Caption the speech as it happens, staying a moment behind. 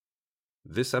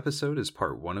This episode is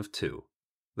part one of two.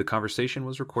 The conversation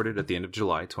was recorded at the end of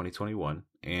July 2021,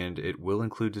 and it will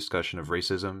include discussion of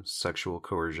racism, sexual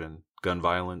coercion, gun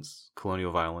violence,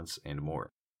 colonial violence, and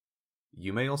more.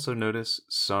 You may also notice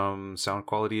some sound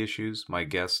quality issues. My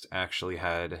guest actually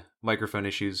had microphone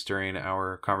issues during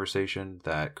our conversation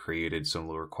that created some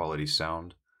lower quality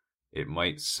sound. It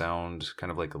might sound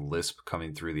kind of like a lisp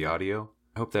coming through the audio.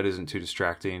 I hope that isn't too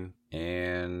distracting,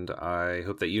 and I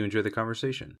hope that you enjoy the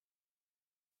conversation.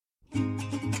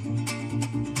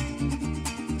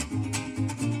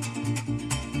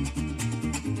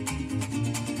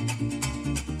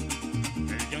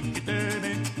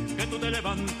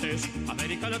 Levantes,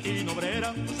 América Latina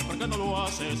obrera, no sé por qué no lo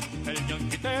haces. El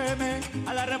Yankee teme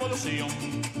a la revolución.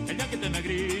 El Yankee teme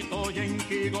grito,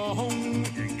 Yankee go home,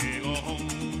 Yankee go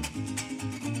home.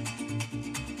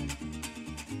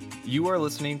 You are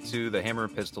listening to the Hammer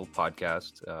and Pistol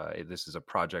podcast. This is a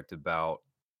project about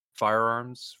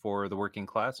firearms for the working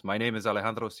class. My name is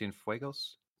Alejandro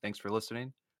Cienfuegos. Thanks for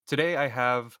listening. Today I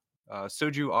have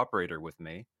Soju Operator with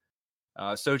me.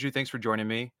 Soju, thanks for joining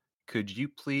me. Could you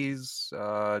please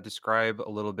describe a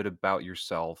little bit about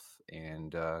yourself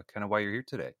and kind of why you're here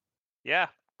today? Yeah,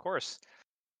 of course.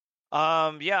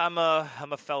 I'm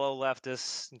a fellow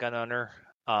leftist gun owner,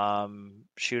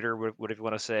 shooter, whatever you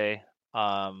want to say.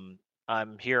 I'm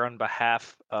here on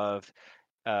behalf of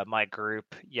my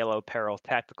group, Yellow Peril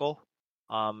Tactical,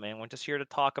 and we're just here to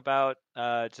talk about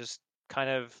just kind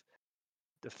of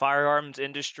the firearms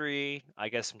industry, I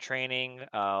guess some training,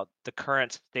 the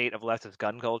current state of leftist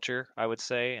gun culture, I would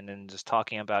say, and then just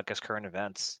talking about, I guess, current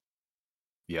events.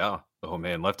 Yeah. Oh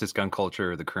man, leftist gun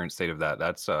culture, the current state of that.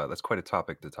 That's quite a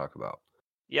topic to talk about.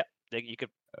 Yep, you could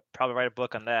probably write a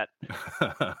book on that.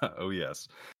 Oh yes.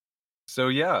 So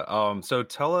yeah, so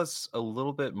tell us a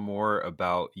little bit more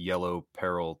about Yellow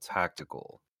Peril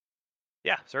Tactical.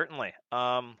 Yeah, certainly.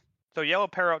 So Yellow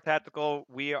Peril Tactical,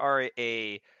 we are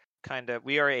a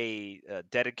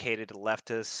dedicated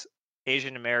leftist,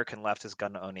 Asian American leftist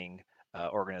gun owning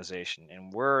organization,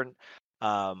 and we're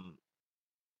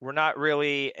not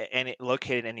really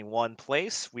located in any one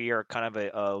place. We are kind of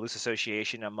a loose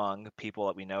association among people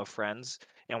that we know, friends,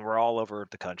 and we're all over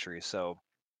the country. So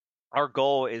our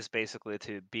goal is basically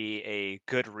to be a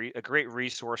great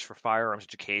resource for firearms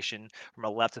education from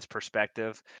a leftist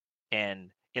perspective,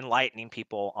 and enlightening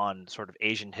people on sort of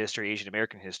Asian history, Asian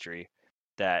American history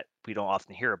that we don't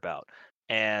often hear about.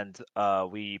 And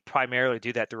we primarily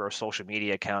do that through our social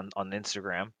media account on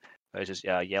Instagram, which is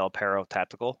Yellow Peril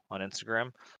Tactical on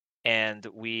Instagram. And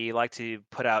we like to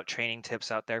put out training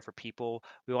tips out there for people.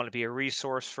 We want to be a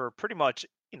resource for pretty much,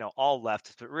 all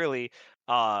leftists, but really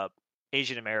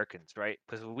Asian Americans, right?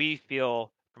 Because we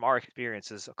feel from our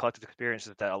experiences, collective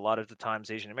experiences, that a lot of the times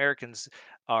Asian Americans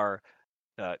are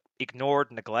ignored,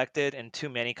 neglected, and too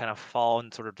many kind of fall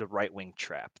in sort of the right wing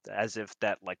trap, as if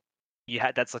that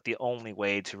that's like the only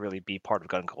way to really be part of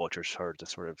gun culture, sort of the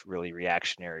sort of really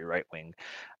reactionary right wing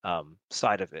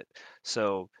side of it.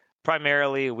 So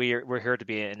primarily, we're here to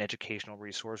be an educational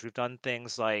resource. We've done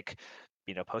things like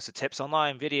posted tips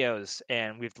online, videos,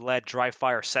 and we've led dry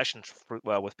fire sessions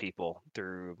with people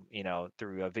through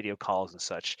video calls and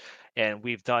such. And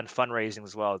we've done fundraising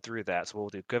as well through that. So we'll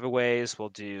do giveaways, we'll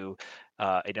do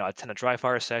attend a dry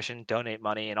fire session, donate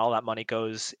money, and all that money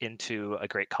goes into a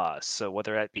great cause. So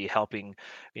whether that be helping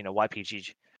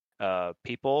YPG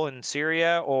people in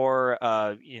Syria, or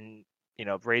in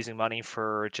raising money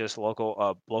for just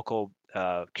local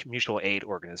mutual aid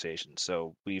organizations.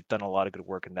 So we've done a lot of good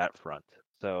work in that front.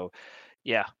 So,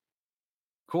 yeah.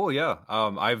 Cool. Yeah.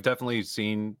 I've definitely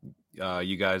seen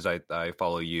you guys. I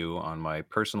follow you on my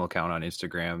personal account on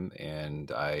Instagram,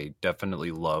 and I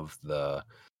definitely love the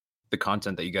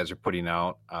content that you guys are putting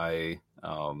out.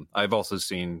 I've also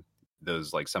seen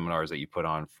those like seminars that you put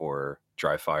on for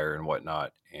dry fire and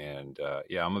whatnot, and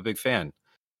yeah, I'm a big fan.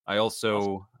 I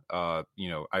also I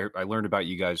learned about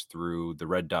you guys through the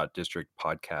Red Dot District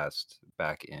podcast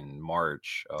back in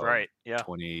March of Right. Yeah.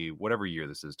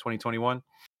 2021.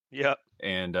 Yep.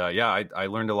 And I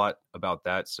learned a lot about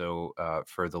that. So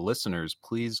for the listeners,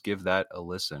 please give that a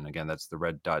listen. Again, that's the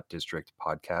Red Dot District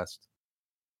podcast.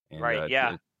 And, right.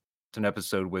 Yeah. It's an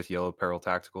episode with Yellow Peril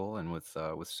Tactical and with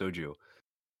Soju.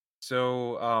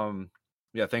 So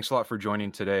yeah, thanks a lot for joining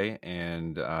today.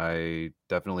 And I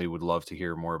definitely would love to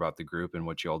hear more about the group and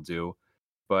what y'all do.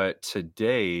 But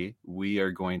today we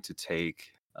are going to take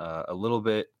a little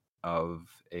bit of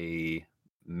a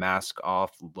mask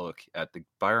off look at the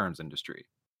firearms industry.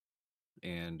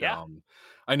 And Yeah.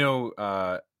 I know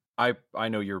I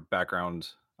know your background,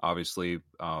 obviously,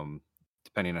 to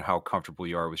depending on how comfortable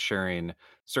you are with sharing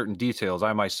certain details.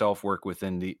 I myself work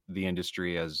within the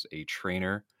industry as a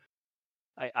trainer.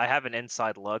 I have an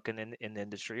inside look in the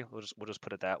industry. We'll just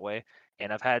put it that way.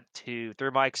 And I've had to,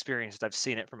 through my experience, I've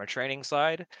seen it from a training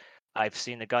side. I've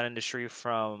seen the gun industry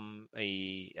from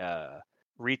a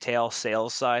retail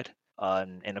sales side,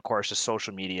 and of course the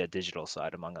social media digital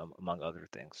side, among other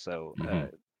things. So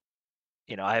Mhm.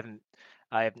 I haven't,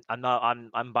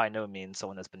 I'm by no means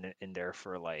someone that's been in there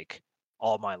for like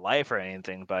all my life or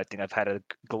anything, but I think I've had a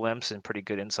glimpse and pretty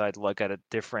good inside look at a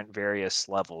different various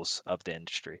levels of the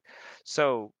industry.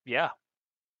 So yeah.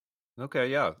 Okay,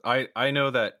 yeah. I know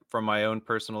that from my own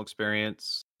personal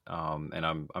experience, and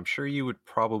I'm sure you would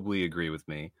probably agree with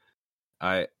me.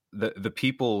 I the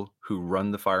people who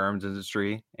run the firearms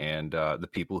industry and the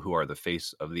people who are the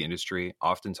face of the industry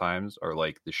oftentimes are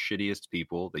like the shittiest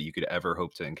people that you could ever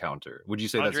hope to encounter. Would you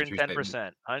say that's a true statement?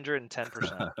 110%.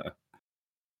 110%.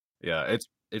 Yeah,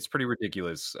 it's pretty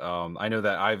ridiculous. I know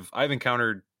that I've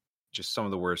encountered just some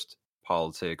of the worst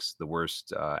politics, the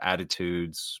worst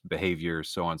attitudes, behavior,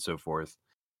 so on and so forth.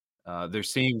 There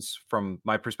seems, from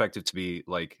my perspective, to be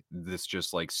like this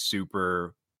just like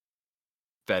super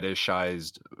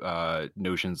fetishized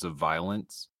notions of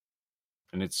violence,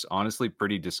 and it's honestly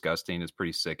pretty disgusting. It's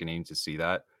pretty sickening to see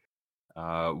that.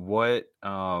 What's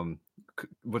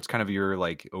kind of your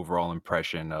like overall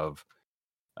impression of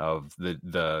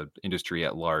the industry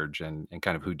at large and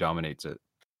kind of who dominates it?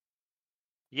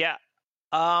 Yeah.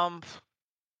 Um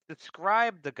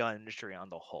Describe the gun industry on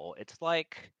the whole. It's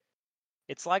like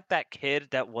that kid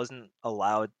that wasn't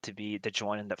allowed to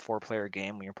join in that four-player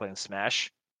game when you're playing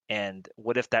Smash. And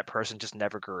what if that person just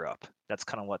never grew up? That's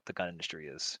kind of what the gun industry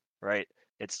is, right?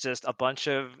 It's just a bunch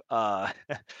of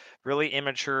really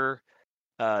immature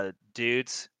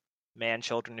dudes, man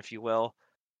children, if you will,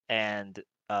 and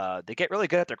they get really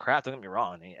good at their craft. Don't get me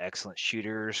wrong; they're excellent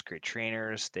shooters, great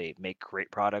trainers. They make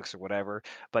great products or whatever.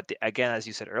 But again, as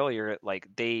you said earlier, like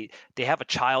they have a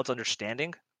child's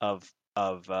understanding of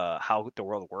how the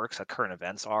world works, how current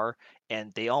events are,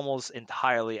 and they almost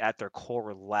entirely, at their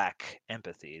core, lack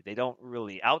empathy. They don't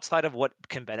really, outside of what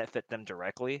can benefit them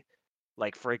directly.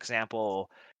 Like for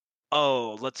example,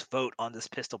 oh, let's vote on this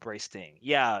pistol brace thing.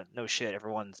 Yeah, no shit.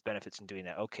 Everyone's benefits in doing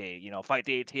that. Okay, fight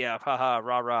the ATF, haha,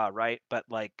 rah rah, right? But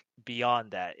like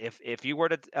beyond that, if you were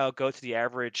to go to the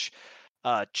average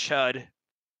chud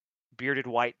bearded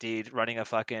white dude running a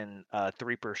fucking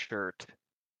three-per shirt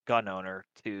gun owner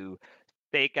to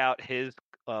stake out his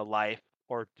life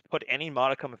or put any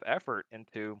modicum of effort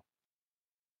into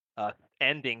uh,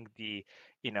 ending the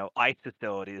ICE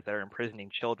facilities that are imprisoning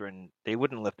children, they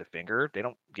wouldn't lift a finger. They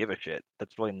don't give a shit.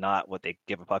 That's really not what they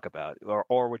give a fuck about.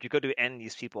 Or would you go to end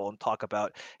these people and talk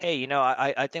about, hey,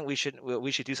 I think we should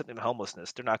do something about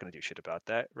homelessness. They're not going to do shit about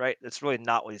that, right? That's really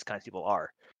not what these kinds of people are.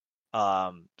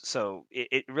 So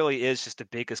it really is just the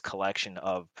biggest collection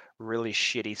of really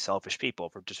shitty, selfish people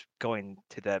for just going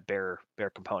to that bare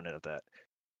component of that.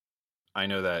 I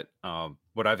know that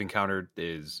what I've encountered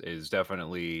is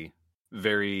definitely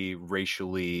very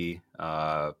racially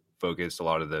focused. A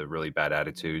lot of the really bad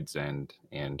attitudes and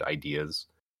ideas,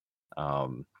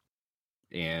 um,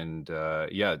 and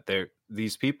yeah,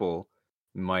 these people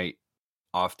might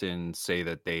often say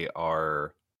that they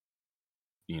are,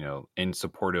 in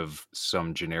support of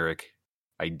some generic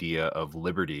idea of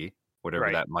liberty, whatever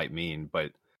Right. that might mean,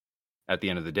 but at the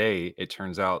end of the day, it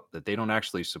turns out that they don't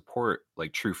actually support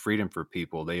like true freedom for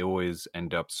people. They always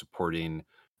end up supporting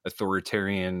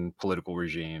authoritarian political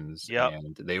regimes, Yep.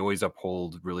 and they always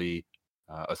uphold really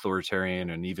authoritarian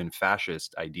and even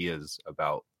fascist ideas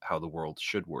about how the world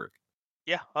should work.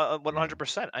 Yeah, Yeah.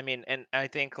 100%. I mean, and I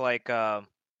think like,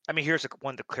 I mean, here's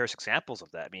one of the clearest examples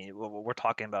of that. I mean, we're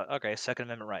talking about, okay, Second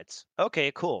Amendment rights.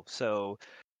 Okay, cool. So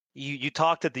you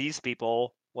talk to these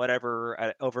people,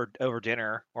 whatever, over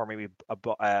dinner or maybe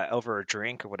over a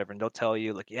drink or whatever, and they'll tell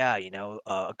you like, yeah,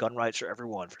 gun rights for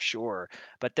everyone for sure.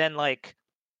 But then like,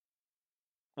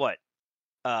 what?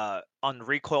 On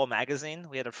Recoil magazine,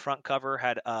 we had a front cover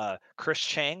had Chris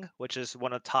Chang, which is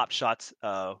one of Top Shot's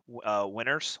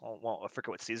winners. Well, I forget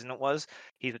what season it was.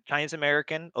 He's a Chinese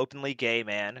American, openly gay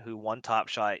man who won Top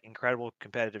Shot, incredible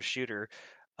competitive shooter,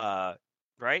 uh,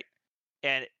 right?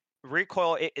 And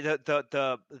Recoil,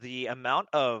 the amount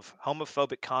of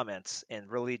homophobic comments and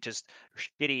really just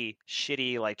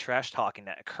shitty like trash talking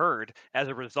that occurred as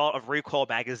a result of Recoil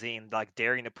magazine like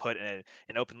daring to put an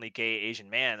openly gay Asian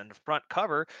man on the front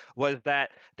cover was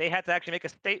that they had to actually make a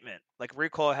statement. Like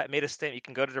Recoil had made a statement. You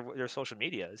can go to their social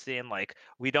media saying like,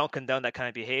 we don't condone that kind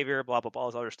of behavior, blah blah blah,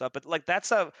 all this other stuff. But like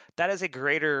that is a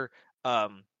greater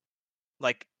um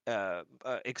like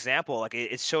example. Like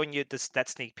it's showing you that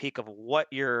sneak peek of what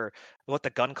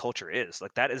the gun culture is.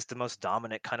 Like that is the most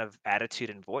dominant kind of attitude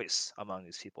and voice among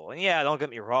these people. And yeah, don't get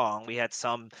me wrong, we had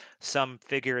some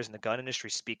figures in the gun industry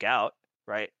speak out,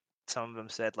 right? Some of them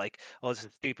said like, "Oh, this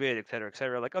is stupid," et cetera, et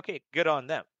cetera. Like, okay, good on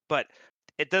them. But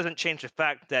it doesn't change the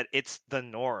fact that it's the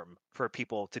norm for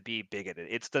people to be bigoted.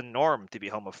 It's the norm to be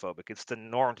homophobic. It's the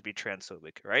norm to be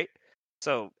transphobic, right?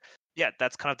 So yeah,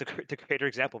 that's kind of the greater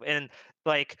example. And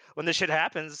like when this shit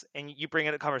happens and you bring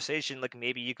in a conversation, like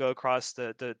maybe you go across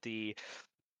the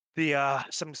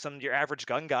some your average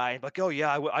gun guy and like, oh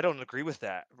yeah, I don't agree with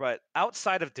that. But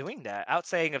outside of doing that,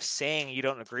 outside of saying you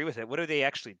don't agree with it, what do they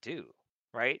actually do?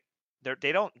 Right?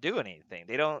 They don't do anything.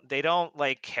 They don't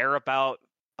like care about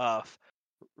uh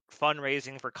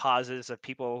fundraising for causes of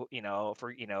people,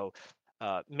 for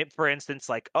for instance,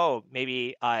 like, oh,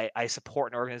 maybe I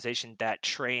support an organization that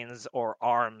trains or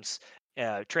arms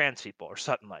trans people or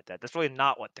something like that. That's really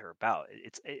not what they're about.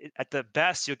 At the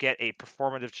best you'll get a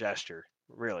performative gesture,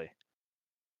 really.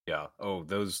 Yeah. Oh,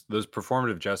 those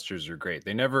performative gestures are great.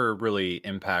 They never really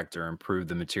impact or improve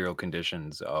the material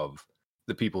conditions of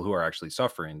the people who are actually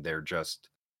suffering. They're just,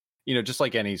 just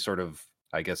like any sort of,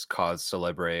 I guess, cause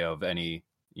celebre of any,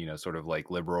 sort of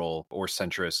like liberal or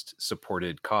centrist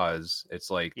supported cause. It's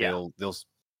like Yeah. they'll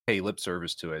pay lip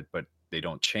service to it, but they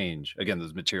don't change. Again,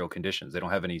 those material conditions. They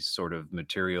don't have any sort of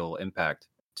material impact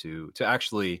to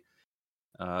actually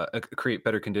create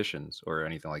better conditions or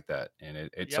anything like that. And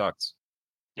it Yeah. sucks.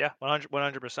 Yeah,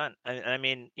 100%. And I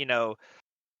mean,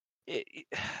 it,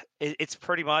 it's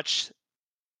pretty much,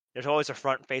 there's always a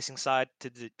front-facing side to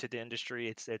the industry.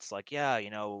 It's like, yeah,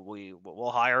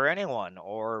 we'll hire anyone,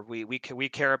 or we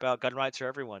care about gun rights for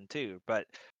everyone too. But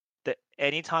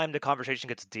anytime the conversation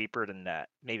gets deeper than that,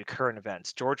 maybe current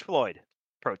events, George Floyd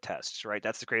protests, right?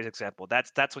 That's the greatest example.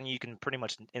 That's when you can pretty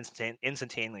much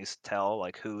instantaneously tell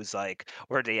like who's like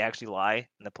where they actually lie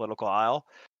in the political aisle.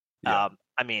 Yeah.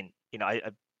 I mean,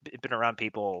 I've been around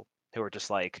people who are just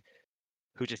like,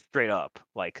 who just straight up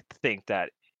like think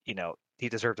that he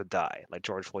deserved to die, like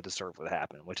George Floyd deserved what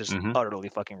happened, which is Hmm. utterly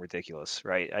fucking ridiculous,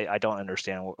 right? I don't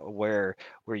understand where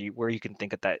you can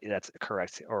think that's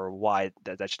correct, or why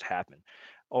that should happen.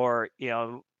 Or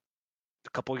a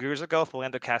couple years ago,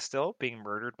 Philando Castile being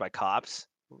murdered by cops.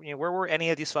 Where were any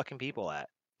of these fucking people at?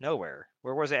 Nowhere.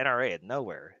 Where was the NRA?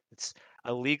 Nowhere. It's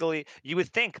illegally. You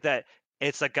would think that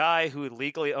it's a guy who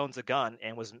legally owns a gun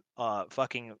and was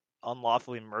fucking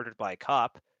unlawfully murdered by a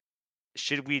cop.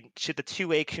 Should the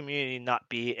 2A community not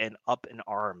be up in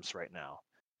arms right now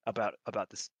about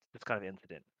this kind of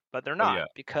incident? But they're Oh not, yeah.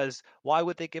 because why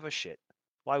would they give a shit?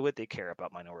 Why would they care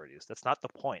about minorities? That's not the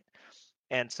point.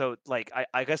 And so, like,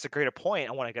 I guess the greater point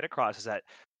I want to get across is that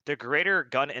the greater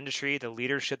gun industry, the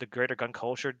leadership, the greater gun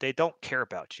culture, they don't care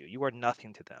about you. You are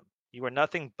nothing to them. You are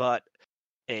nothing but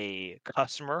a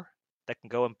customer that can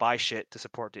go and buy shit to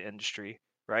support the industry,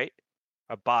 right?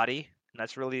 A body, and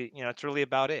that's really, it's really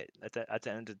about it at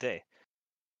the end of the day.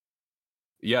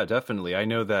 Yeah, definitely. I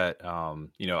know that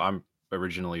I'm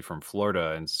originally from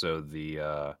Florida, and so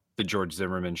the George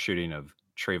Zimmerman shooting of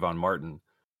Trayvon Martin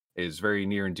is very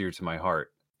near and dear to my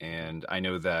heart. And I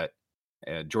know that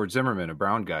George Zimmerman, a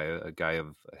brown guy, a guy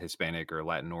of Hispanic or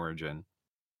Latin origin,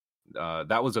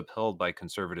 that was upheld by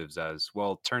conservatives as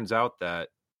well. Turns out that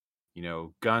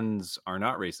guns are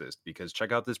not racist because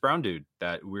check out this brown dude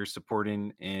that we're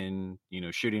supporting in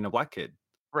shooting a black kid.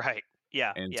 Right.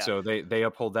 Yeah. And Yeah. so they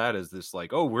uphold that as this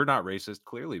like, oh, we're not racist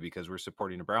clearly because we're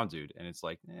supporting a brown dude. And it's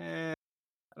like, I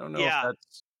don't know if Yeah.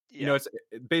 that's Yeah.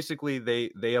 basically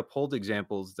they uphold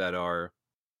examples that are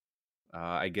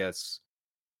I guess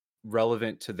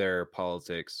relevant to their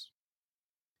politics.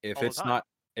 If All the it's time. not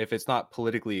if it's not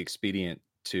politically expedient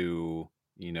to,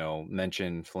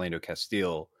 mention Philando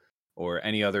Castile or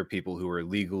any other people who are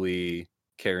legally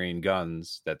carrying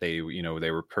guns that they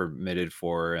were permitted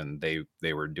for and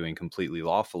they were doing completely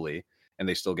lawfully and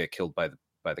they still get killed by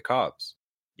the cops.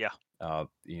 Yeah.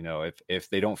 If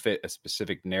they don't fit a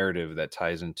specific narrative that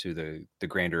ties into the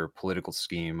grander political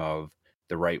scheme of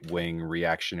the right wing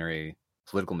reactionary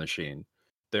political machine,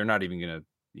 they're not even going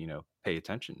to pay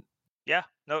attention. Yeah.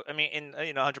 No, I mean, and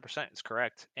 100% is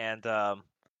correct. And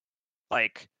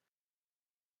like,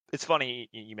 it's funny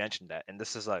you mentioned that, and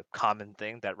this is a common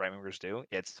thing that right wingers do.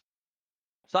 It's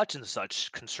such and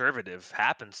such conservative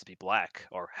happens to be black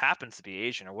or happens to be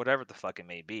Asian or whatever the fuck it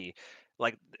may be.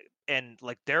 Like, and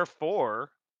like,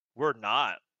 therefore, we're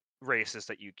not racist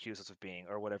that you accuse us of being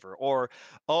or whatever. Or,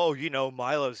 oh,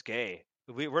 Milo's gay.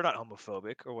 we're not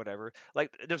homophobic or whatever.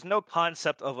 Like, there's no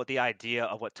concept of what the idea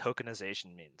of what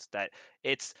tokenization means. That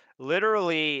it's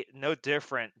literally no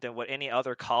different than what any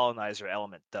other colonizer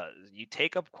element does. You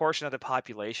take a portion of the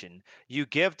population, you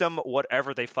give them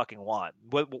whatever they fucking want.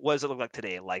 What does it look like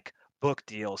today? Like book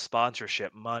deals,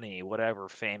 sponsorship, money, whatever,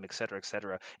 fame, et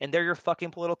cetera, and they're your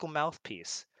fucking political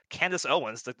mouthpiece. Candace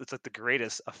Owens, it's like the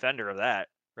greatest offender of that,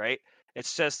 right?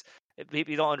 It's just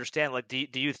people don't understand. Like, do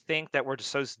you think that we're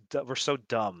just we're so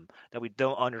dumb that we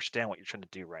don't understand what you're trying to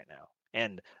do right now?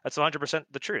 And that's 100%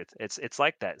 the truth. It's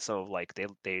like that. So like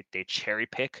they cherry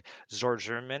pick Zord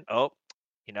Zimmerman. Oh,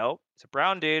 it's a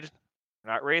brown dude,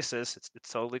 not racist. It's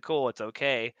totally cool. It's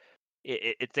okay.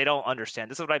 They don't understand.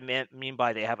 This is what I mean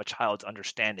by they have a child's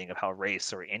understanding of how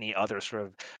race or any other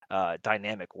sort of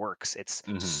dynamic works. It's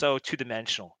Hmm. so two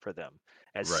dimensional for them.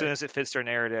 As soon Right. as it fits their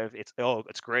narrative, it's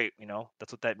great.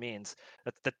 That's what that means.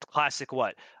 That's the classic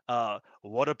what?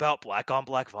 What about black on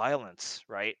black violence,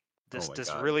 right? Oh This my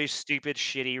this God. really stupid,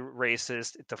 shitty,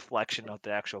 racist deflection of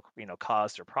the actual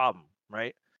cause or problem,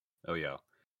 right? Oh yeah,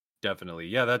 definitely.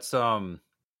 Yeah, that's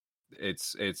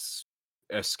it's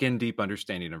a skin deep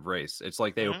understanding of race. It's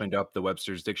like they Hmm. opened up the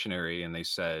Webster's dictionary and they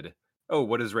said, "Oh,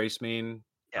 what does race mean?"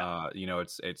 Yeah.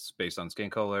 It's based on skin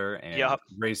color, and Yep.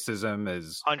 racism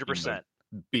is, 100%.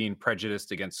 being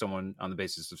prejudiced against someone on the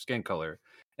basis of skin color.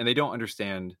 And they don't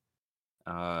understand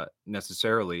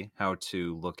necessarily how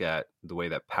to look at the way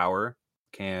that power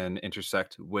can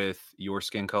intersect with your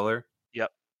skin color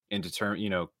Yep. and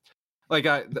determine, like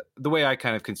the way I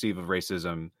kind of conceive of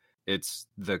racism, it's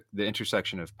the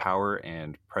intersection of power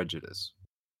and prejudice.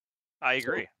 I So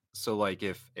agree. so like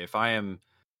if I am,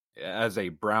 as a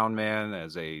brown man,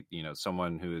 as a,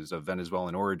 someone who is of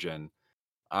Venezuelan origin,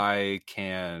 I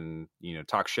can,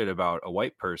 talk shit about a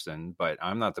white person, but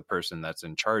I'm not the person that's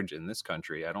in charge in this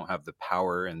country. I don't have the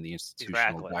power and the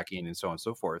institutional Exactly. backing and so on and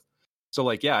so forth. So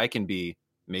like, yeah, I can be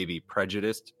maybe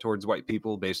prejudiced towards white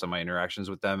people based on my interactions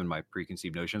with them and my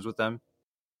preconceived notions with them,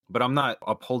 but I'm not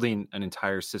upholding an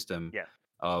entire system Yeah.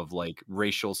 of like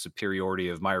racial superiority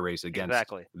of my race against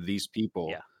Exactly. these people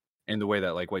Yeah. in the way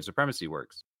that like white supremacy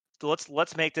works. So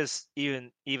let's make this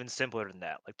even simpler than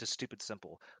that. Like just stupid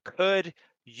simple. Could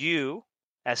you,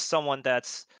 as someone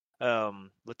that's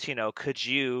Latino, could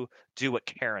you do what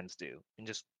Karens do and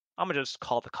I'm gonna just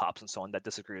call the cops on someone that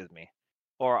disagree with me,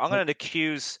 or I'm gonna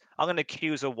accuse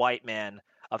a white man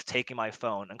of taking my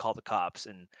phone and call the cops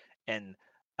and and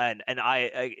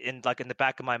like in the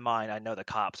back of my mind I know the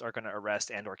cops are gonna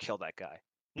arrest and or kill that guy.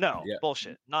 No Yeah.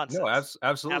 bullshit, No, nonsense,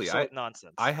 absolutely. absolute I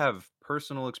nonsense. have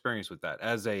personal experience with that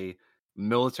as a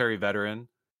military veteran,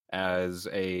 as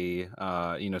a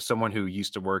someone who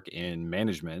used to work in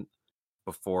management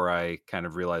before I kind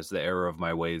of realized the error of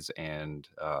my ways and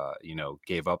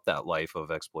gave up that life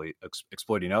of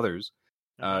exploiting others.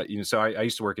 Hmm. So I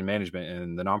used to work in management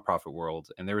in the nonprofit world,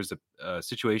 and there was a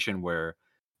situation where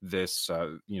this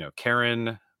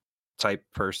Karen type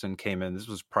person came in. This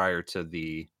was prior to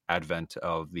the advent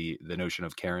of the notion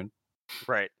of Karen.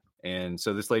 Right. And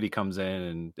so this lady comes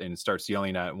in and starts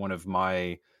yelling at one of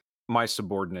my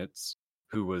subordinates,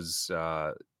 who was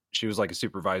she was like a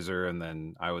supervisor, and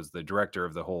then I was the director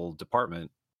of the whole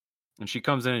department. And she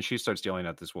comes in and she starts yelling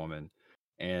at this woman.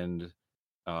 And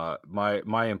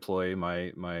my employee,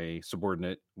 my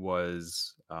subordinate,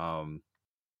 was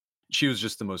she was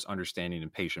just the most understanding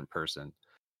and patient person.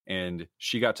 And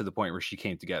she got to the point where she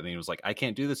came to get me and was like, "I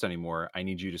can't do this anymore. I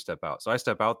need you to step out." So I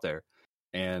step out there,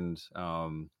 and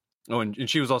and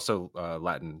she was also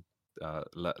Latin,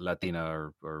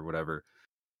 Latina, or whatever.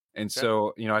 And Okay.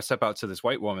 so I step out to this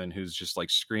white woman who's just like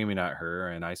screaming at her,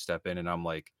 and I step in and I'm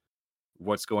like,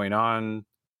 "What's going on?"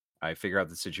 I figure out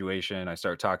the situation. I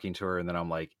start talking to her, and then I'm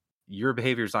like, "Your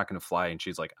behavior is not going to fly." And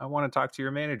she's like, "I want to talk to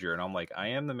your manager," and I'm like, "I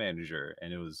am the manager,"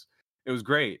 and it was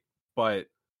great, but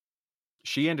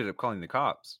she ended up calling the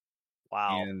cops,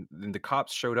 Wow. and then the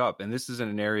cops showed up. And this is in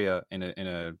an area, in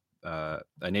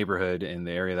a neighborhood in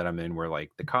the area that I'm in, where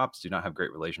like the cops do not have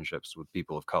great relationships with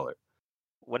people of color.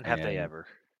 When have they And ever?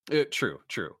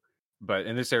 true, but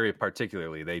in this area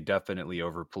particularly, they definitely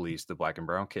over police the black and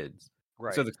brown kids.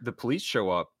 So Right. the police show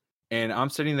up, and I'm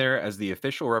sitting there as the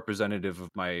official representative of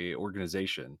my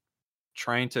organization,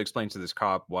 trying to explain to this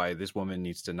cop why this woman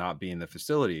needs to not be in the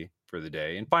facility for the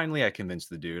day. And finally I convinced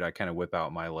the dude. I kind of whip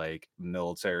out my like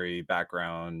military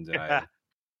background,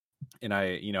 and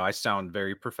I sound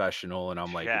very professional, and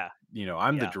I'm like, Yeah.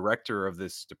 I'm the Yeah. director of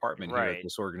this department here at Right.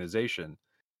 this organization.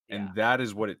 Yeah. And that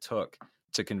is what it took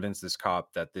to convince this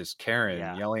cop that this Karen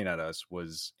Yeah. yelling at us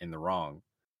was in the wrong.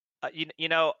 You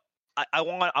know,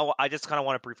 I just kind of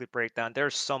want to briefly break down.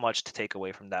 There's so much to take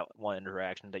away from that one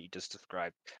interaction that you just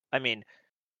described. I mean,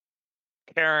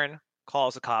 Karen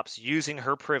calls the cops using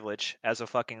her privilege as a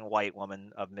fucking white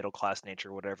woman of middle class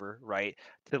nature, whatever, right?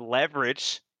 To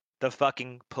leverage the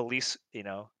fucking police,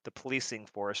 the policing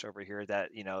force over here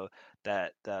that,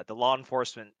 that the law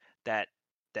enforcement that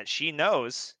she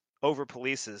knows over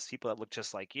polices people that look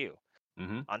just like you.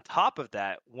 Mm-hmm. On top of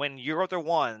that, when you're the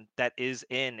one that is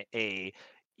in a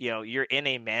you're in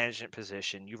a management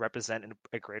position, you represent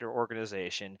a greater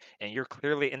organization, and you're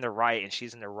clearly in the right and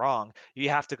she's in the wrong, you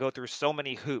have to go through so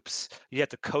many hoops. You have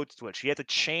to code switch. You have to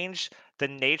change the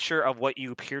nature of what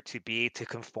you appear to be to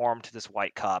conform to this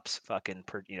white cop's fucking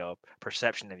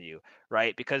perception of you,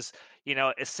 right? Because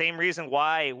it's same reason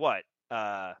why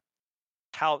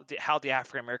how the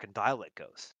African American dialect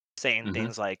goes, saying Mm-hmm.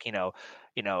 things like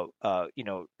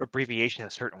abbreviation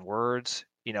of certain words,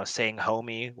 saying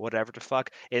homie, whatever the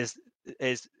fuck is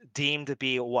deemed to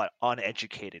be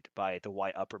uneducated by the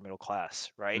white upper middle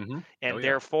class, right? Mm-hmm. Oh And yeah.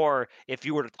 therefore, if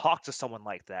you were to talk to someone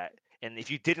like that, and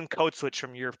if you didn't code switch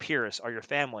from your peers or your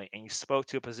family, and you spoke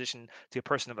to a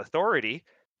person of authority,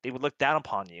 they would look down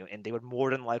upon you, and they would more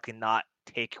than likely not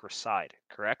take your side.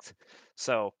 Correct?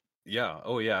 So Yeah.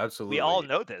 Oh yeah. we all Absolutely.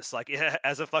 know this. Like,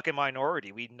 as a fucking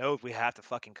minority, we know we have to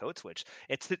fucking code switch.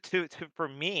 It's to for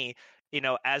me,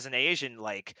 as an Asian,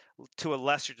 like to a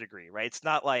lesser degree, right? It's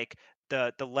not like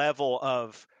the level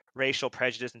of racial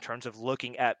prejudice in terms of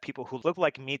looking at people who look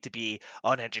like me to be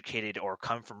uneducated or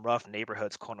come from rough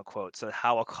neighborhoods, quote unquote. So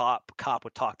how a cop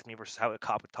would talk to me versus how a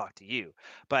cop would talk to you.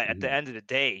 But at the Mm-hmm. end of the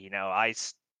day,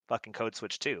 fucking code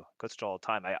switch too. Code switch all the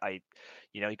time.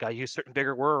 You gotta use certain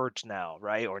bigger words now,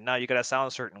 right? Or now you gotta sound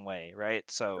a certain way, right?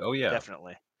 So Oh yeah.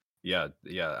 definitely. Yeah.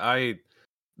 Yeah.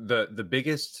 The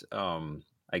biggest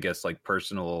I guess like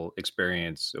personal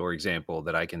experience or example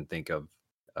that I can think of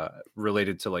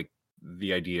related to like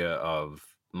the idea of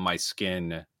my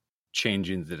skin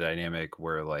changing the dynamic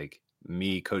where like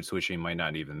me code switching might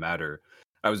not even matter.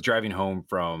 I was driving home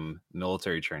from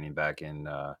military training back in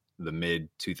the mid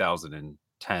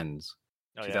 2010s,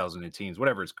 Oh yeah. 2000 teens,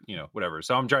 whatever it's whatever.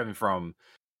 So I'm driving from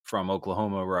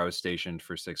Oklahoma where I was stationed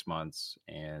for 6 months,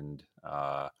 and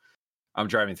I'm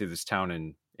driving through this town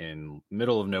in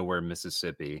middle of nowhere,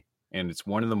 Mississippi, and it's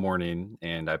 1 a.m,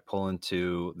 and I pull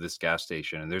into this gas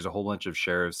station, and there's a whole bunch of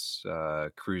sheriff's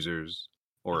cruisers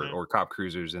Hmm. or cop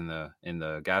cruisers in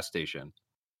the gas station,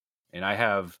 and I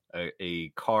have a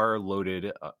car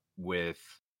loaded with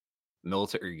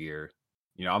military gear.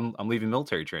 I'm leaving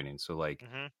military training, so like,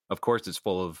 Hmm. of course, it's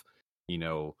full of you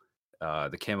know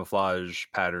the camouflage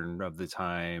pattern of the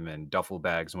time and duffel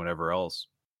bags and whatever else,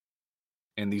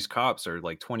 and these cops are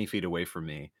like 20 feet away from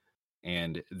me,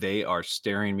 and they are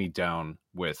staring me down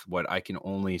with what I can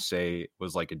only say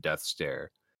was like a death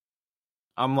stare.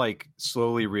 I'm like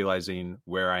slowly realizing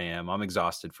where I am. I'm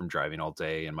exhausted from driving all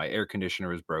day, and my air conditioner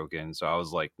was broken, so I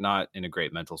was like not in a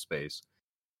great mental space.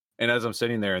 And as I'm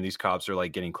sitting there and these cops are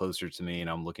like getting closer to me and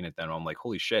I'm looking at them, I'm like,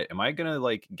 holy shit, am I gonna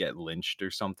like get lynched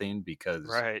or something? Because,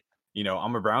 Right.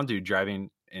 I'm a brown dude driving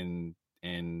in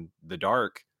the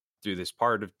dark through this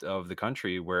part of the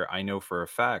country where I know for a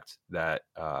fact that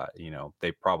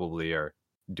they probably are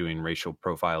doing racial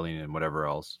profiling and whatever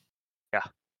else. Yeah.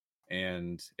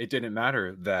 And it didn't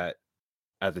matter that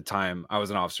at the time I was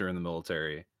an officer in the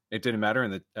military. It didn't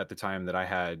matter at the time that I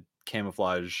had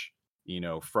camouflage,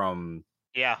 from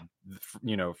Yeah.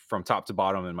 from top to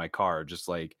bottom in my car, just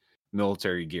like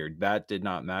military gear. That did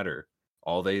not matter.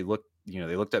 All they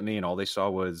looked at me and all they saw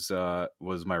was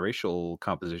my racial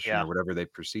composition Yeah. or whatever they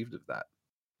perceived of that.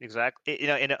 Exactly.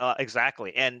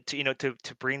 Exactly. And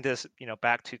to bring this,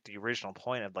 back to the original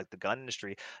point of like the gun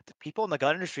industry, the people in the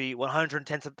gun industry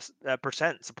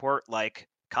 110% support like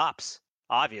cops.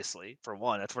 Obviously, for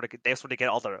one, that's where they get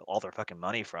all their fucking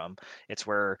money from. It's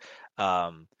where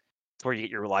um it's where you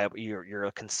get your reliable you're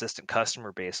a consistent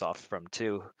customer base off from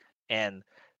too. And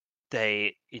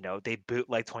they boot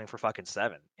like 24 fucking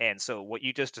 7. And so what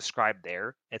you just described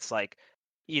there, it's like,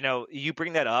 you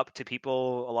bring that up to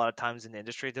people a lot of times in the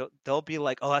industry, they'll be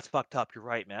like, oh, that's fucked up, you're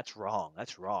right, man, that's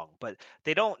wrong. But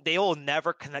they will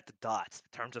never connect the dots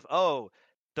in terms of, oh,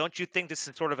 don't you think this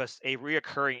is sort of a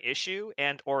reoccurring issue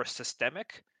and or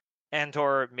systemic, and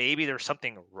or maybe there's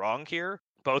something wrong here,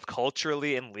 both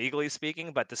culturally and legally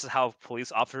speaking, but this is how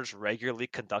police officers regularly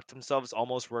conduct themselves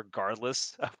almost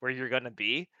regardless of where you're going to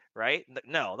be, right?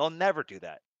 No, they'll never do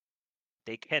that.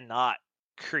 They cannot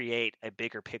create a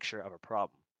bigger picture of a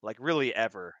problem, like really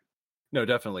ever. No,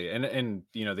 definitely. And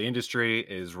the industry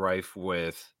is rife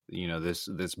with, this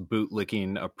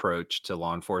bootlicking approach to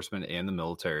law enforcement and the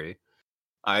military.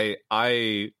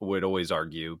 I would always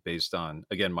argue, based on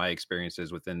again my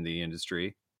experiences within the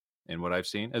industry and what I've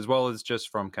seen, as well as just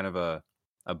from kind of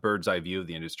a bird's eye view of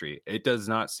the industry, it does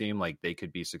not seem like they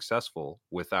could be successful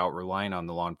without relying on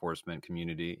the law enforcement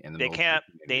community and the They military can't.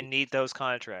 They community. need those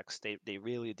contracts. They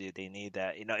really do. They need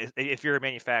that. You know, if you're a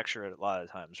manufacturer, a lot of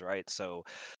times, right? So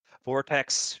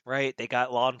Vortex, right? They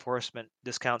got law enforcement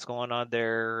discounts going on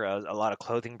there. A lot of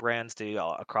clothing brands do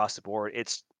across the board.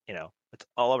 It's it's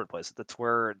all over the place. That's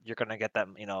where you're gonna get that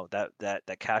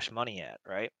that cash money at,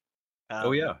 right? Oh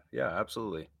Um, yeah, yeah,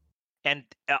 absolutely. and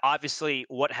obviously,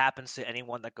 what happens to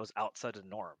anyone that goes outside the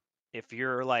norm? If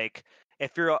you're like,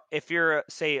 if you're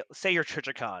say you're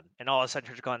Churchicon, and all of a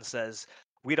sudden Churchicon says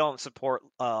we don't support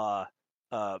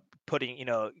putting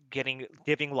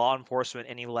giving law enforcement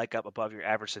any leg up above your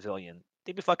average civilian,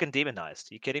 they'd be fucking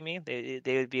demonized. You kidding me? They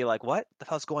would be like, what the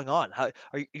hell's going on? How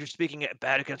are you're speaking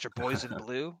bad against your boys in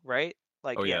blue, right?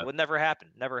 Like, Oh yeah, it yeah. would never happen.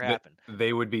 Never Th happen.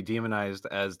 they would be demonized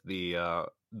as the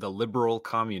liberal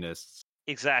communists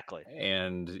Exactly.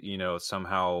 and,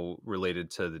 somehow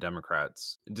related to the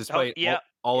Democrats, Oh despite yeah,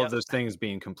 all of yep. those things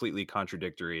being completely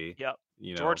contradictory, Yep.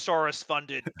 you George know. Soros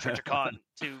funded Churchicon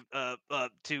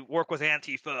to work with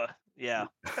Antifa. Yeah.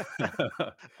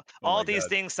 Oh All my these god.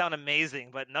 things sound amazing,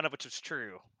 but none of which is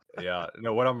true. Yeah.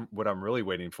 No, what I'm really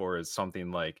waiting for is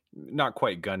something like not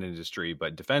quite gun industry,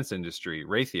 but defense industry,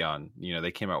 Raytheon.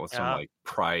 They came out with some Uh-huh. like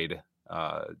Pride,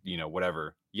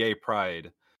 whatever. Yay,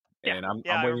 Pride. Yeah. And I'm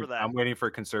Yeah, I'm I waiting remember that. I'm waiting for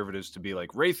conservatives to be like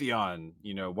Raytheon,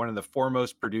 one of the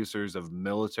foremost producers of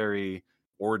military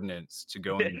ordnance to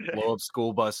go and blow up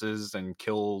school buses and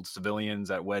kill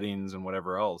civilians at weddings and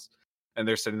whatever else. And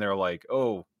they're sitting there like,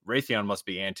 "Oh, Raytheon must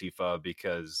be Antifa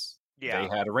because they Yeah.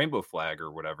 had a rainbow flag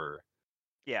or whatever."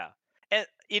 Yeah. And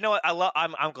you know what?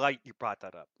 I'm glad you brought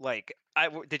that up. Like,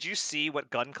 did you see what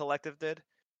Gun Collective did?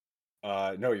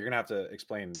 No, you're gonna have to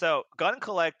explain. So, Gun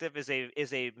Collective is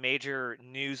a major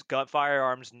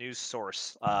firearms news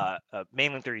source,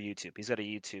 mainly through YouTube. He's got a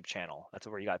YouTube channel. That's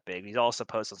where he got big. He's also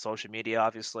posts on social media,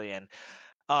 obviously, and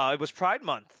it was Pride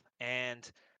Month,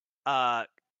 and uh,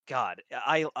 God,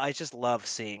 I just love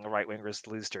seeing right wingers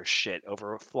lose their shit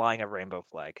over flying a rainbow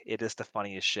flag. It is the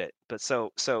funniest shit. But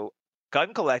so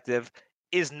Gun Collective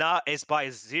is by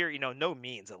zero, no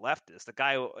means a leftist. The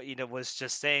guy, was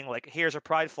just saying like, here's a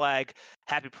pride flag,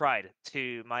 happy pride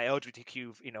to my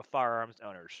LGBTQ, firearms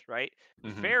owners, right?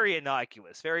 Mhm. Very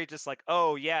innocuous, very just like,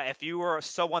 oh yeah, if you were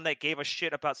someone that gave a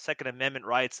shit about Second Amendment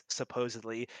rights,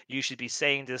 supposedly, you should be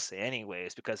saying this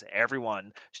anyways, because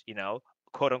everyone,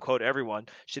 quote unquote everyone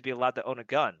should be allowed to own a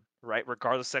gun, right?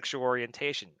 Regardless of sexual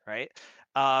orientation, right?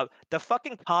 The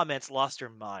fucking comments lost their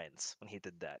minds when he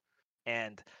did that.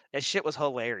 And that shit was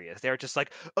hilarious. They were just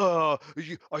like, "Oh,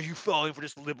 are you falling for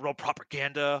this liberal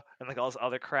propaganda?" and like all this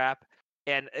other crap.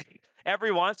 And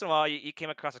every once in a while, you came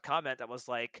across a comment that was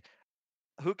like,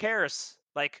 "Who cares?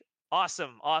 Like,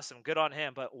 awesome, awesome, good on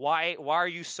him. But why are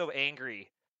you so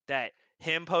angry that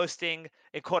him posting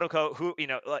and quote unquote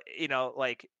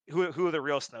like who are the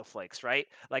real snowflakes, right?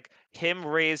 Like him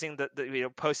raising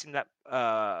the posting that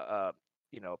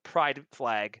pride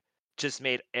flag just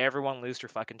made everyone lose their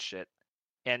fucking shit."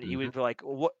 And you Mhm. would be like,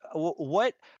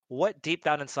 what deep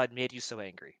down inside made you so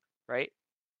angry, right?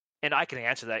 And I can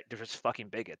answer that. They're just fucking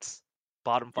bigots.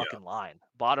 Bottom Yeah. fucking line.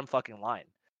 Bottom fucking line.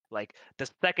 Like the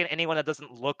second anyone that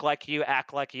doesn't look like you,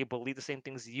 act like you, believe the same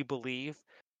things you believe,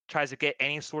 tries to get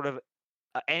any sort of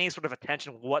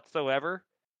attention whatsoever,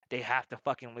 they have to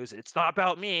fucking lose it. It's not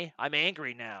about me. I'm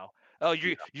angry now. Oh,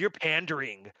 you're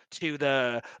pandering to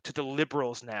the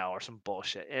liberals now or some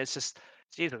bullshit. And it's just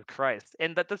Jesus Christ.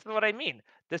 And this is what I mean.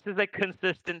 This is a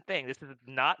consistent thing. This is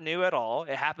not new at all.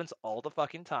 It happens all the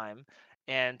fucking time.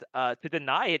 And to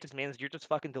deny it just means you're just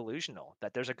fucking delusional.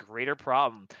 That there's a greater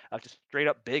problem of just straight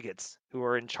up bigots who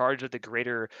are in charge of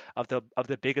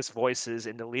the biggest voices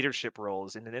in the leadership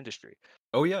roles in an industry.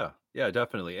 Oh yeah. Yeah,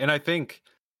 definitely. And I think,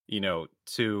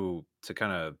 to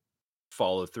kind of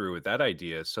follow through with that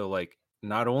idea, so like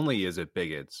not only is it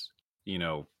bigots,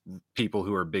 people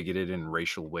who are bigoted in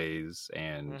racial ways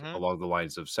and Hmm. along the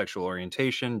lines of sexual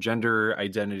orientation, gender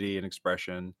identity and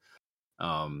expression,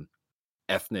 um,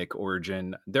 ethnic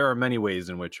origin. There are many ways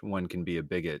in which one can be a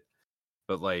bigot,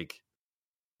 but like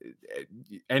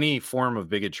any form of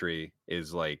bigotry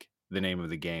is like the name of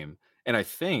the game. And I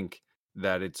think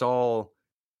that it's all,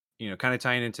 kind of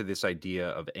tying into this idea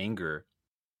of anger.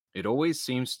 It always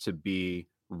seems to be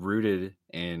rooted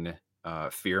in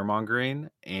fear mongering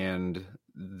and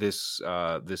this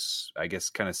I guess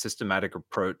kind of systematic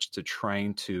approach to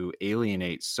trying to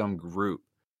alienate some group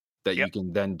that Yep. you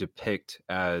can then depict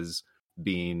as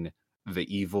being the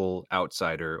evil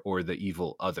outsider or the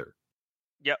evil other.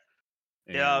 Yep.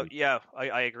 Yeah. And Yeah.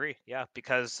 I agree. Yeah,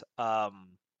 because I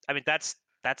mean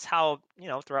that's how,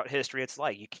 throughout history it's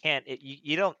like. You can't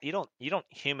you don't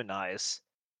humanize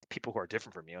people who are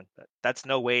different from you. That's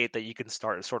no way that you can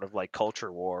start a sort of like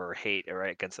culture war or hate,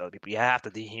 right, against other people. You have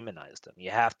to dehumanize them.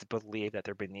 You have to believe that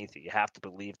they're beneath you. You have to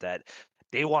believe that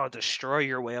they want to destroy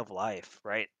your way of life,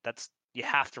 right? You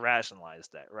have to rationalize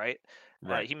that, right?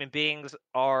 Right. Human beings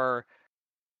are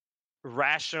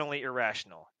rationally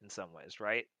irrational in some ways,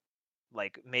 right?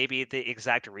 Like maybe the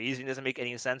exact reason doesn't make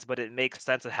any sense, but it makes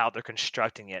sense of how they're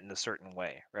constructing it in a certain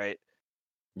way, right?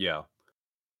 Yeah.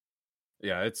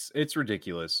 Yeah, it's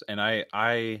ridiculous. And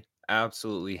I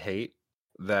absolutely hate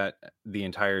that the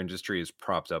entire industry is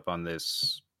propped up on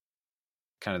this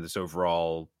kind of this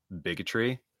overall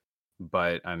bigotry.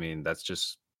 But I mean, that's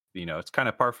just, it's kind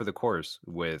of par for the course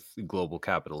with global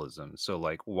capitalism. So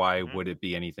like, why Mm-hmm. would it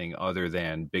be anything other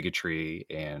than bigotry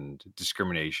and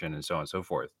discrimination and so on and so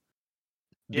forth?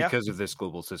 Yeah, Because of this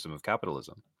global system of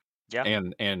capitalism. yeah,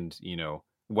 And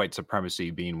white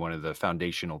supremacy being one of the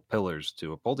foundational pillars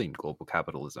to upholding global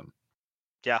capitalism.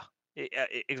 yeah,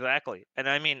 exactly. And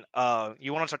I mean,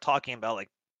 you want to start talking about like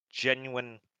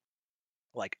genuine,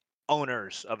 like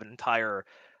owners of an entire,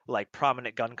 like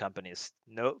prominent gun companies.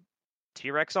 No,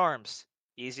 T-Rex Arms,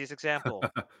 easiest example.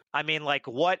 I mean, like,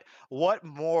 what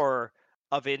more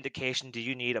of an indication do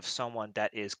you need of someone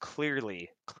that is clearly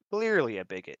a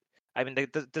bigot? I mean,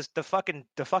 the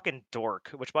fucking dork,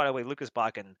 which by the way, Lucas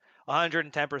Bakken,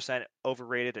 110%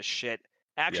 overrated as shit.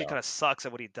 Actually, Yeah. kind of sucks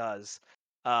at what he does.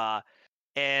 Uh,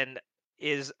 and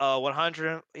is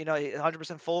 100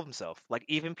 100% full of himself. Like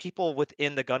even people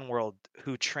within the gun world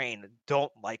who train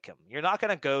don't like him. You're not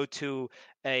going to go to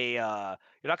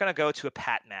a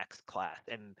Pat Max class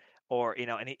and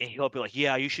he'll be like,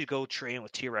 yeah, you should go train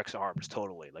with T-Rex Arms.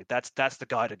 Totally, like that's the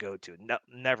guy to go to. No,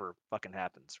 never fucking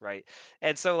happens, right?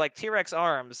 And so like T-Rex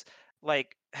Arms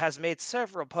like has made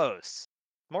several posts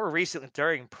more recently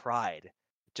during Pride,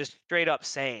 just straight up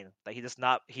saying that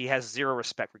he has zero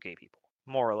respect for gay people,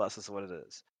 more or less is what it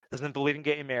is. Doesn't believe in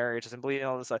getting married, doesn't believe in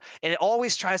all this stuff. And it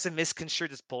always tries to misconstrue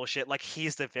this bullshit like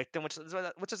he's the victim, which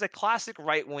is a classic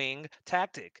right wing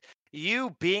tactic.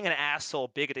 You being an asshole,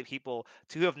 bigoted people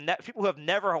people who have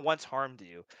never once harmed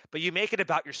you, but you make it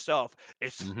about yourself.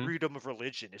 It's Mm-hmm. freedom of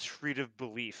religion, it's freedom of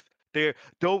belief. There,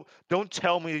 don't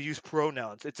tell me to use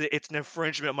pronouns. It's an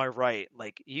infringement of my right.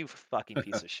 Like you fucking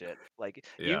piece of shit. Like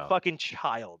you Yeah. fucking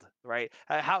child, right?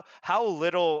 How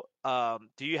little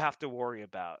do you have to worry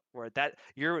about where that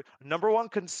your number one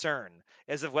concern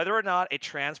is of whether or not a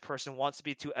trans person wants to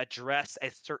be to address a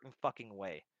certain fucking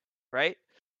way, right?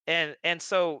 And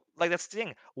so like that's the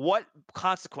thing. What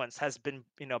consequence has been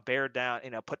bared down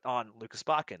put on Lucas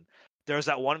Bakken? There's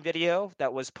that one video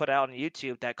that was put out on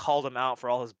YouTube that called him out for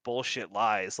all his bullshit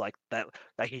lies, like that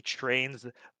he trains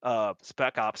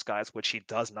spec ops guys, which he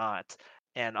does not,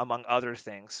 and among other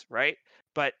things, right?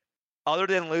 But other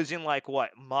than losing like what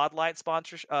Mod Light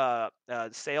sponsors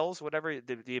sales, whatever,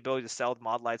 the ability to sell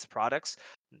Mod Light's products,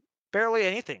 barely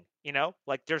anything,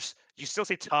 like you still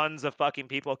see tons of fucking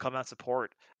people come out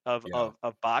support of Yeah.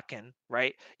 of Bakken,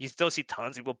 right? You still see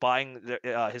tons of people buying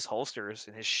his holsters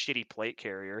and his shitty plate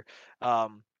carrier.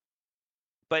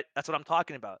 But that's what I'm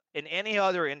talking about. In any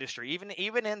other industry,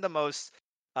 even in the most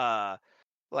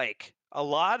like a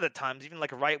lot of the times, even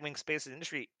like a right wing space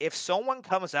industry, if someone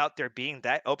comes out there being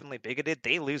that openly bigoted,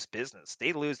 they lose business.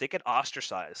 They get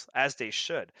ostracized, as they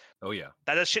should. Oh yeah.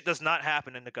 That shit does not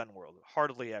happen in the gun world,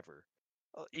 hardly ever.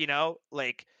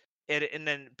 Like it, and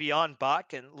then beyond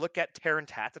Bakken, look at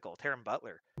Taran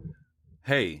Butler.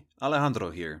 Hey,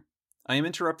 Alejandro here. I am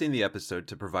interrupting the episode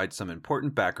to provide some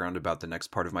important background about the next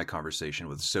part of my conversation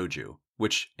with Soju,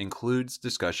 which includes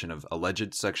discussion of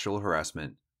alleged sexual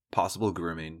harassment, possible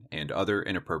grooming, and other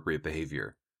inappropriate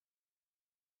behavior.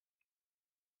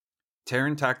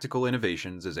 Taran Tactical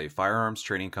Innovations is a firearms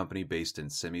training company based in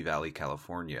Simi Valley,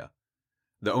 California.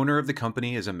 The owner of the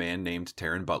company is a man named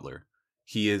Taran Butler.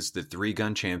 He is the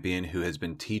 3-gun champion who has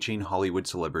been teaching Hollywood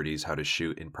celebrities how to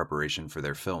shoot in preparation for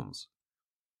their films.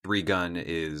 3-gun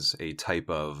is a type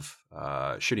of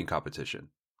shooting competition.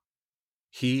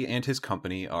 He and his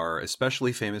company are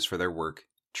especially famous for their work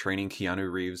training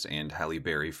Keanu Reeves and Halle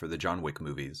Berry for the John Wick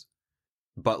movies.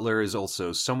 Butler is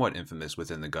also somewhat infamous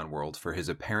within the gun world for his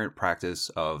apparent practice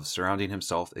of surrounding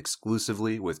himself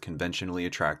exclusively with conventionally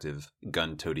attractive,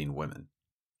 gun-toting women.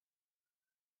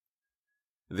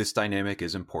 This dynamic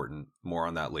is important, more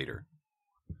on that later.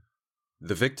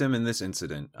 The victim in this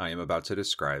incident I am about to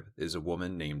describe is a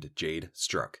woman named Jade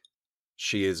Struck.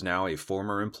 She is now a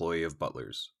former employee of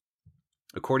Butler's.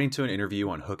 According to an interview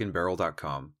on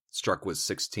hookandbarrel.com, Struck was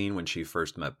 16 when she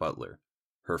first met Butler.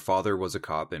 Her father was a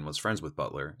cop and was friends with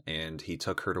Butler, and he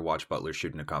took her to watch Butler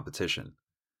shoot in a competition.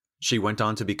 She went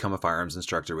on to become a firearms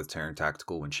instructor with Taran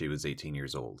Tactical when she was 18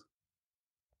 years old.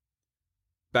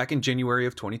 Back in January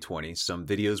of 2020, some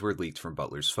videos were leaked from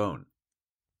Butler's phone.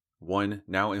 One,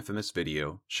 now infamous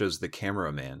video, shows the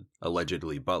cameraman,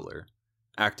 allegedly Butler,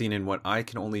 acting in what I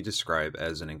can only describe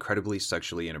as an incredibly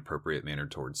sexually inappropriate manner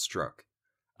towards Strzok.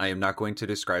 I am not going to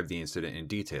describe the incident in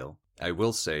detail. I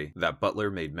will say that Butler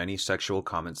made many sexual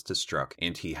comments to Strzok,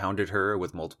 and he hounded her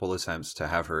with multiple attempts to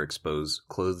have her expose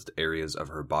clothed areas of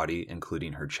her body,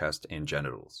 including her chest and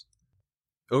genitals.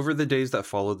 Over the days that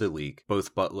followed the leak,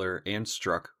 both Butler and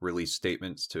Strzok released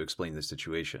statements to explain the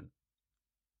situation.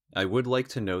 I would like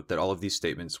to note that all of these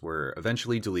statements were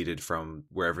eventually deleted from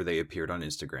wherever they appeared on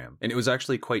Instagram, and it was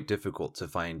actually quite difficult to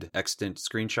find extant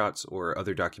screenshots or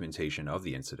other documentation of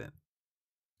the incident.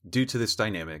 Due to this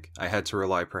dynamic, I had to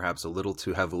rely perhaps a little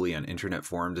too heavily on internet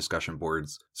forum discussion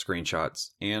boards,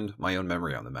 screenshots, and my own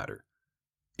memory on the matter.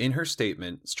 In her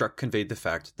statement, Strzok conveyed the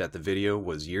fact that the video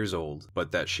was years old,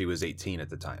 but that she was 18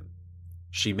 at the time.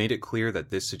 She made it clear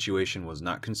that this situation was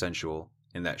not consensual,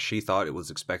 and that she thought it was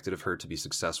expected of her to be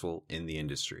successful in the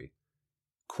industry.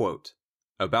 Quote,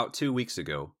 "About 2 weeks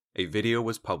ago, a video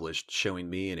was published showing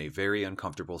me in a very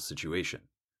uncomfortable situation.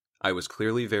 I was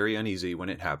clearly very uneasy when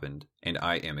it happened, and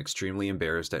I am extremely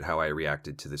embarrassed at how I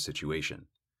reacted to the situation.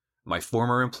 My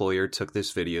former employer took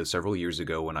this video several years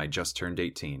ago when I just turned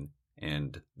 18,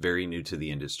 and very new to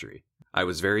the industry. I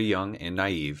was very young and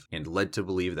naive, and led to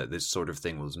believe that this sort of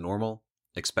thing was normal,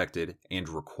 expected, and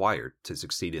required to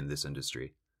succeed in this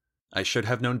industry. I should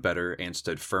have known better and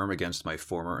stood firm against my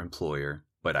former employer,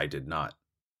 but I did not."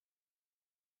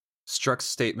 Strzok's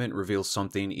statement reveals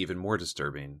something even more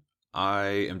disturbing. I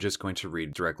am just going to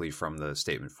read directly from the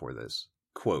statement for this.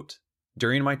 Quote,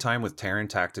 "During my time with Taran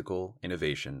Tactical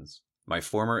Innovations, my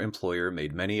former employer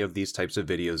made many of these types of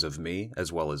videos of me,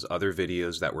 as well as other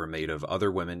videos that were made of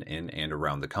other women in and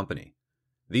around the company.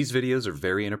 These videos are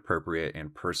very inappropriate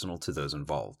and personal to those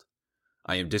involved.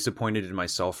 I am disappointed in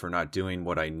myself for not doing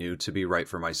what I knew to be right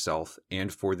for myself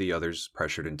and for the others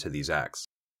pressured into these acts.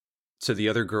 To the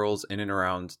other girls in and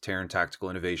around Taran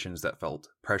Tactical Innovations that felt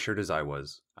pressured as I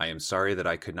was, I am sorry that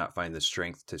I could not find the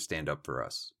strength to stand up for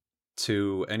us.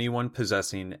 To anyone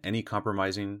possessing any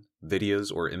compromising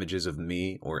videos or images of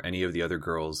me or any of the other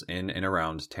girls in and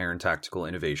around Taran Tactical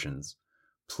Innovations,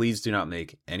 please do not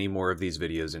make any more of these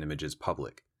videos and images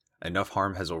public. Enough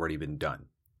harm has already been done.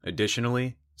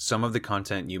 Additionally, some of the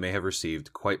content you may have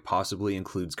received quite possibly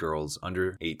includes girls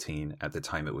under 18 at the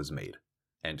time it was made."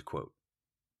 End quote.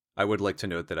 I would like to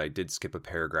note that I did skip a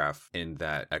paragraph in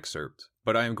that excerpt,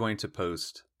 but I am going to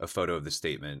post a photo of the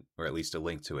statement, or at least a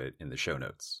link to it, in the show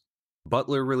notes.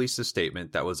 Butler released a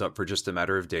statement that was up for just a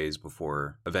matter of days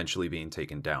before eventually being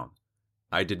taken down.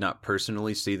 I did not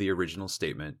personally see the original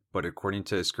statement, but according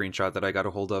to a screenshot that I got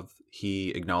a hold of,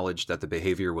 he acknowledged that the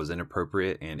behavior was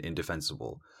inappropriate and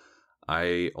indefensible.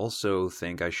 I also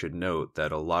think I should note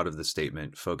that a lot of the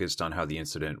statement focused on how the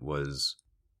incident was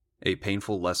a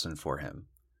painful lesson for him.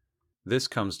 This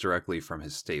comes directly from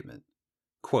his statement.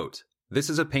 Quote, "This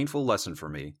is a painful lesson for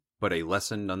me, but a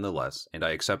lesson nonetheless, and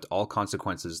I accept all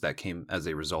consequences that came as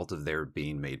a result of their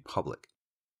being made public.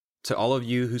 To all of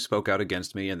you who spoke out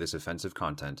against me and this offensive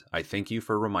content, I thank you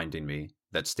for reminding me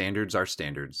that standards are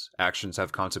standards, actions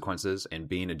have consequences, and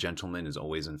being a gentleman is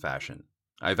always in fashion.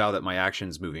 I vow that my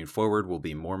actions moving forward will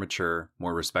be more mature,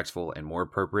 more respectful, and more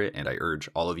appropriate, and I urge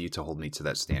all of you to hold me to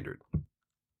that standard."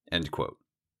 End quote.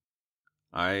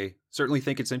 I certainly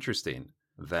think it's interesting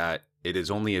that it is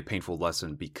only a painful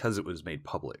lesson because it was made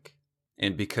public,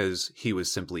 and because he was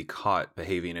simply caught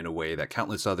behaving in a way that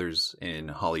countless others in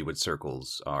Hollywood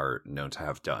circles are known to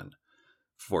have done.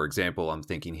 For example, I'm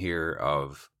thinking here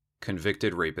of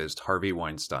convicted rapist Harvey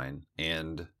Weinstein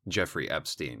and Jeffrey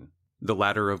Epstein, the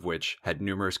latter of which had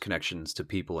numerous connections to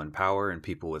people in power and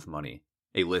people with money,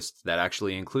 a list that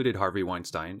actually included Harvey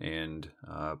Weinstein and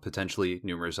potentially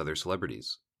numerous other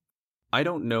celebrities. I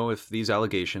don't know if these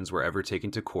allegations were ever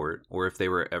taken to court or if they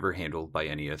were ever handled by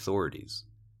any authorities.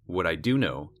 What I do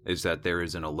know is that there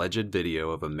is an alleged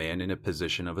video of a man in a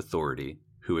position of authority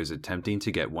who is attempting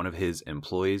to get one of his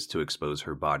employees to expose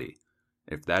her body.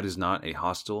 If that is not a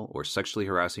hostile or sexually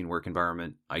harassing work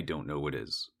environment, I don't know what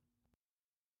is.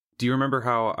 Do you remember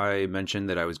how I mentioned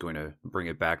that I was going to bring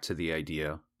it back to the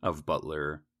idea of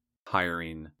Butler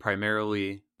hiring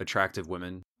primarily attractive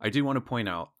women? I do want to point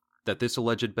out that this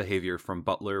alleged behavior from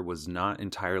Butler was not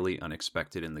entirely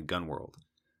unexpected in the gun world.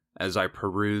 As I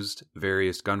perused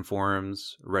various gun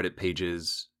forums, Reddit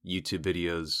pages, YouTube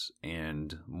videos,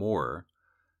 and more,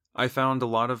 I found a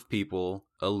lot of people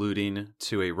alluding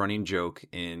to a running joke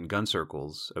in gun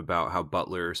circles about how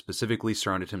Butler specifically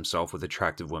surrounded himself with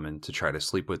attractive women to try to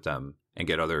sleep with them and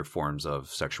get other forms of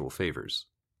sexual favors.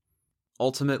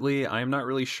 Ultimately, I am not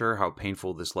really sure how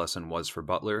painful this lesson was for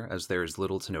Butler, as there is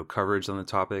little to no coverage on the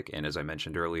topic, and as I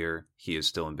mentioned earlier, he is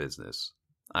still in business.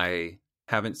 I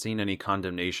haven't seen any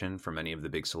condemnation from any of the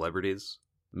big celebrities,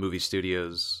 movie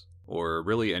studios, or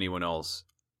really anyone else,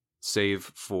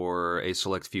 save for a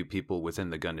select few people within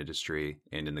the gun industry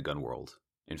and in the gun world.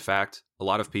 In fact, a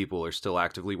lot of people are still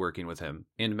actively working with him,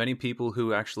 and many people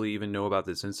who actually even know about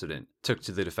this incident took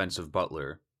to the defense of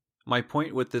Butler. My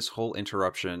point with this whole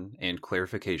interruption and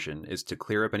clarification is to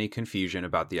clear up any confusion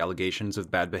about the allegations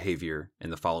of bad behavior in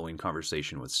the following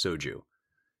conversation with Soju.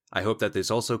 I hope that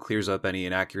this also clears up any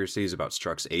inaccuracies about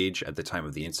Strzok's age at the time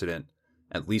of the incident,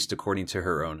 at least according to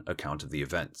her own account of the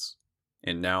events.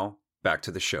 And now, back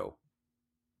to the show.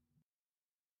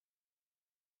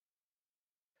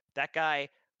 That guy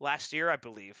last year, I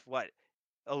believe,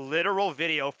 a literal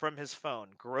video from his phone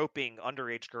groping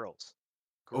underage girls.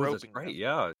 Groping them.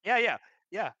 Yeah.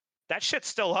 Yeah. That shit's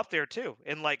still up there too.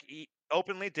 And like he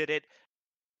openly did it.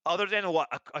 Other than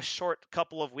a short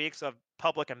couple of weeks of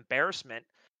public embarrassment,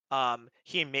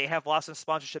 he may have lost some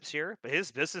sponsorships here, but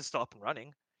his business is still up and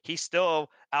running. He's still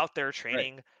out there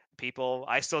training people.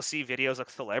 I still see videos of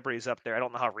celebrities up there. I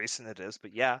don't know how recent it is,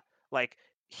 but yeah, like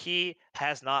he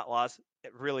has not lost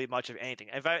really much of anything.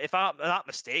 If I'm not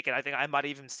mistaken, I think I might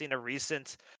have even seen a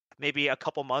recent, maybe a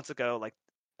couple months ago, like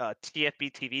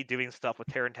TFB TV doing stuff with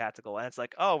Terran Tactical, and it's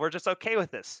like, oh, we're just okay with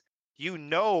this. You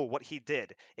know what he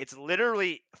did. It's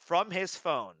literally from his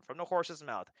phone, from the horse's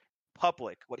mouth,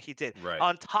 public what he did. Right.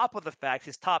 On top of the fact,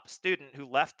 his top student who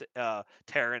left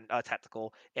Terran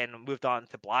Tactical and moved on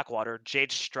to Blackwater,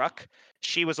 Jade Struck,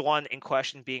 she was the one in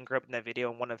question being groped in that video,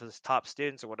 and one of his top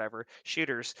students or whatever,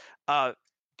 shooters,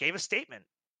 gave a statement,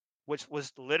 which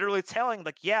was literally telling,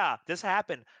 like, yeah, this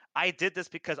happened. I did this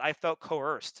because I felt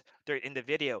coerced in the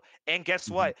video. And guess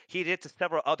what? He did it to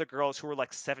several other girls who were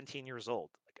like 17 years old,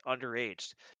 like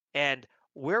underaged. And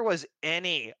where was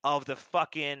any of the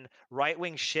fucking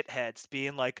right-wing shitheads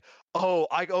being like, oh,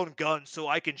 I own guns so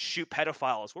I can shoot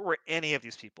pedophiles? Where were any of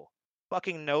these people?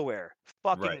 Fucking nowhere.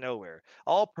 Fucking nowhere.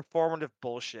 All performative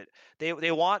bullshit.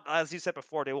 They want, as you said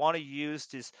before, they want to use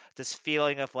this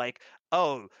feeling of like,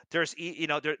 oh, there's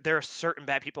there are certain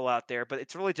bad people out there, but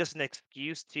it's really just an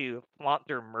excuse to flaunt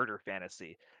their murder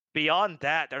fantasy. Beyond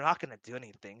that, they're not going to do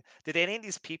anything. Did any of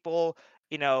these people,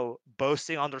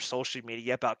 boasting on their social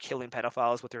media about killing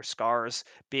pedophiles with their scars,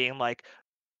 being like,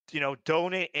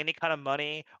 donate any kind of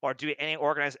money or do any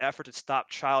organized effort to stop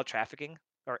child trafficking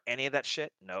or any of that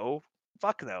shit? No.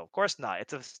 Fuck no. Of course not.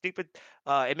 It's a stupid,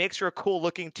 it makes for a cool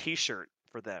looking t-shirt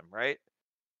for them, right?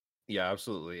 Yeah,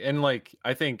 absolutely. And like,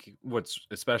 I think what's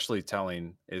especially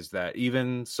telling is that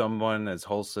even someone as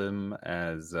wholesome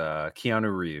as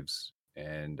Keanu Reeves,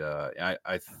 and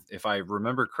if I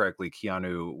remember correctly,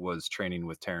 Keanu was training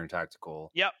with Terran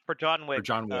Tactical. Yep, for John Wick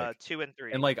 2 and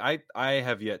 3. And like, I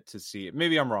have yet to see,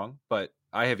 maybe I'm wrong, but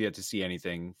I have yet to see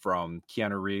anything from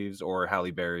Keanu Reeves or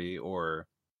Halle Berry or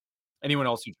anyone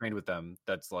else who trained with them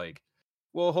that's like,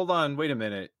 well, hold on, wait a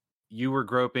minute. You were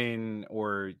groping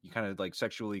or you kind of like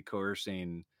sexually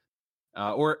coercing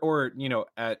or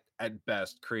at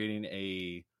best creating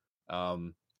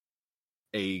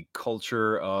a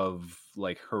culture of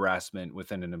like harassment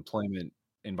within an employment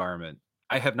environment.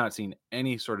 I have not seen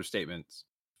any sort of statements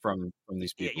from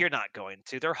these people. Yeah, you're not going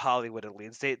to. They're Hollywood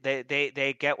elites.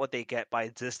 They get what they get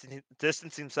by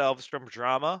distancing themselves from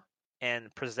drama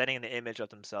and presenting the image of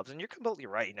themselves. And you're completely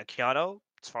right. Keanu,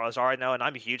 as far as I know, and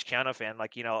I'm a huge Keanu fan,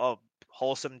 like,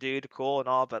 wholesome dude, cool and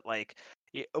all, but like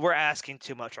we're asking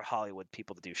too much for Hollywood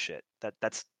people to do shit.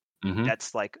 That's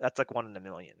like 1 in a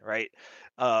million, right?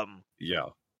 Yeah.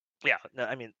 No,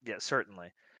 I mean, yeah, certainly.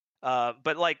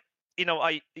 But like,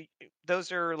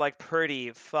 those are like pretty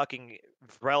fucking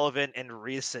relevant and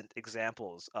recent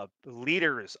examples of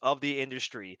leaders of the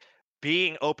industry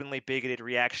being openly bigoted,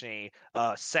 reactionary,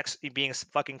 being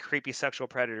fucking creepy sexual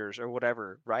predators or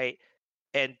whatever, right?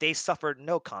 And they suffered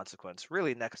no consequence,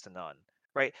 really next to none,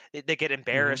 right? They get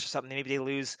embarrassed or something. Maybe they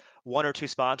lose 1 or 2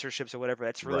 sponsorships or whatever.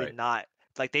 That's really not,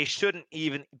 like, they shouldn't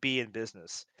even be in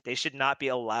business. They should not be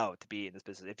allowed to be in this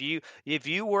business. If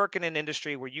you work in an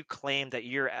industry where you claim that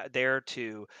you're there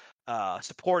to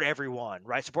support everyone,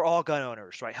 right? Support all gun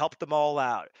owners, right? Help them all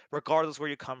out, regardless where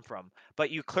you come from.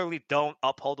 But you clearly don't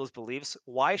uphold those beliefs.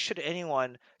 Why should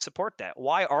anyone support that?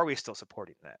 Why are we still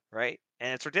supporting that, right?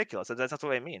 And it's ridiculous. That's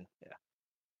what I mean. Yeah.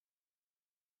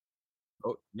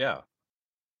 Oh yeah.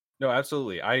 No,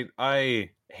 absolutely. I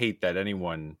hate that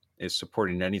anyone is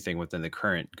supporting anything within the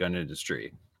current gun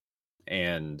industry.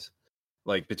 And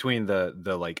like between the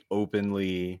like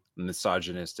openly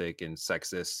misogynistic and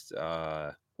sexist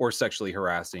or sexually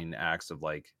harassing acts of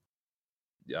like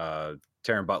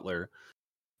Taryn Butler,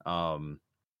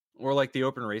 or like the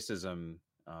open racism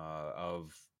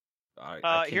of I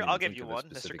can't Here, I'll even give think you of a one, Mr.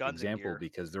 specific Guns and example Gear.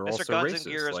 because they're Mr. also Guns and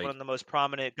Gear racist. is one Like, of the most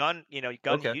prominent gun okay,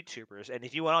 YouTubers, and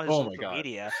if you went on his oh my social god,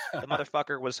 media, the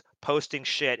motherfucker was posting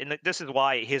shit, and this is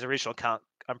why his original account,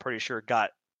 I'm pretty sure,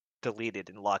 got deleted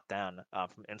and locked down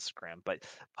from Instagram. But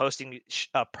posting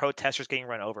protesters getting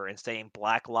run over and saying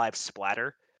 "Black Lives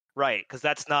Splatter," right? Because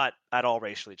that's not at all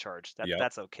racially charged. yep,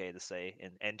 That's okay to say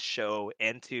and show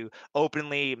and to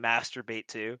openly masturbate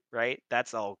to, right?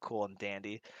 That's all cool and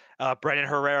dandy. Brendan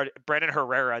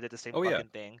Herrera did the same oh yeah, fucking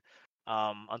thing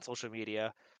on social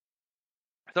media.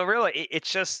 So really,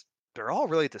 it's just they're all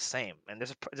really the same, and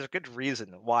there's a good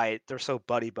reason why they're so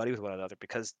buddy with one another,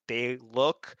 because they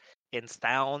look and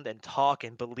sound and talk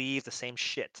and believe the same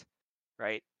shit,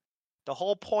 right? The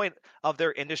whole point of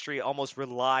their industry almost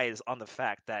relies on the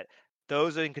fact that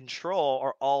those in control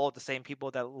are all the same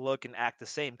people that look and act the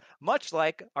same, much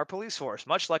like our police force,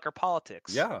 much like our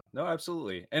politics. yeah, no,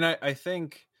 absolutely. And I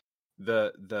think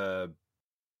the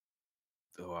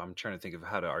oh, I'm trying to think of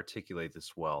how to articulate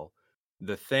this well.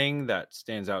 The thing that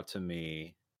stands out to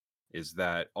me is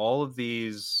that all of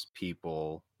these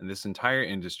people and this entire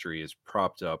industry is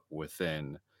propped up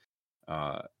within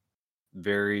uh,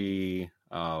 very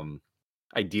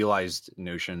idealized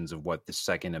notions of what the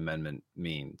Second Amendment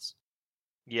means.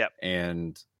 Yep.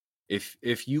 And if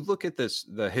you look at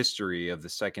the history of the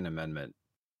Second Amendment,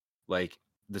 like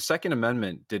the Second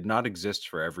Amendment did not exist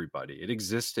for everybody. It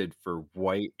existed for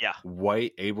Yeah.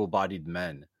 white able-bodied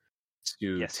men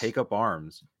to Yes. take up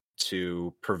arms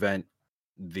to prevent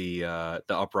the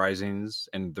uprisings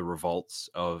and the revolts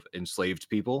of enslaved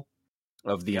people,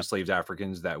 of the Yep. enslaved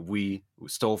Africans that we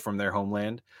stole from their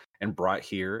homeland and brought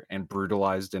here and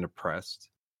brutalized and oppressed.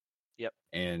 Yep.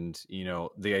 And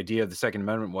the idea of the Second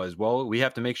Amendment was, well, we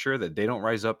have to make sure that they don't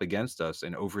rise up against us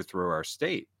and overthrow our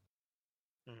state,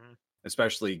 Hmm.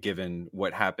 especially given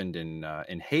what happened in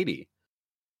Haiti.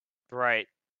 Right.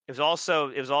 It was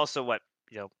also what,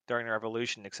 during the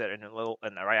revolution, etc.,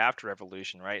 and right after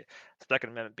revolution, right? The Second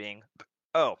Amendment being,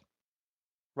 oh,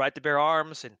 right to bear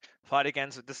arms and fight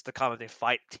against, this is the common thing,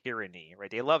 fight tyranny,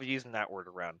 right? They love using that word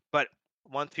around. But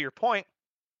one, to your point,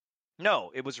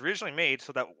 no, it was originally made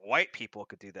so that white people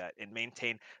could do that and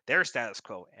maintain their status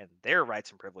quo and their rights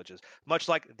and privileges, much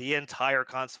like the entire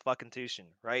Constitution,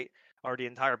 right? Or the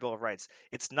entire Bill of Rights.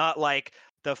 It's not like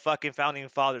the fucking founding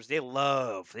fathers. They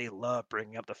love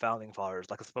bringing up the founding fathers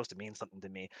like it's supposed to mean something to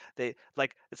me. It's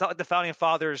not like the founding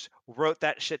fathers wrote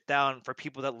that shit down for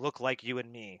people that look like you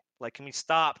and me. Like, can we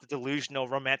stop the delusional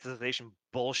romanticization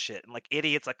bullshit and like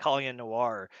idiots like Colin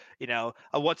Noir?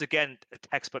 Once again, a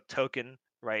textbook token,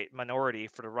 right, minority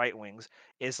for the right wings,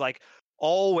 is like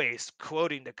always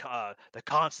quoting the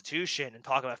Constitution and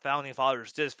talking about founding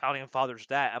fathers this, founding fathers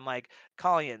that. I'm like,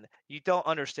 Colin, you don't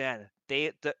understand.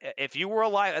 If you were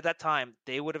alive at that time,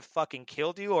 they would have fucking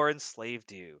killed you or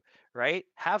enslaved you, right?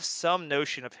 Have some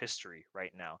notion of history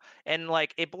right now. And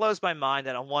like, it blows my mind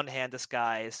that on one hand, this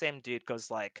guy, same dude,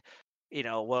 goes like,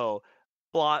 whoa,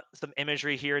 plot some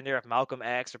imagery here and there of Malcolm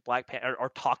X or Black Panther, or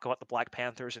talk about the Black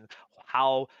Panthers and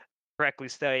how correctly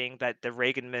saying that the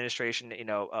Reagan administration,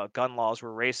 gun laws were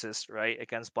racist, right,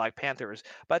 against Black Panthers.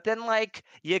 But then, like,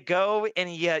 you go and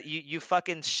you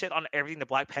fucking shit on everything the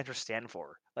Black Panthers stand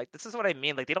for. Like, this is what I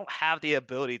mean. Like, they don't have the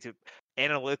ability to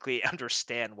analytically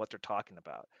understand what they're talking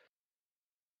about.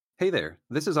 Hey there,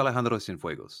 this is Alejandro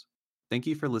Cienfuegos. Thank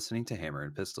you for listening to Hammer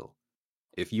and Pistol.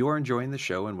 If you are enjoying the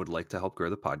show and would like to help grow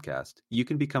the podcast, you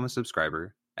can become a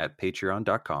subscriber at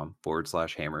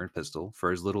patreon.com/Hammer and Pistol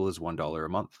for as little as $1 a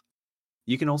month.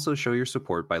 You can also show your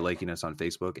support by liking us on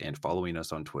Facebook and following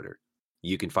us on Twitter.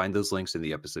 You can find those links in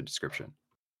the episode description.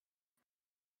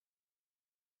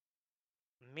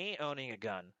 Me owning a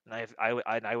gun, and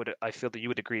I feel that you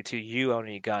would agree too. You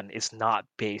owning a gun is not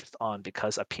based on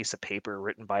because a piece of paper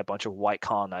written by a bunch of white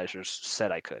colonizers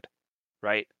said I could,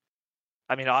 right?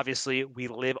 I mean, obviously, we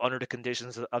live under the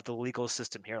conditions of the legal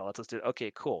system here. Let's do it.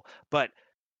 Okay, cool. But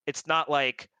it's not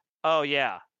like, oh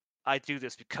yeah, I do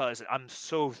this because I'm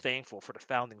so thankful for the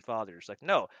founding fathers. Like,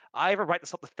 no, I have a right to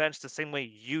self-defense the same way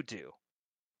you do,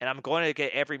 and I'm going to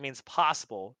get every means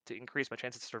possible to increase my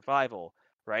chances of survival,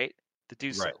 right? To do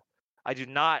Right. so. I do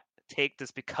not take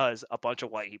this because a bunch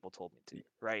of white people told me to,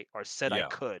 right? Or said I Yeah.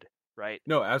 could, right?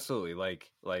 No, absolutely.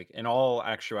 Like in all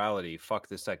actuality, fuck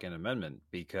the Second Amendment,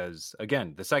 because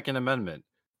again, the Second Amendment,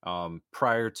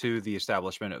 prior to the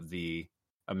establishment of the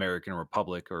American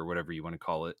Republic or whatever you want to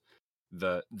call it,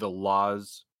 the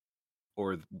laws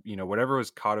or whatever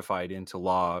was codified into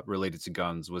law related to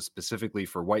guns was specifically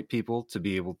for white people to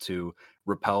be able to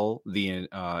repel the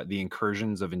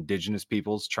incursions of indigenous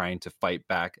peoples trying to fight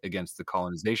back against the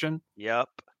colonization, Yep.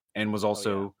 and was Oh, yeah.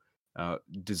 also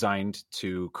designed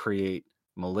to create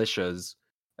militias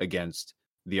against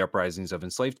the uprisings of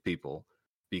enslaved people.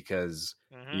 Because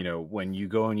when you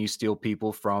go and you steal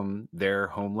people from their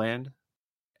homeland,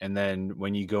 and then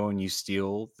when you go and you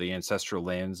steal the ancestral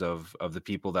lands of the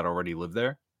people that already live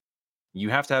there, you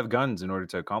have to have guns in order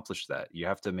to accomplish that. You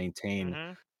have to maintain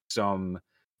Mhm. some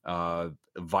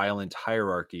violent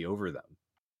hierarchy over them.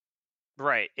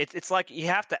 Right. It's like you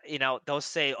have to, they'll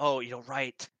say, "Oh,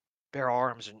 right, bear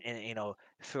arms and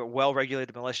for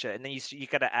well-regulated militia," and then you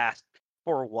got to ask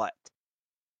for what,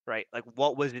 right? Like,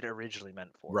 what was it originally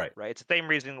meant for? Right. Right. It's the same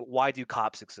reason why do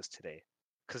cops exist today?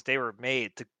 Because they were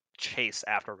made to chase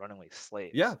after runaway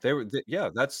slaves. Yeah, they were. Yeah,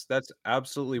 that's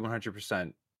absolutely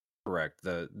 100% correct.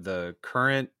 The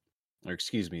current, or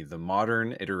excuse me, the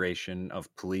modern iteration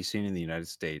of policing in the United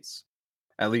States,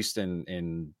 at least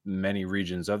in many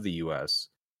regions of the U.S.,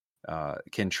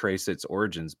 can trace its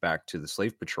origins back to the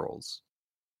slave patrols.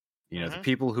 The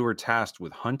people who were tasked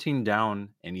with hunting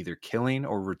down and either killing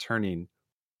or returning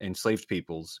enslaved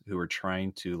peoples who were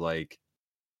trying to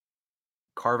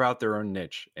carve out their own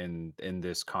niche in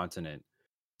this continent,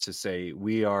 to say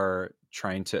we are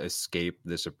trying to escape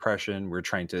this oppression, we're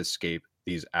trying to escape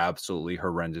these absolutely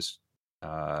horrendous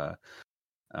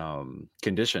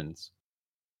conditions,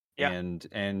 Yeah.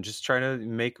 and just try to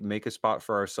make a spot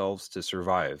for ourselves to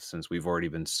survive, since we've already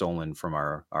been stolen from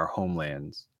our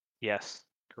homelands. Yes.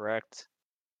 Correct.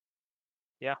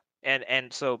 Yeah.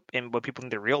 And what people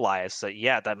need to realize that,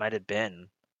 yeah, that might have been,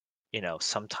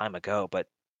 some time ago, but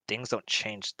things don't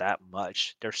change that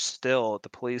much. The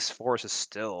police force is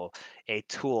still a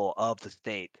tool of the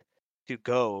state to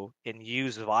go and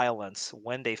use violence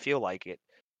when they feel like it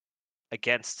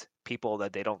against people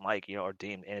that they don't like, or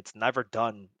deem, and it's never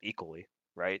done equally,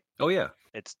 right? Oh yeah.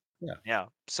 It's Yeah. Yeah.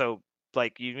 So,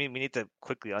 like, we need to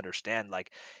quickly understand,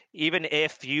 like, even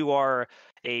if you are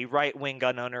a right wing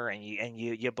gun owner and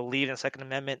you believe in the Second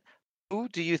Amendment, who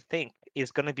do you think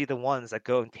is going to be the ones that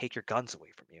go and take your guns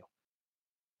away from you,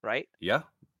 right? Yeah.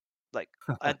 Like,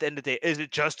 at the end of the day, is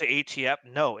it just the ATF?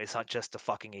 No, it's not just the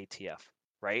fucking ATF,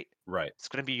 right? Right. It's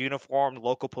going to be uniformed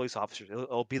local police officers.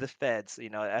 It'll be the feds,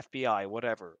 FBI,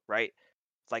 whatever, right?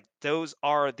 Like, those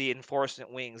are the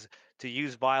enforcement wings to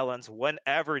use violence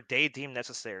whenever they deem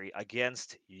necessary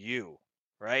against you,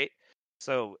 right?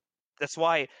 So that's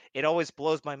why it always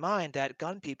blows my mind that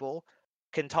gun people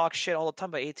can talk shit all the time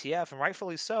about ATF, and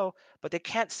rightfully so, but they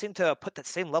can't seem to put that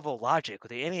same level of logic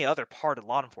with any other part of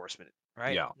law enforcement,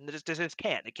 right? Yeah. They just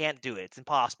can't. They can't do it. It's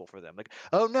impossible for them. Like,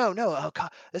 oh no, no,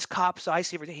 this cop's I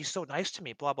see every day. He's so nice to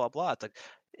me. Blah blah blah. It's like,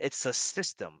 it's a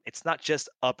system. It's not just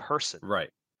a person,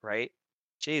 Right. right?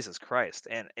 Jesus Christ.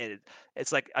 And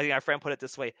it's like, I think our friend put it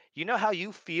this way: you know how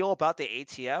you feel about the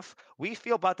ATF? We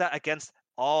feel about that against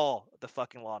all the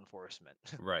fucking law enforcement.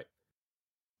 Right.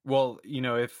 Well,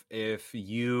 if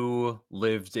you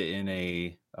lived in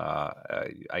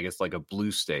I guess like a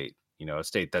blue state, a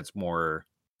state that's more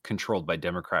controlled by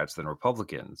Democrats than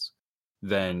Republicans,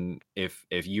 then if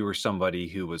you were somebody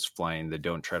who was flying the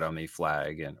 "Don't Tread on Me"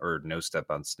 flag or "No Step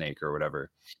on Snake" or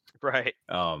whatever, Right.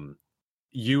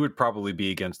 you would probably be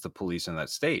against the police in that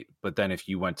state. But then if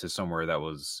you went to somewhere that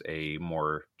was a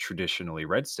more traditionally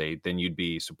red state, then you'd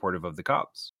be supportive of the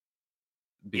cops,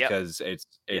 Yep. because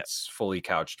it's fully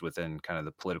couched within kind of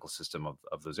the political system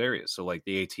of those areas. So like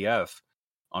the ATF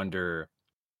under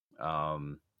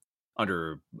um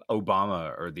under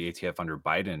Obama, or the ATF under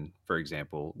Biden, for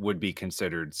example, would be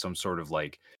considered some sort of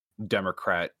like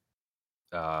Democrat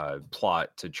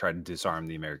plot to try to disarm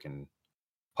the American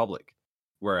public.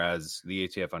 Whereas the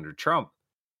ATF under Trump,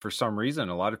 for some reason,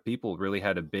 a lot of people really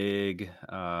had a big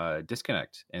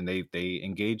disconnect, and they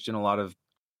engaged in a lot of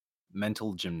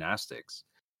mental gymnastics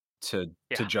to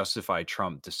Yeah. justify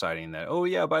Trump deciding that, oh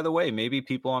yeah, by the way, maybe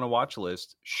people on a watch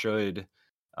list should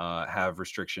have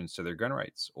restrictions to their gun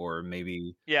rights, or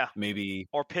Yeah. maybe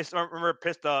Or piss. Remember,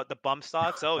 piss the bump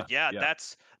stocks. Oh yeah, yeah,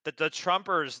 that's the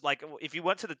Trumpers. Like, if you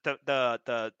went to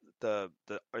the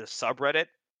subreddit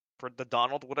for the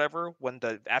Donald whatever, when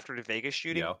the after the Vegas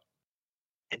shooting, yeah,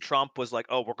 and Trump was like,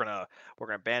 "Oh, we're gonna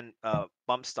ban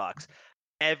bump stocks."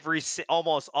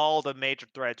 Almost all the major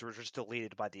threads were just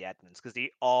deleted by the admins because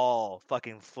they all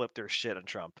fucking flipped their shit on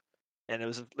Trump, and it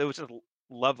was just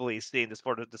lovely seeing this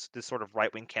sort of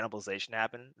right wing cannibalization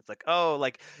happen. It's like, oh,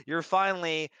 like you're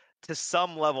finally to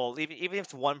some level, even if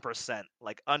it's 1%,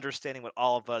 like understanding what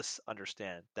all of us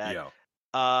understand. That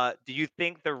Yeah. do you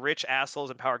think the rich assholes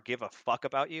in power give a fuck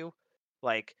about you?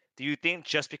 Like, do you think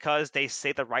just because they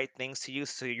say the right things to you,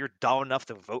 so you're dumb enough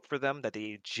to vote for them, that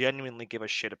they genuinely give a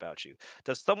shit about you?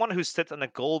 Does someone who sits on a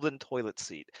golden toilet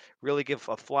seat really give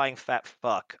a flying fat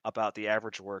fuck about the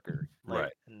average worker? Like,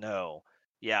 Right. no.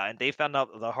 Yeah, and they found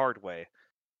out the hard way.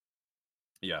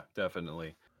 Yeah,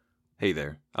 definitely. Hey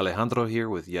there, Alejandro here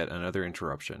with yet another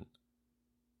interruption.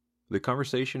 The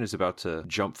conversation is about to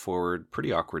jump forward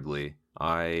pretty awkwardly.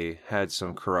 I had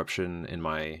some corruption in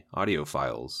my audio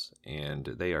files, and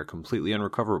they are completely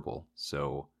unrecoverable,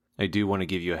 so I do want to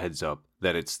give you a heads up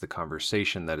that it's the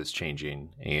conversation that is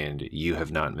changing, and you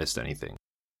have not missed anything.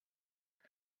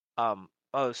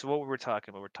 Oh, so what were we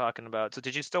talking about? We're talking about. So,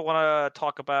 did you still want to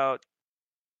talk about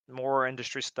more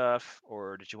industry stuff,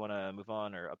 or did you want to move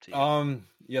on, or up to you?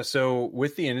 Yeah, so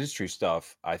with the industry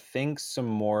stuff, I think some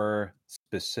more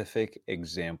specific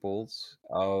examples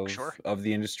Sure. of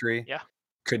the industry Yeah.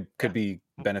 could Yeah. be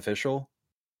beneficial,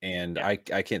 and Yeah.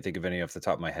 I can't think of any off the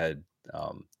top of my head.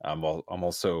 I'm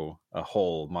also a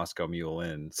whole Moscow Mule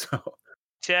in, so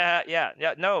Yeah. Yeah.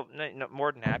 Yeah. No, no, no,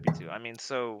 more than happy to. I mean,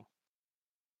 so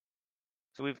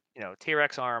we've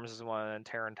T-Rex Arms is one,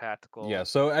 Terran yeah. Tactical.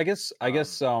 So I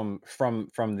guess Um,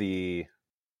 from the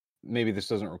maybe this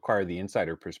doesn't require the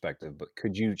insider perspective, but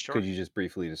could sure. you just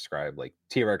briefly describe like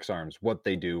T-Rex Arms, what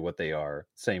they do, what they are?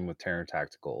 Same with Terran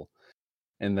Tactical,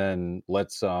 and then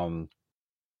let's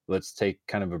take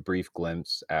kind of a brief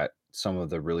glimpse at some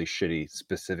of the really shitty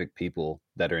specific people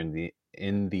that are in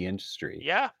the industry.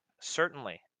 Yeah,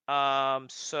 certainly.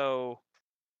 So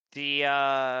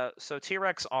so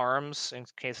T-Rex Arms, in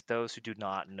case those who do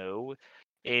not know,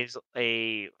 is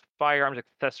a firearms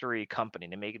accessory company.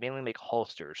 They mainly make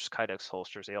holsters, Kydex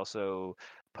holsters. They also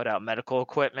put out medical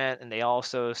equipment, and they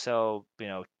also sell,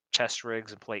 chest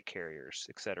rigs and plate carriers,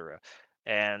 etc.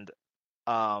 And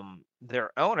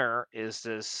their owner is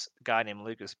this guy named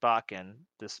Lucas Bakken,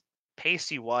 this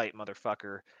pasty white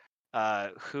motherfucker,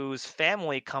 whose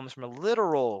family comes from a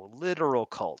literal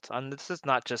cult. And this is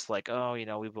not just like, oh,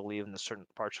 we believe in the certain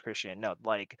parts of Christianity. No,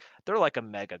 like they're like a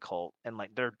mega cult, and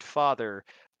like their father,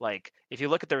 like if you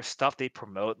look at their stuff they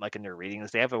promote, like in their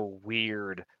readings, they have a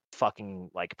weird fucking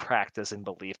like practice and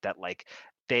belief that like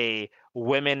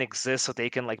women exist so they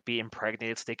can like be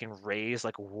impregnated so they can raise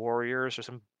like warriors or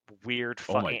some weird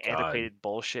Oh my fucking god. antiquated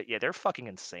bullshit. Yeah, they're fucking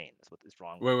insane. Is what is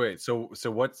wrong with them. Wait.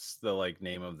 So what's the like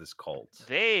name of this cult?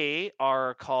 They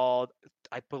are called,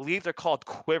 I believe they're called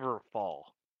Quiverfall.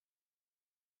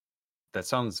 That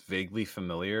sounds vaguely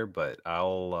familiar, but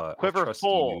I'll trust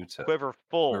Quiverful, you to Quiverful,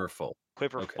 Quiverful. Okay.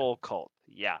 Quiverful cult.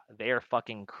 Yeah, they are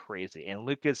fucking crazy. And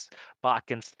Lucas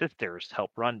Bakken's sisters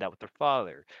help run that with their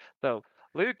father. So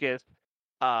Lucas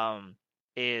um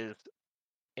is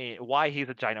why he's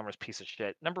a ginormous piece of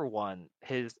shit. Number one,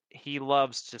 he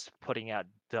loves just putting out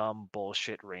dumb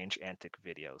bullshit range antic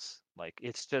videos. Like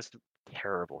it's just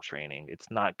terrible training. It's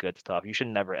not good stuff. You should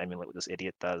never emulate what this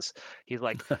idiot does. He's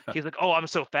like, oh, I'm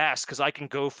so fast because I can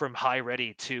go from high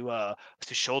ready to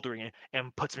shouldering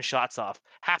and put some shots off.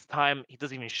 Half the time he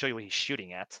doesn't even show you what he's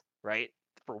shooting at, right?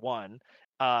 For one.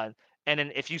 Uh and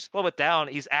then if you slow it down,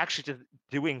 he's actually just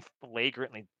doing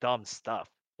flagrantly dumb stuff.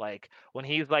 Like when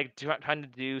he's like trying to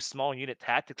do small unit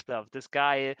tactic stuff, this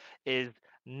guy is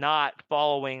not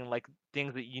following like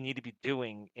things that you need to be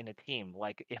doing in a team.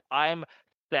 Like if I'm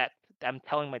set, I'm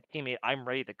telling my teammate I'm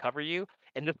ready to cover you,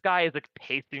 and this guy is like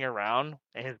pacing around,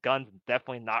 and his gun's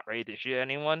definitely not ready to shoot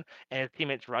anyone, and his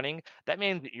teammate's running. That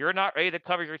means you're not ready to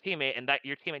cover your teammate, and that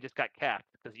your teammate just got capped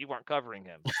because you weren't covering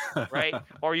him, right?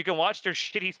 Or you can watch their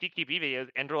shitty CQB videos,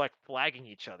 and they're like flagging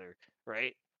each other,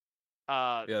 right?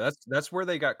 Uh, Yeah, that's where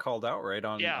they got called out, right?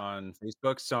 yeah. On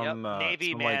Facebook. Yep,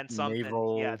 Navy Some like man something. Yeah,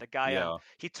 naval, the guy yeah.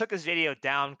 he took his video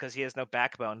down because he has no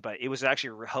backbone, but it was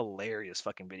actually a hilarious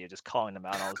fucking video, just calling them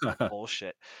out on all this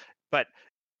bullshit. But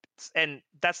and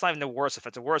that's not even the worst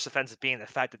offense. The worst offense is being the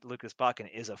fact that Lucas Buchan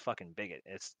is a fucking bigot.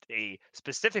 It's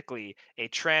specifically a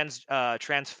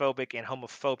transphobic and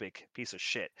homophobic piece of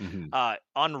shit. Mhm.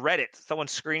 On Reddit, someone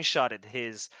screenshotted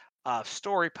his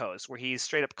story post where he's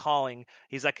straight up calling.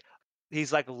 He's like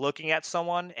looking at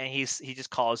someone and he just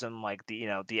calls him like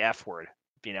the F word.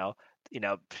 You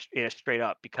know, straight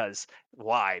up because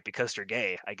why? Because they're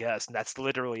gay, I guess. And that's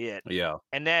literally it. Yeah.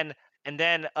 And then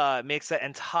makes that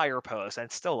entire post, and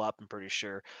it's still up, I'm pretty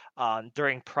sure,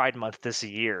 during Pride Month this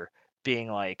year,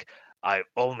 being like, I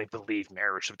only believe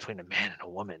marriage between a man and a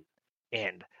woman,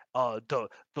 and the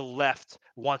left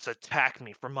wants to attack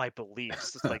me for my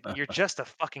beliefs. It's like you're just a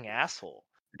fucking asshole.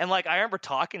 And like I remember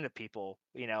talking to people,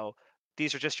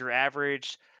 these are just your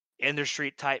average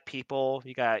industry type people.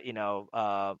 You got,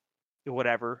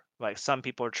 whatever. Like some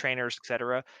people are trainers,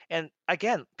 etc. And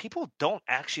again, people don't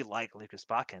actually like Lucas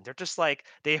Bakken. They're just like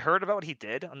they heard about what he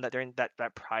did on that during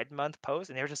that Pride Month post,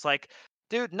 and they were just like,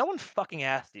 dude, no one fucking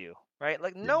asked you, right?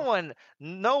 Like no one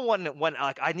went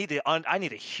like I need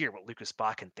to hear what Lucas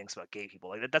Bakken thinks about gay people.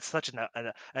 Like that's such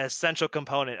an essential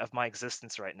component of my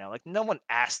existence right now. Like no one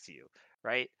asked you,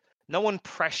 right? No one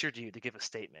pressured you to give a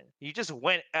statement. You just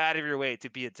went out of your way to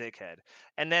be a dickhead.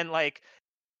 And then like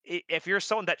if you're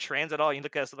someone that trains at all, you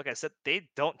look at us, like I said, they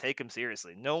don't take him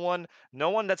seriously. No one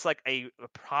that's like a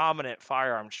prominent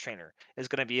firearms trainer is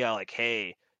going to be like,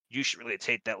 hey, you should really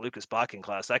take that Lucas Bakken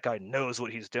class. That guy knows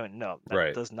what he's doing. No, that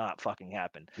Right. does not fucking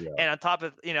happen. Yeah. And on top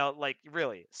of, like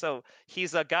really, so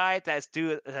he's a guy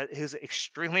who's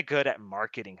extremely good at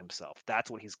marketing himself.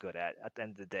 That's what he's good at the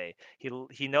end of the day.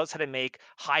 He knows how to make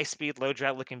high speed, low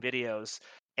drag looking videos,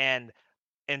 and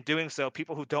in doing so,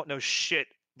 people who don't know shit,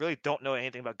 really don't know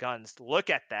anything about guns, look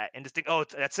at that and just think, oh,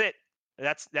 that's it.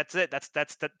 That's it. That's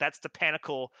the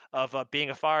pinnacle of being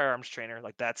a firearms trainer.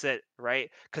 Like that's it,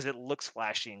 right? Because it looks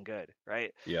flashy and good,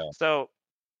 right? Yeah. So,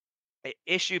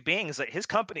 issue being is that his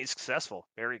company is successful,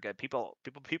 very good. People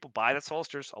buy his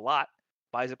holsters a lot,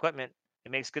 buy his equipment.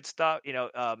 It makes good stuff.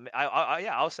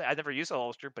 I'll say I never use a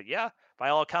holster, but yeah, by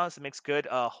all accounts, it makes good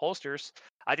holsters.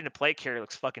 I think the plate carrier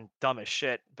looks fucking dumb as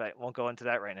shit, but won't go into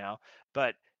that right now.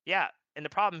 But yeah, and the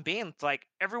problem being, it's like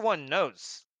everyone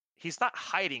knows he's not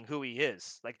hiding who he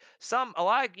is. Like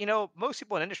most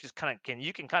people in industries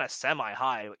you can kind of semi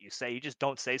hide what you say. You just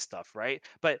don't say stuff, right?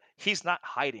 But he's not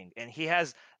hiding, and he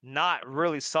has not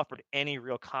really suffered any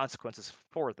real consequences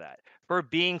for that, for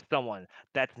being someone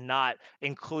that's not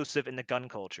inclusive in the gun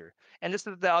culture. And this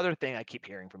is the other thing I keep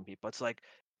hearing from people. It's like,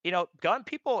 gun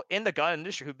people in the gun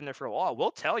industry who've been there for a while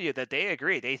will tell you that they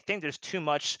agree. They think there's too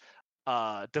much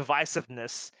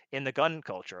divisiveness in the gun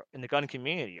culture, in the gun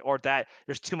community, or that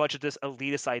there's too much of this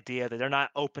elitist idea that they're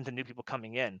not open to new people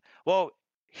coming in. Well,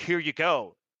 here you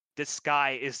go. This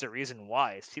guy is the reason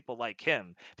why. It's people like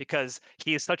him, because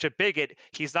he is such a bigot.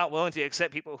 He's not willing to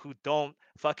accept people who don't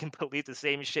fucking believe the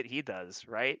same shit he does,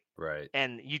 right? Right.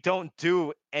 And you don't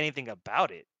do anything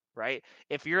about it, right?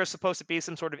 If you're supposed to be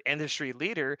some sort of industry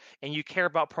leader and you care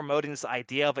about promoting this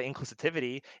idea of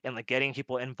inclusivity and like getting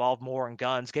people involved more in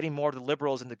guns, getting more of the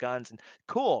liberals into guns, and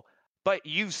cool. But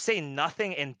you say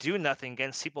nothing and do nothing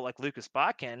against people like Lucas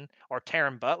Bakken or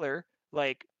Taryn Butler,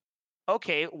 like,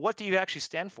 okay, what do you actually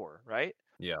stand for, right?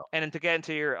 Yeah. And then to get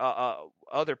into your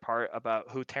other part about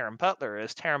who Taryn Butler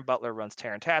is, Taryn Butler runs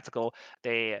Taryn Tactical.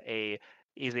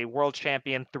 He's a world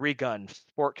champion 3-gun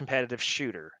sport competitive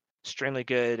shooter. Extremely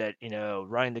good at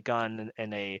running the gun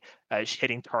and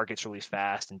hitting targets really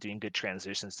fast and doing good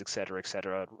transitions, et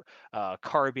cetera,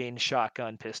 carbine,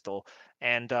 shotgun, pistol,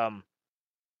 and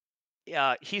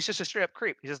he's just a straight up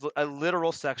creep. He's just a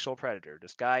literal sexual predator.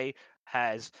 This guy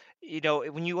has,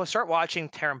 when you start watching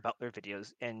Taryn Butler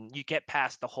videos and you get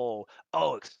past the whole,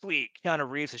 oh, sweet, Keanu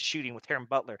Reeves is shooting with Taryn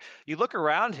Butler, you look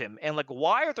around him and like,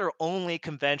 why are there only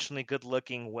conventionally good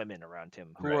looking women around him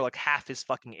who are like half his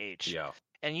fucking age? Yeah.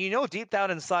 And deep down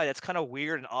inside, that's kind of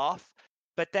weird and off.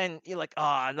 But then you're like,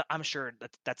 oh, I'm sure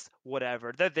that's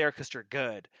whatever. They're there because they're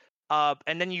good.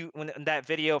 And then when that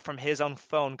video from his own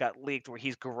phone got leaked where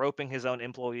he's groping his own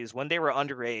employees when they were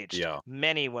underage, Yeah.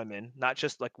 many women, not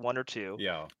just like one or two.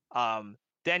 Yeah.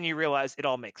 Then you realize it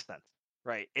all makes sense,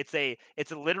 right?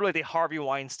 It's literally the Harvey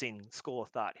Weinstein school of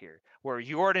thought here, where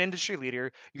you're an industry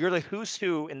leader, you're the who's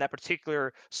who in that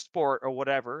particular sport or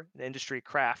whatever, the industry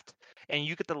craft, and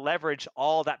you get to leverage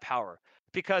all that power.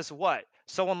 Because what?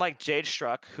 Someone like Jade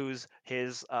Struck, who's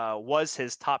was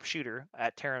his top shooter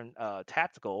at Terran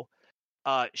Tactical,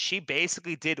 she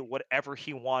basically did whatever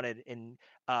he wanted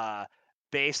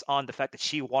based on the fact that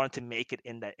she wanted to make it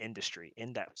in that industry,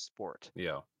 in that sport.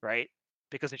 Yeah. Right?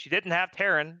 Because if she didn't have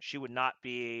Terran, she would not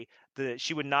be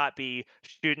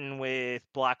shooting with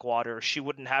Blackwater. She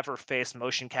wouldn't have her face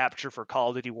motion capture for Call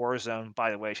of Duty Warzone.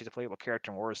 By the way, she's a playable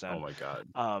character in Warzone. Oh my god.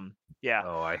 Yeah.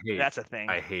 Oh, that's a thing.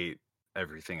 I hate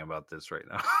everything about this right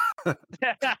now.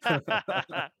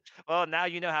 Well, now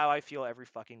you know how I feel every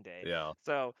fucking day. Yeah.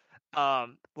 So,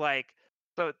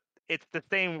 so it's the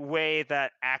same way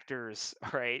that actors,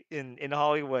 right, in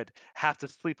Hollywood have to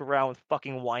sleep around with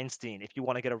fucking Weinstein if you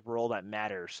want to get a role that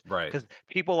matters. Right. Because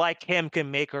people like him can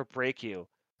make or break you.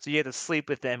 So you have to sleep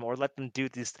with them or let them do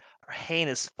these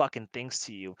heinous fucking things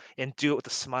to you and do it with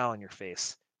a smile on your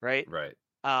face, right? Right.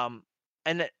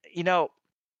 And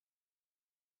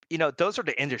those are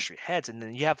the industry heads, and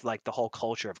then you have like the whole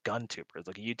culture of gun tubers,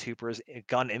 like YouTubers,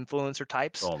 gun influencer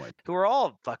types, Oh my. who are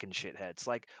all fucking shitheads.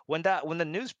 Like when the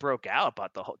news broke out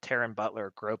about the whole Taryn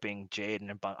Butler groping Jade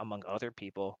and among other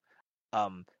people,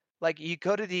 like you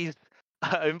go to these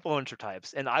influencer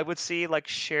types, and I would see like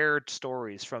shared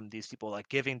stories from these people, like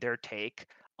giving their take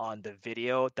on the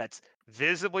video that's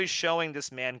visibly showing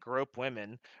this man grope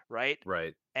women, right?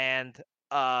 Right. And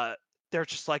they're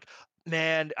just like,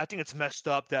 man, I think it's messed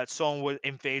up that someone would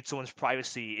invade someone's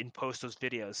privacy and post those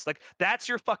videos. Like, that's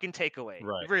your fucking takeaway,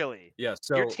 Right. really. Yeah.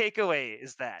 Your So takeaway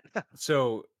is that.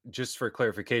 so just for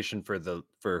clarification for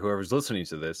whoever's listening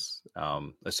to this,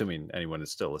 assuming anyone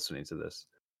is still listening to this,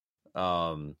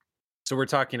 so we're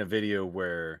talking a video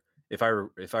where if I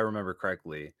remember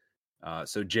correctly,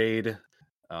 so Jade,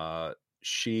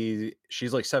 she's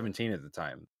like 17 at the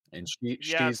time, and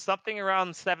Yeah, she's something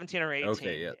around 17 or 18.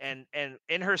 okay. Yeah. And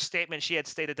in her statement, she had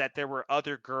stated that there were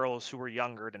other girls who were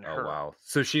younger than Oh her. wow.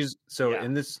 So Yeah.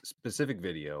 in this specific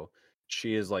video,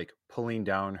 she is like pulling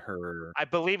down her. I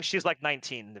believe she's like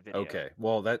 19 in the video. Okay.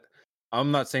 Well, that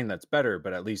I'm not saying that's better,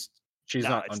 but at least she's No,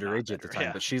 not it's underage not at the better, time.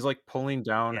 yeah. But she's like pulling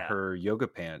down Yeah. her yoga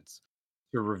pants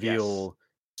to Yes. reveal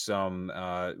some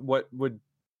what would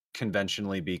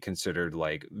conventionally be considered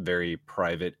like very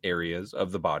private areas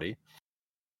of the body.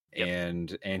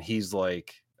 Yep. And he's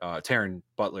like Taryn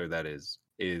Butler, that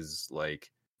is like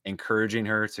encouraging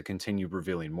her to continue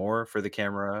revealing more for the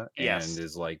camera, Yes. and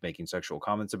is like making sexual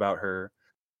comments about her.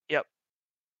 Yep.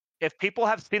 If people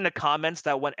have seen the comments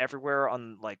that went everywhere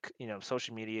on like,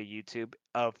 social media, YouTube,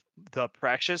 of the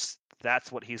Precious,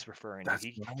 that's what he's referring to. That's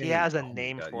He right. has a Oh my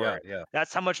name God. for Yeah, it. yeah.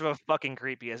 That's how much of a fucking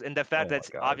creep he is. And the fact Oh my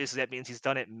that God. obviously that means he's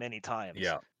done it many times.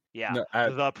 Yeah. Yeah.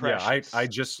 No, The Precious. I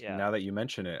just Yeah. now that you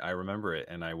mention it, I remember it,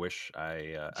 and I wish I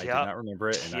did Yep. not remember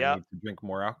it, and I Yep. need to drink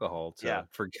more alcohol to Yeah.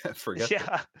 forget.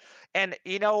 Yeah. And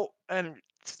and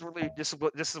it's really this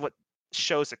is what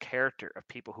shows the character of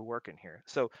people who work in here.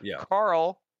 So Yeah.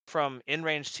 Carl from In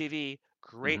Range TV,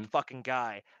 great Mhm. fucking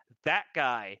guy. That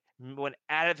guy went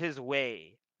out of his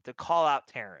way to call out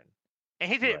Taryn,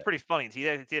 and he did it Right. pretty funny. He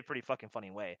did a pretty fucking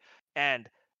funny way, and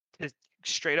to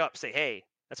straight up say, "Hey,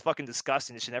 that's fucking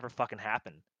disgusting. This should never fucking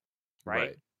happen."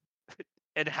 Right?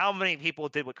 And how many people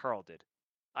did what Carl did?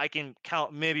 I can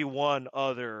count maybe one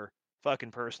other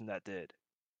fucking person that did.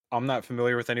 I'm not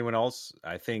familiar with anyone else.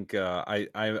 I think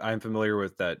I'm familiar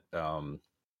with that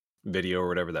video or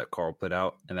whatever that Carl put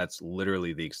out, and that's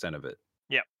literally the extent of it.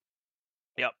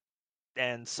 Yep.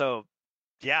 And so,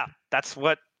 yeah, this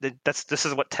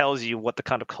is what tells you what the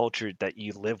kind of culture that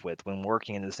you live with when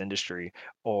working in this industry,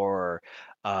 or,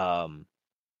 not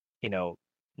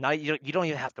you don't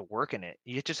even have to work in it.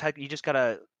 You just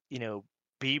gotta,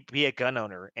 be a gun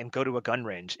owner and go to a gun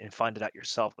range and find it out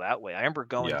yourself that way. I remember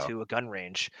going Yeah. to a gun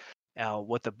range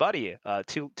with a buddy,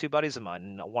 two buddies of mine,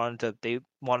 and they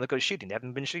wanted to go shooting. They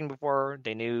haven't been shooting before.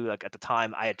 They knew, like, at the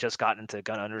time I had just gotten into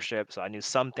gun ownership, so I knew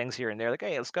some things here and there. Like,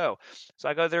 hey, let's go. So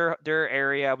I go to their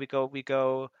area. We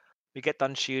get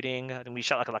done shooting, and we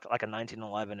shot like a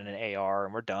 1911 and an AR,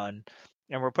 and we're done.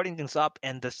 And we're putting things up,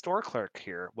 and the store clerk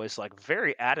here was like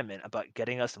very adamant about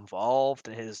getting us involved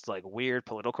in his like weird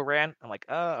political rant. I'm like,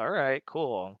 all right,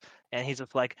 cool. And he's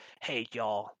just like, hey,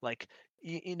 y'all, like,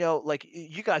 like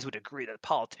you guys would agree that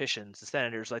politicians, the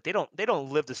senators, like they don't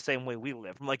live the same way we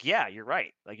live. I'm like, yeah, you're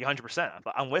right, like 100%.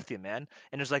 I'm with you, man.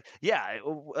 And it's like, yeah,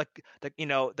 like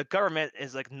the government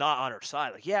is like not on our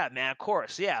side. Like, yeah, man, of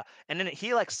course, yeah. And then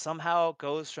he like somehow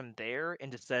goes from there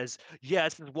and just says, yeah,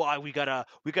 this is why we gotta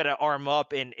arm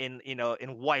up and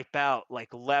wipe out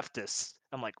like leftists.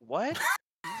 I'm like, what?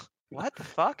 What the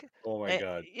fuck? Oh my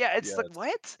God. Yeah, it's like, Yes.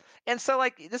 what? And so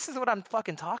like this is what I'm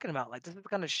fucking talking about. Like, this is the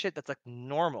kind of shit that's like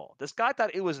normal. This guy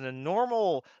thought it was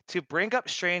normal to bring up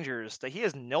strangers that he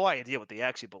has no idea what they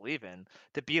actually believe in,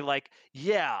 to be like,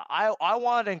 yeah, I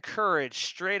want to encourage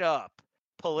straight up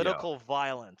political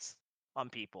violence on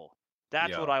people.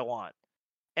 That's Yeah. what I want.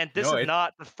 And this No, is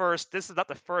not the first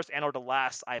and or the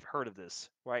last I've heard of this,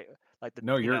 right? Like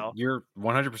No, you're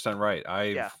 100% right.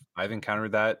 Yeah. I've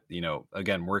encountered that,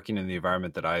 again, working in the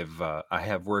environment that I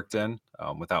have worked in,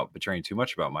 without betraying too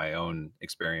much about my own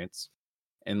experience.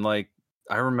 And like,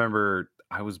 I remember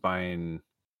I was buying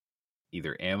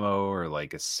either ammo or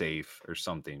like a safe or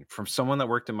something from someone that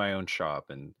worked in my own shop,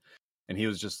 and he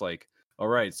was just like, all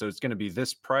right, so it's going to be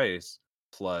this price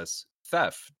plus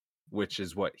theft, which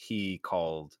is what he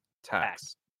called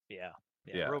tax. Yeah.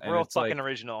 Yeah, Real, and real it's fucking like,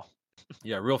 original.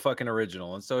 yeah, real fucking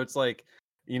original. And so it's like,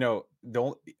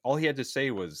 all he had to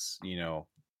say was,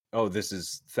 oh, this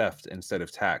is theft instead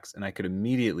of tax. And I could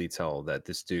immediately tell that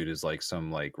this dude is like some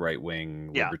like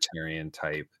right-wing Yeah. libertarian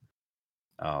type,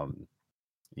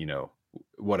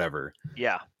 whatever.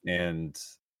 Yeah. And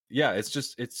yeah, it's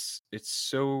just it's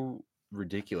so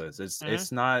ridiculous. Mhm.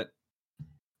 It's not,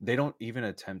 they don't even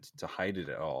attempt to hide it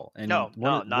at all. No, And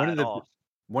not at all.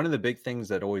 one of the big things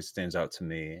that always stands out to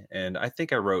me, and I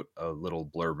think I wrote a little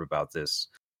blurb about this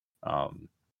on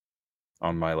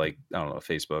my, like, I don't know,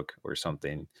 Facebook or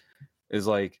something, is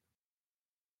like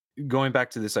going back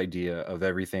to this idea of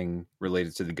everything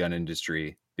related to the gun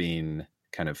industry being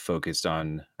kind of focused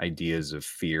on ideas of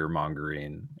fear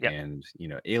mongering Yep. and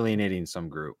alienating some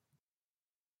group,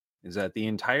 is that the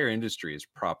entire industry is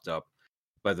propped up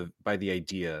by the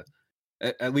idea,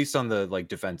 at least on the like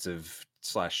defensive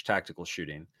 / tactical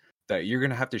shooting, that you're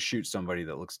going to have to shoot somebody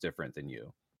that looks different than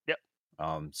you. Yep.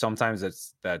 Sometimes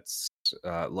that's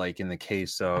like in the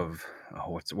case of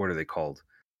what are they called?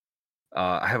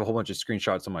 I have a whole bunch of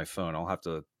screenshots on my phone. I'll have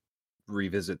to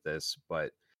revisit this,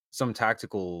 but some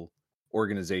tactical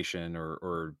organization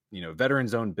or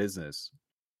veterans owned business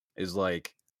is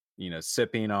like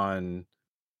sipping on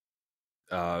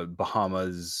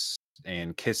Bahamas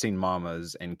and kissing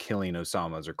mamas and killing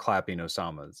Osamas or clapping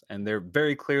Osamas, and they're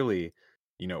very clearly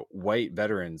white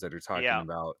veterans that are talking Yeah.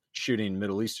 about shooting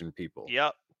Middle Eastern people.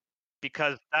 Yep.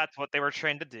 Because that's what they were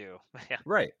trained to do. Yeah.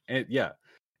 Right. And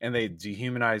and they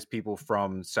dehumanize people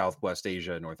from Southwest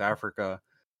Asia, North Africa,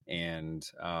 and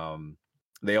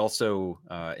they also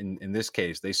in this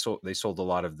case they sold a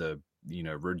lot of the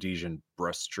Rhodesian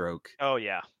breaststroke Oh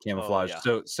yeah. camouflage.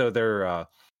 Oh, yeah. So they're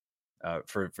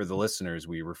for the listeners,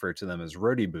 we refer to them as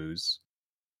Rhodeboos,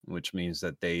 which means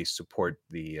that they support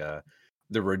the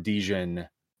Rhodesian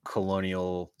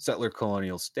settler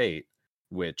colonial state,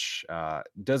 which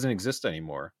doesn't exist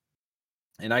anymore.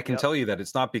 And I can tell you that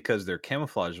it's not because their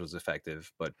camouflage was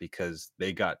effective, but because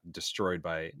they got destroyed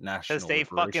by national Because they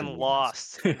liberation fucking movements.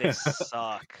 lost. And they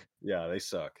suck. Yeah, they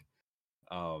suck.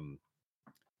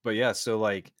 But yeah, so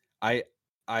like I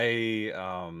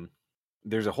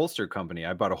there's a holster company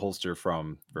I bought a holster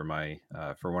from for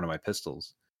one of my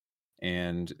pistols,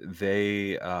 and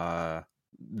they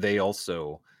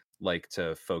also like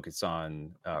to focus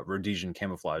on Rhodesian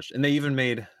camouflage, and they even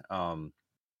made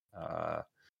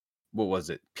what was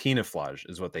it? Penoflage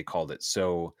is what they called it.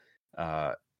 So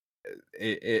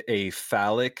a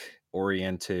phallic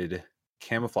oriented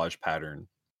camouflage pattern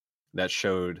that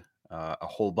showed a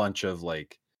whole bunch of,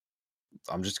 like,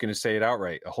 I'm just going to say it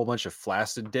outright, a whole bunch of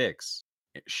flaccid dicks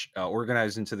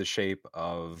organized into the shape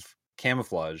of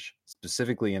camouflage,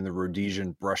 specifically in the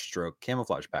Rhodesian brushstroke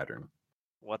camouflage pattern.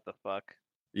 What the fuck?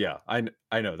 Yeah, I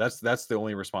know. That's the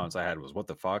only response I had was, what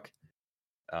the fuck?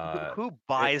 Who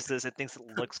buys this and thinks it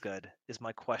looks good is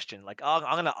my question. Like, oh,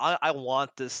 I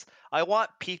want this. I want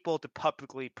people to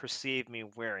publicly perceive me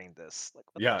wearing this. Like,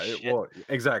 what the shit? Well,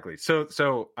 exactly.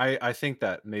 So I think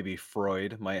that maybe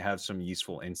Freud might have some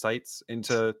useful insights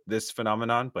into this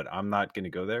phenomenon, but I'm not going to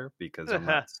go there because I'm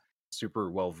not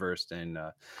super well versed in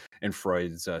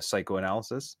Freud's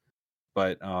psychoanalysis.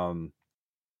 But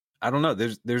I don't know.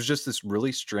 There's just this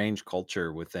really strange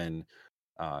culture within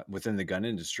the gun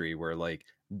industry where, like,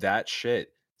 that shit,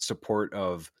 support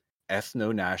of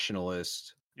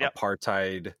ethno-nationalist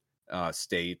apartheid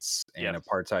states and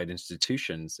apartheid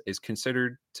institutions, is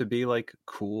considered to be like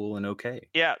cool and okay.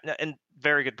 Yeah, and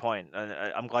very good point.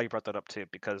 I'm glad you brought that up too,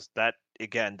 because that,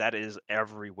 again, that is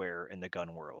everywhere in the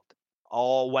gun world.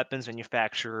 All weapons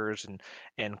manufacturers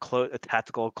and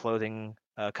tactical clothing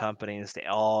companies, they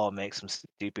all make some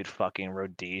stupid fucking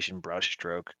Rhodesian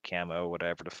brushstroke camo,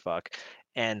 whatever the fuck.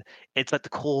 And it's like the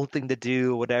cool thing to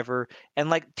do, whatever. And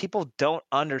like, people don't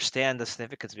understand the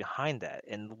significance behind that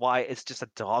and why it's just a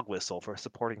dog whistle for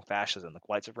supporting fascism, like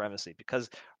white supremacy. Because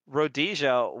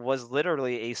Rhodesia was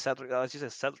literally a settler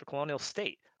colonial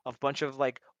state of a bunch of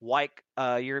like white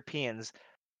Europeans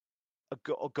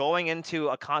going into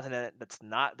a continent that's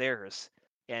not theirs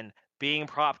and being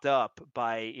propped up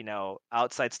by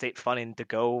outside state funding to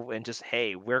go and just,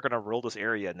 hey, we're gonna rule this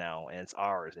area now and it's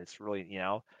ours. It's really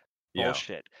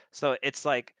bullshit. So it's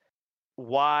like,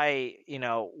 why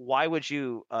would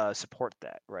you support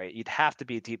that, right? You'd have to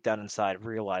be deep down inside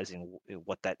realizing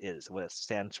what that is, what it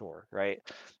stands for, right?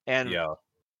 And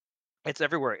it's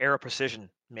everywhere. Aero Precision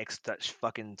makes that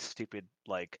fucking stupid,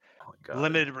 like,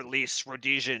 limited release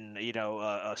Rhodesian,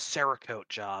 a Cerakote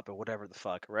job or whatever the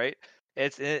fuck, right?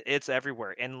 It's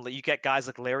everywhere, and you get guys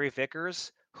like Larry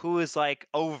Vickers who is like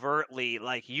overtly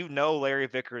like Larry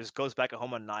Vickers goes back at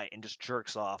home at night and just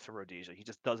jerks off to Rhodesia. He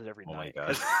just does it every Oh my night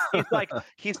god. because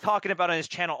he's talking about on his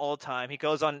channel all the time. He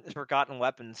goes on Forgotten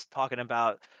Weapons talking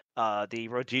about the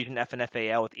Rhodesian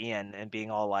FNFAL with Ian and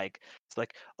being all like, it's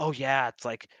like, oh yeah, it's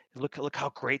like look how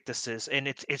great this is, and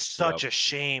it's such Yep. a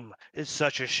shame. It's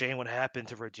such a shame what happened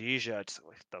to Rhodesia. It's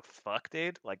like the fuck,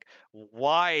 dude. Like,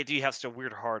 why do you have such a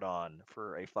weird hard on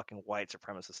for a fucking white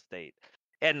supremacist state?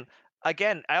 And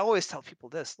again, I always tell people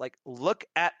this, like, look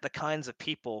at the kinds of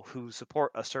people who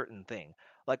support a certain thing.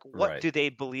 Like, what Right. do they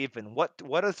believe in? What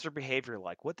is their behavior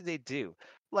like? What do they do?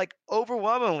 Like,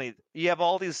 overwhelmingly, you have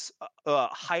all these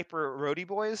hyper roadie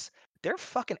boys. They're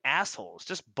fucking assholes.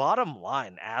 Just bottom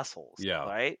line assholes, Yeah.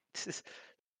 right?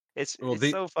 It's Well,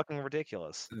 so fucking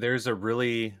ridiculous. there's a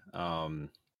really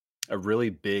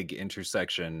big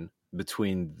intersection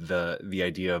between the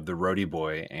idea of the roadie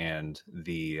boy and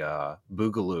the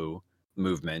boogaloo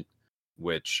movement,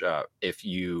 which if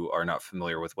you are not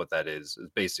familiar with what that is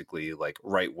basically like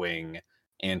right-wing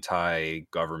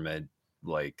anti-government,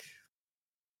 like,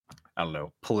 I don't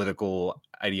know, political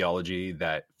ideology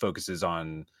that focuses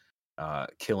on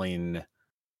killing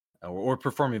or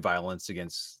performing violence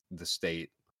against the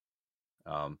state,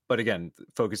 but again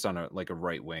focused on a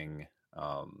right-wing,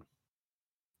 I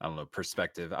don't know,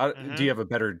 perspective. Do you have a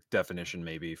better definition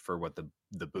maybe for what the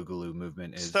boogaloo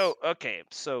movement is?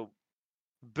 So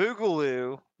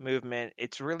Boogaloo movement,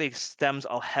 it's really stems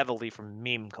all heavily from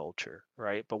meme culture,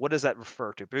 right? But what does that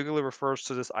refer to? Boogaloo refers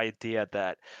to this idea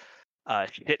that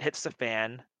shit hits the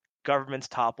fan, government's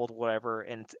toppled, whatever,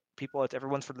 and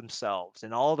everyone's for themselves,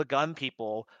 and all the gun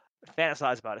people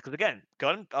fantasize about it. Because again,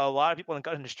 a lot of people in the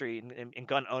gun industry and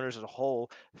gun owners as a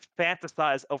whole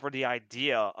fantasize over the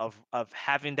idea of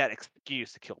having that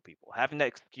excuse to kill people, having that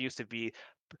excuse to be,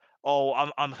 oh,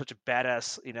 I'm such a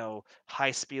badass,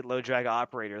 high speed, low drag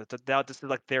operator. This is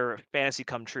like their fantasy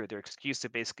come true. Their excuse to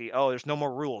basically, oh, there's no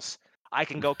more rules. I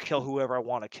can go kill whoever I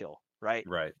want to kill, right?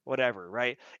 Right. Whatever,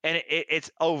 right? And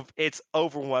it's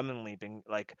overwhelmingly been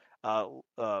like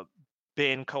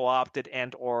been co-opted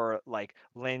and or like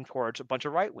leaned towards a bunch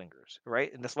of right wingers,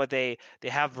 right? And that's why they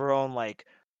have their own like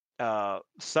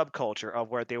subculture of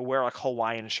where they wear like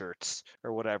Hawaiian shirts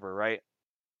or whatever, right?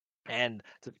 And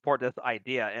to support this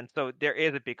idea. And so there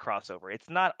is a big crossover. It's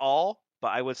not all, but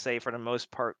I would say for the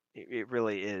most part, it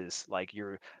really is like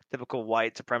your typical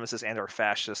white supremacist and or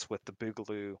fascist with the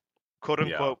Boogaloo, quote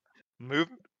unquote,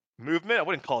 movement. I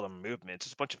wouldn't call it a movement. It's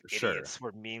just a bunch of Sure. idiots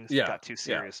where memes Yeah, got too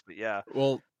serious. But yeah.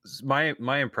 Well,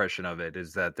 my impression of it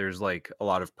is that there's like a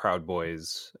lot of Proud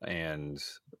Boys and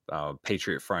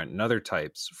Patriot Front and other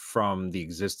types from the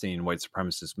existing white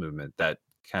supremacist movement that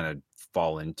kind of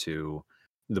fall into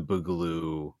the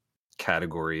boogaloo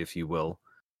category, if you will.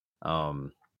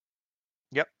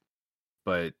 Yep.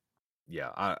 But yeah,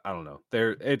 I don't know.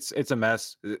 It's a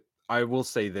mess. I will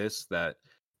say this, that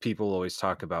people always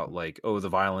talk about like, oh, the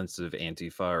violence of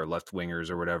Antifa or left wingers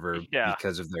or whatever,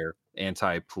 because of their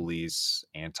anti-police,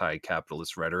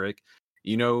 anti-capitalist rhetoric.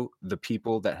 The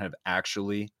people that have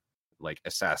actually like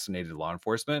assassinated law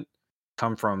enforcement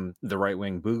come from the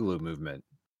right-wing boogaloo movement.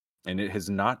 And it has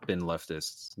not been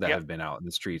leftists that have been out in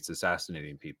the streets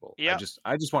assassinating people. Yeah.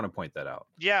 I just want to point that out.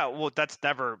 Yeah, well, that's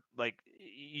never like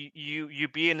you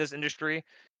be in this industry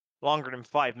longer than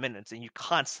 5 minutes and you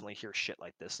constantly hear shit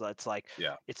like this. So it's like,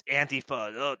 it's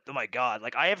Antifa. Oh my god!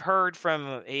 Like I have heard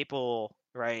from people,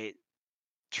 right,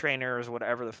 trainers,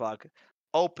 whatever the fuck,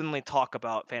 openly talk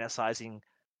about fantasizing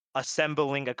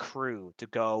assembling a crew to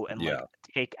go and like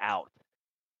take out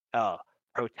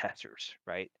protesters,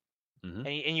 right? Mm-hmm.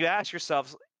 And you ask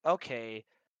yourselves, okay,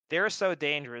 they're so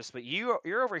dangerous, but you're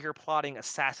over here plotting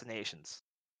assassinations,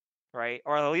 right?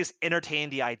 Or at least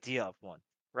entertain the idea of one,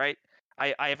 right?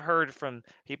 I've heard from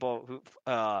people who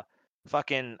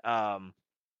fucking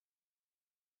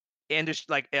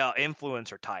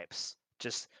influencer types,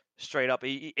 just straight up,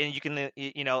 and you can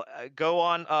go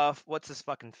on what's his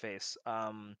fucking face,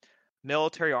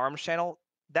 Military Arms Channel.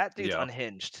 That dude's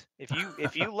unhinged.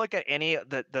 If you look at any of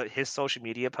his social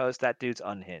media posts, that dude's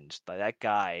unhinged. Like, that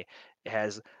guy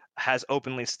has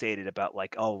openly stated about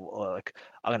like, like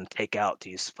I'm gonna take out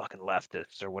these fucking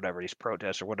leftists or whatever, these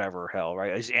protests or whatever hell,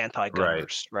 right? These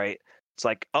anti-gunners, right? It's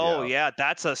like, oh yeah,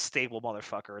 that's a stable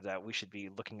motherfucker that we should be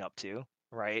looking up to,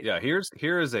 right? Yeah,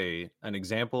 here is an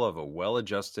example of a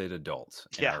well-adjusted adult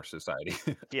in our society.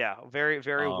 Yeah, very,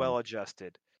 very well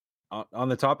adjusted. On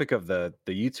the topic of the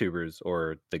YouTubers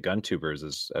or the gun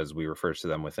tubers, as we refer to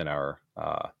them within our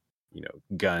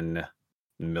gun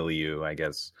milieu, I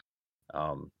guess.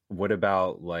 What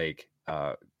about like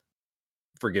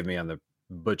forgive me on the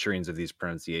butcherings of these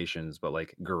pronunciations, but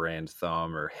like Garand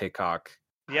Thumb or Hickok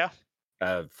Yeah,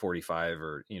 45,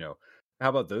 or how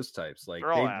about those types? Like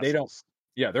they're all they don't. assholes.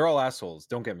 Yeah, they're all assholes.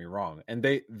 Don't get me wrong, and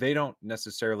they don't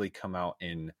necessarily come out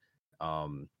in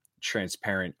um,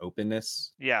 transparent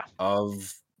openness Yeah,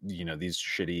 of these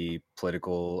shitty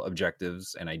political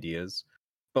objectives and ideas.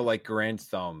 But like Garand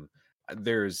Thumb,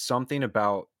 there's something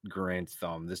about Garand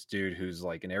Thumb, this dude who's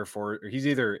like an Air Force, or he's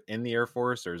either in the Air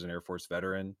Force or is an Air Force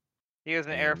veteran, he was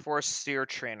an Air and Force SEER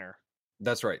trainer.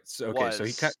 that's right. So okay, so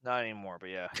he Was not anymore, but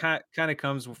yeah. kind of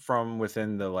comes from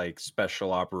within the like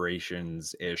special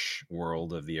operations ish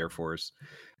world of the Air Force.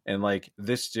 And like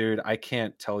this dude, I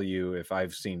can't tell you if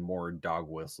I've seen more dog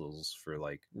whistles for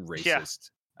like Yeah,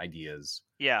 racist ideas.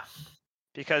 yeah.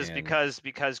 Because And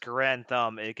Garand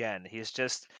Thumb, again, he's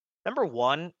just number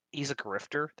one, he's a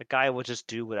grifter. The guy will just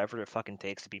do whatever it fucking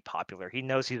takes to be popular. He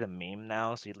knows he's a meme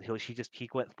now, so he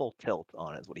went full tilt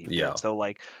on it, is what he yeah, did. So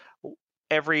like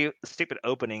every stupid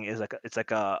opening is like it's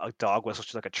like a dog whistle,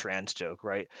 just like a trans joke,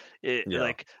 right? yeah.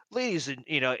 Like ladies and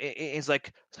it's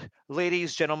like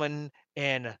ladies, gentlemen,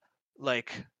 and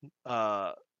like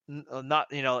uh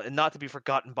not not to be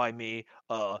forgotten by me,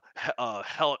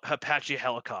 Apache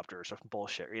helicopters or some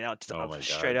bullshit, just Oh my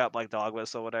straight god. up like dog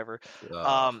whistle, whatever.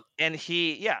 Uh, And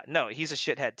he's a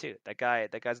shithead too. That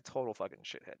guy's a total fucking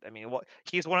shithead. I mean,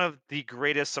 he's one of the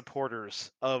greatest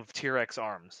supporters of T-Rex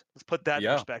arms. Let's put that in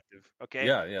yeah, perspective, okay?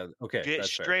 yeah. Okay, Get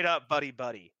that's fair. straight up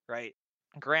buddy, right?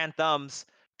 Grand Thumb's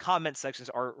comment sections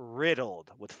are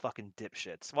riddled with fucking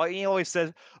dipshits. Well, he always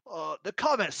says, the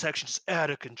comment section's out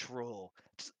of control.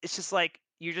 It's just like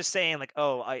you're just saying like,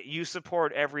 oh, you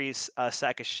support every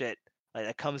sack of shit like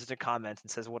that comes into comments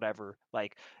and says whatever.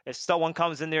 Like if someone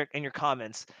comes in there in your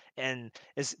comments and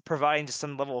is providing just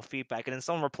some level of feedback, and then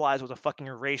someone replies with a fucking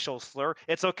racial slur,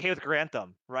 it's okay with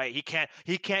Grantham, right? He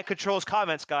can't control his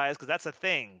comments, guys, because that's a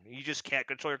thing. You just can't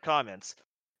control your comments.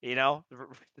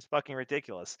 It's fucking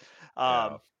ridiculous. Yeah,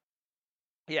 Um,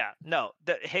 yeah, no,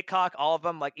 the Hickok, all of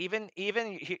them, like even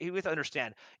you have to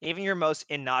understand, even your most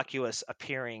innocuous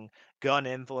appearing gun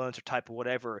influencer type of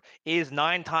whatever is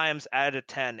 9 times out of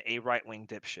 10 a right wing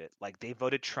dipshit. Like they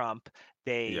voted Trump.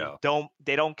 They yeah,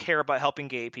 don't care about helping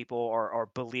gay people or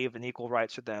believe in equal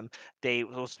rights for them. They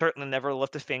will certainly never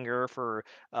lift a finger for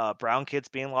brown kids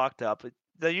being locked up.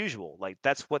 The usual, like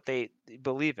that's what they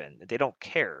believe in. They don't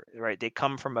care, right? They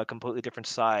come from a completely different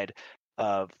side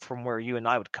from where you and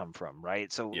I would come from,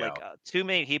 right? So yeah, like too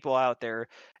many people out there,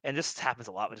 and this happens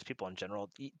a lot with just people in general.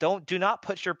 Do not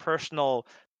put your personal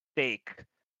stake,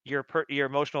 your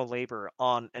emotional labor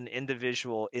on an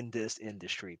individual in this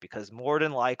industry because more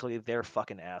than likely they're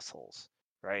fucking assholes,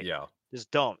 right? yeah,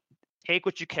 Just don't take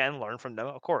what you can, learn from them,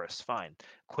 of course, fine.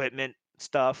 Equipment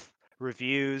stuff,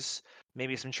 reviews,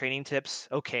 maybe some training tips,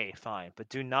 okay, fine, but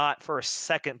do not for a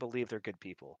second believe they're good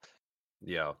people.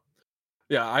 yeah.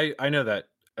 Yeah, I know that,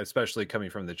 especially coming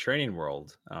from the training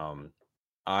world.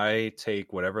 I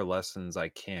take whatever lessons I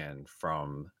can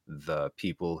from the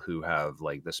people who have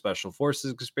like the special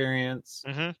forces experience,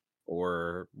 Mm-hmm.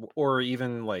 or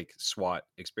even like SWAT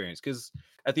experience, because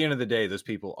at the end of the day those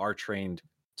people are trained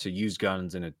to use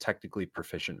guns in a technically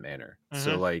proficient manner.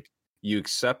 So Mm-hmm. like you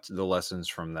accept the lessons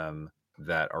from them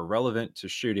that are relevant to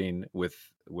shooting with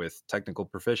technical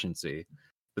proficiency,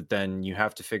 but then you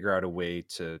have to figure out a way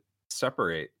to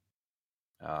separate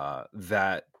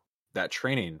that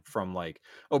training from like,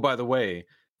 oh, by the way,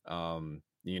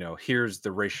 here's the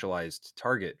racialized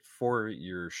target for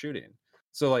your shooting.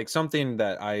 So like something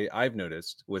that I've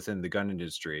noticed within the gun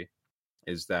industry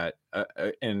is that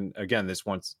and again this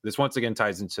once again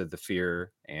ties into the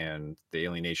fear and the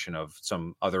alienation of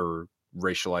some other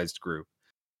racialized group.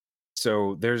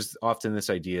 So there's often this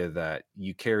idea that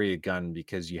you carry a gun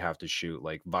because you have to shoot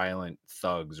like violent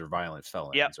thugs or violent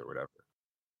Yep. felons or whatever.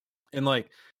 And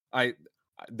like I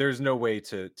there's no way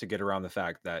to get around the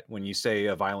fact that when you say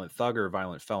a violent thug or a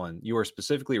violent felon, you are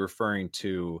specifically referring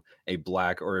to a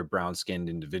black or a brown skinned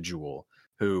individual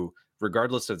who,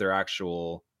 regardless of their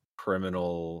actual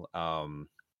criminal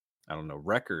I don't know,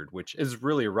 record, which is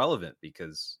really irrelevant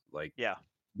because Yeah.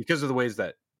 because of the ways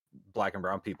that black and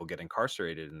brown people get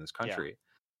incarcerated in this Yeah. country,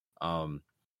 um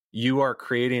you are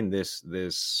creating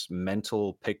this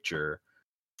mental picture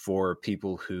for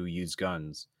people who use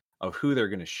guns of who they're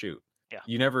going to shoot. Yeah.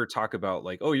 You never talk about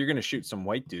like, oh, you're going to shoot some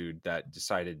white dude that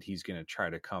decided he's going to try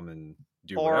to come and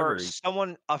do Or whatever.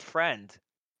 someone, a friend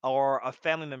or a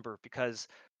family member, because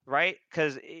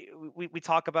we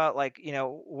talk about like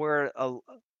where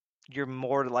you're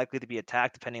more likely to be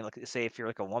attacked depending, like say if you're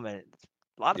like a woman.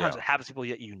 A lot of times Yeah, it happens to people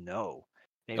that you know,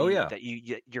 Oh maybe yeah,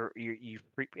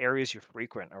 that areas you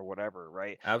frequent or whatever,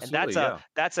 right? And absolutely, yeah.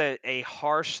 that's a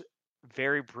harsh,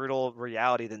 very brutal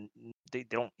reality that they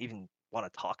don't even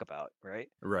want to talk about, right?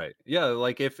 Right. Yeah,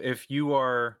 like if you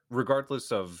are,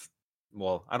 regardless of,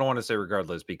 well, I don't want to say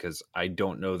regardless because I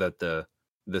don't know that the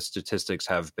statistics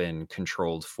have been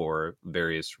controlled for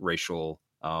various racial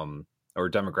or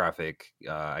demographic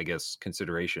I guess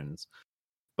considerations.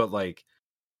 But like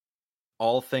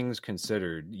all things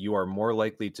considered, you are more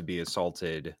likely to be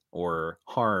assaulted or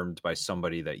harmed by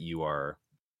somebody that you are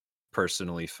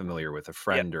personally familiar with, a Yep.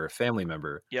 friend or a family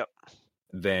member, Yep.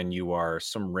 than you are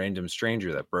some random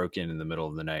stranger that broke in the middle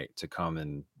of the night to come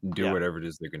and do Yeah. whatever it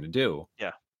is they're going to do.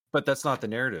 Yeah. But that's not the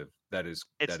narrative It's that is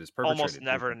almost perpetrated.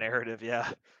 never a narrative.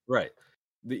 Yeah. Right.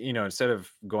 Instead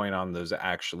of going on those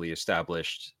actually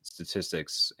established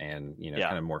statistics and, Yeah.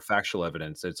 kind of more factual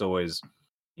evidence, it's always,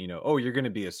 oh, you're going to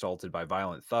be assaulted by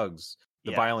violent thugs,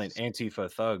 the violent Yes.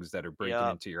 Antifa thugs that are breaking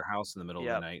Yep. into your house in the middle of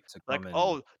the Yep. night to come Like, and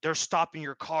oh, they're stopping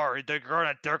your car. They're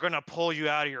gonna pull you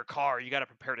out of your car. You got to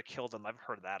prepare to kill them. I've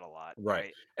heard that a lot, right.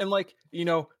 right? And like,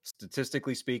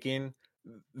 statistically speaking,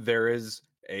 there is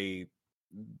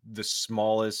the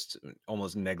smallest,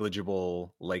 almost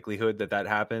negligible likelihood that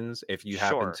happens if you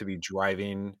happen Sure. to be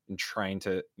driving and trying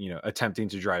to, attempting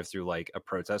to drive through like a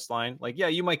protest line. Like, yeah,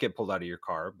 you might get pulled out of your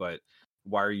car, but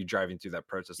why are you driving through that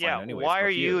protest line Yeah. anyway? Why are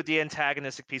Fuck you you. the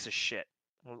antagonistic piece of shit?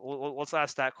 Let's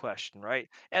ask that question, right?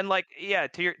 And like, yeah,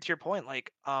 to your point,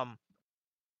 like,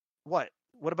 what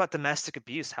about domestic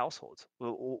abuse households?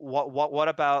 What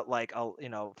about like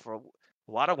for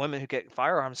a lot of women who get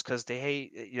firearms because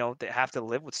they have to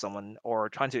live with someone or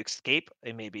trying to escape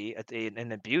maybe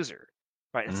an abuser,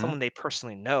 right? It's Hmm. someone they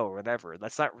personally know or whatever.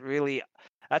 That's not really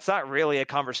a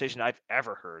conversation I've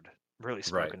ever heard really Right.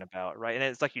 spoken about, right? And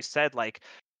it's like you said, like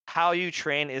how you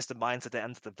train is the mindset that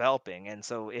ends up developing. And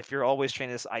so if you're always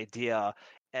training this idea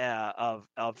of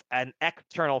an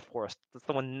external force,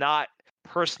 someone not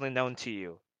personally known to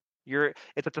you,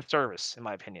 it's a disservice, in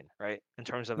my opinion, right? In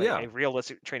terms of a Yeah.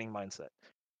 realistic training mindset.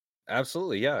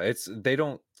 Absolutely, yeah. They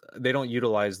don't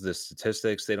utilize the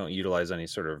statistics. They don't utilize any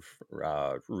sort of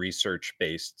research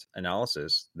based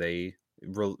analysis. They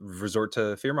resort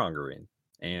to fear mongering,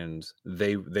 and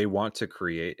they want to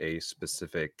create a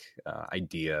specific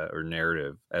idea or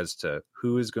narrative as to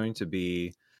who is going to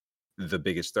be the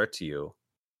biggest threat to you.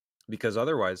 Because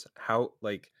otherwise, how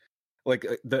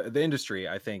the industry,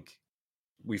 I think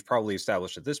we've probably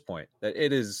established at this point that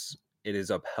it is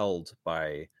upheld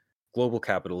by global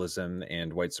capitalism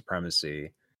and white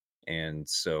supremacy. And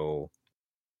so,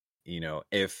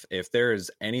 if there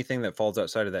is anything that falls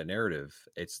outside of that narrative,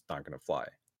 it's not going to fly.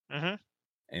 Hmm.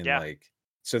 And Yeah. like,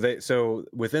 so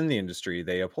within the industry,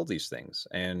 they uphold these things.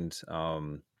 And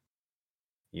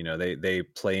they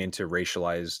play into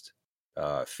racialized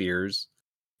fears.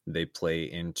 They play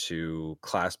into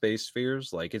class-based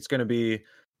fears. Like, it's going to be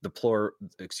the poor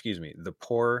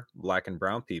black and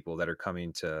brown people that are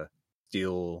coming to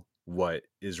steal what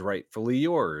is rightfully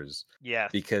yours Yes.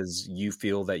 because you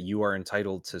feel that you are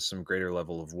entitled to some greater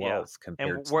level of Yeah. wealth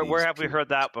compared And to where these have we heard peers.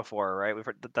 that before, right? We've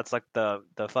heard that's like the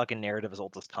fucking narrative as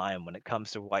old as time when it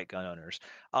comes to white gun owners.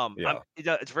 Yeah.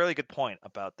 It's a really good point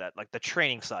about that, like the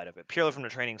training side of it, purely from the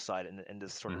training side in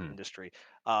this sort of Hmm. industry.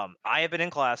 I have been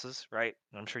in classes, right?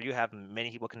 And I'm sure you have.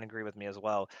 Many people can agree with me as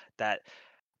well that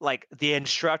like the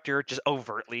instructor just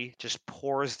overtly just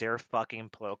pours their fucking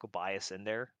political bias in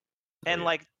there. Oh And yeah.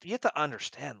 like you have to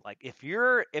understand, like if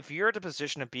you're in the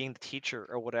position of being the teacher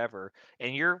or whatever,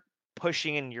 and you're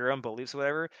pushing in your own beliefs or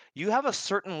whatever, you have a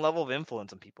certain level of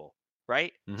influence on people,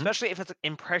 right? Hmm. Especially if it's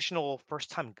impressionable first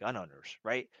time gun owners,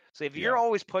 right? So if you're Yeah.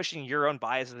 always pushing your own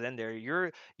biases in there,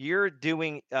 you're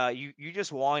doing you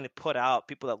just wanting to put out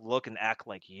people that look and act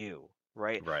like you,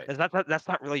 right? Right. That's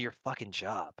not really your fucking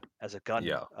job as a gun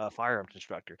Yeah. firearms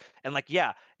instructor. And like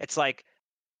yeah, it's like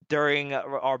during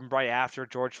or right after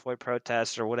George Floyd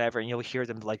protests or whatever, and you'll hear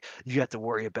them like, "You have to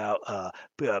worry about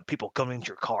people coming into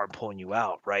your car and pulling you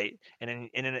out," right? And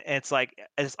it's like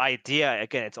this idea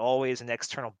again. It's always an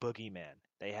external boogeyman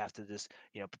they have to just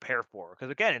prepare for because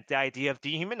again, it's the idea of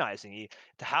dehumanizing you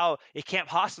to how it can't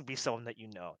possibly be someone that you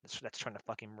know that's trying to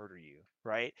fucking murder you,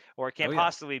 right? Or it Oh can't yeah.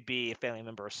 possibly be a family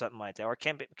member or something like that, or it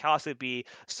can't possibly be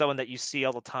someone that you see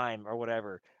all the time or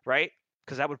whatever, right?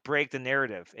 Because that would break the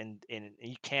narrative and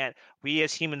you can't we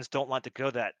as humans don't want to go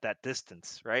that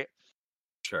distance, right?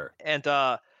 Sure. And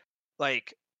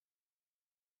like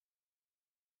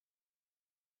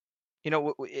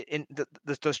in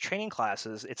those training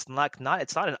classes, it's not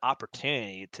an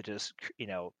opportunity to just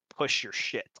push your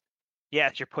shit.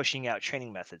 Yes, you're pushing out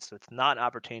training methods, so it's not an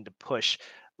opportunity to push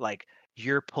like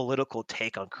your political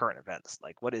take on current events.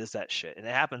 Like, what is that shit? And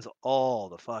it happens all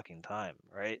the fucking time,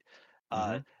 right?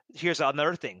 Uh, Hmm. Here's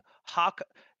another thing.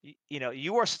 You know,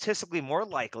 you are statistically more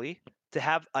likely to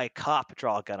have a cop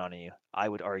draw a gun on you, I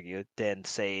would argue, than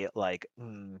say like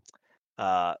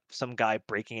some guy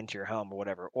breaking into your home or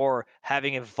whatever, or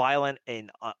having a violent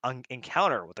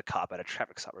encounter with a cop at a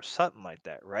traffic stop or something like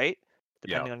that, right?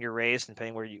 Yeah. Depending on your race and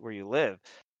depending where you live.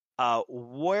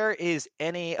 Where is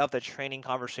any of the training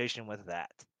conversation with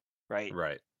that, right?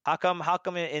 Right. How come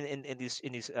in these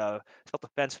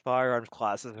self-defense firearms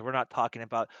classes we're not talking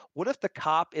about what if the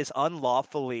cop is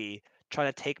unlawfully trying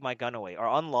to take my gun away or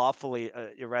unlawfully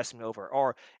arrest me over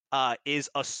or is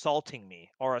assaulting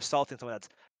me or assaulting someone else?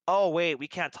 Oh wait, we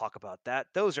can't talk about that.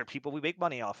 Those are people we make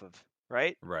money off of,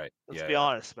 right? Right. Let's Yeah. be Yeah.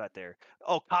 honest about there.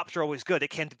 Oh, cops are always good.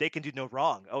 They can do no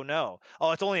wrong. Oh no.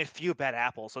 Oh, it's only a few bad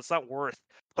apples, so it's not worth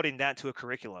putting that to a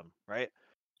curriculum, right?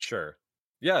 Sure.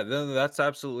 Yeah. That's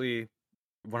absolutely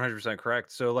 100%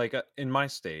 correct. So, like in my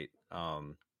state,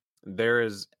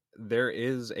 there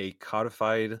is a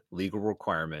codified legal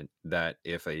requirement that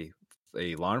if a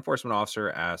law enforcement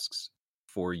officer asks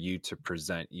for you to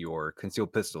present your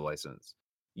concealed pistol license,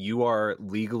 you are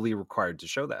legally required to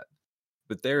show that.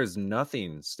 But there is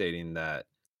nothing stating that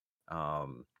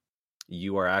um,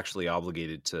 you are actually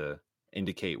obligated to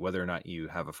indicate whether or not you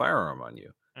have a firearm on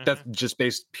you. That's Hmm. just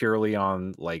based purely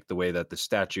on like the way that the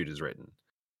statute is written.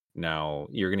 Now,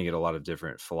 you're going to get a lot of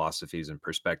different philosophies and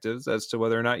perspectives as to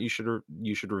whether or not you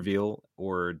should reveal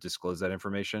or disclose that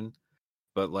information.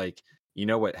 But like,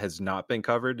 what has not been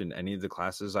covered in any of the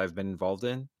classes I've been involved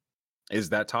in is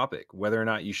that topic, whether or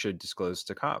not you should disclose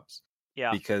to cops.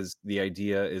 Yeah. Because the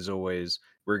idea is always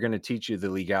we're going to teach you the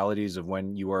legalities of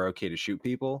when you are okay to shoot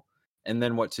people and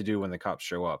then what to do when the cops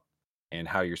show up and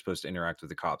how you're supposed to interact with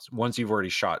the cops once you've already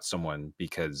shot someone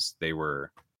because they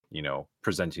were,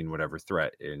 presenting whatever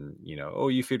threat and, oh,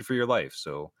 you feared for your life.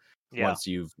 So Yeah. once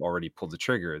you've already pulled the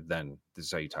trigger, then this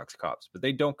is how you talk to cops. But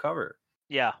they don't cover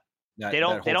Yeah. that They that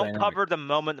don't they whole don't dynamic. cover the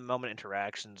moment to moment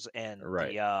interactions and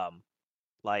Right. the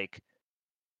like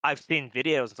I've seen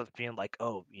videos of stuff being like,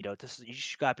 "Oh, this is you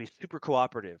just gotta be super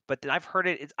cooperative." But then I've heard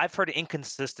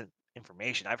inconsistent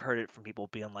information. I've heard it from people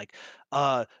being like,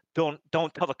 don't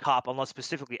tell the cop unless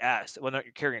specifically asked whether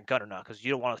you're carrying a gun or not, because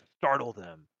you don't want to startle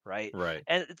them, right?" Right.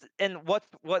 And what's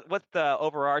the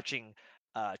overarching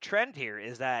trend here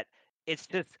is that it's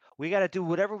just we got to do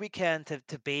whatever we can to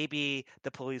baby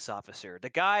the police officer, the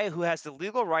guy who has the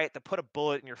legal right to put a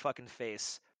bullet in your fucking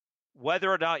face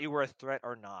whether or not you were a threat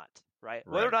or not, right?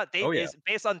 Whether or Right. not they Oh yeah. is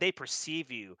based on they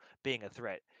perceive you being a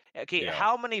threat. Okay, Yeah.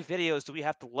 how many videos do we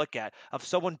have to look at of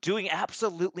someone doing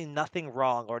absolutely nothing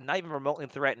wrong or not even remotely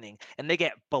threatening and they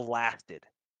get blasted,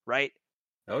 right?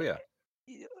 Oh yeah.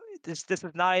 Y- this is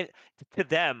not to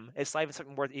them, it's not even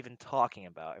something worth even talking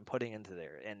about and putting into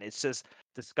there. And it's just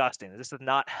disgusting. This is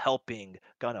not helping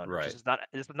gun owners. Right.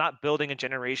 This is not building a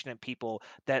generation of people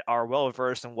that are well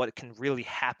versed in what can really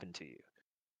happen to you.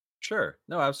 Sure.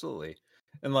 No, absolutely.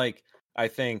 And like I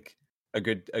think a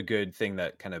good thing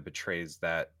that kind of betrays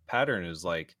that pattern is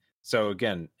like so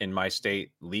again, in my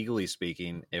state, legally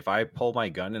speaking, if I pull my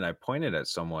gun and I point it at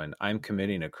someone, I'm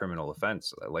committing a criminal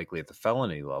offense, likely at the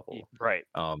felony level. Right.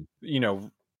 Um, you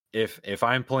know, if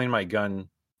I'm pulling my gun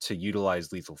to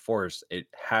utilize lethal force, it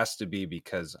has to be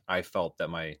because I felt that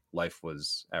my life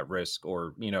was at risk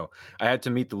or, I had to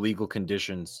meet the legal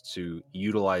conditions to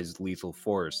utilize lethal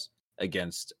force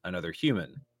against another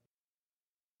human.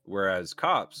 Whereas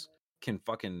cops can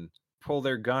fucking pull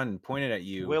their gun, point it at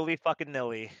you, Willy fucking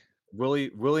nilly.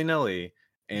 willy nilly,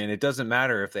 and it doesn't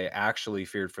matter if they actually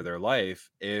feared for their life.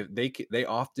 If they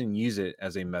often use it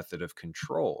as a method of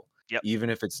control, Yep. even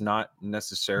if it's not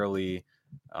necessarily.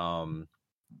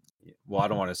 Well, I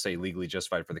don't want to say legally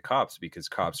justified for the cops because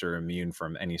cops are immune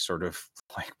from any sort of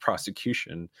like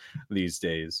prosecution these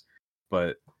days,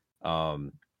 but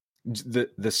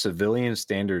the civilian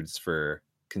standards for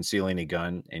concealing a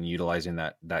gun and utilizing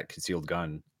that concealed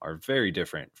gun are very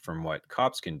different from what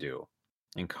cops can do,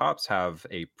 and cops have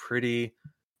a pretty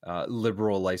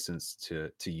liberal license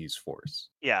to use force.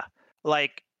 Yeah.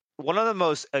 Like one of the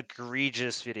most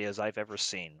egregious videos I've ever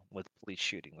seen with police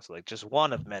shootings, like just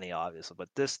one of many, obviously, but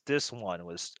this one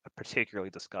was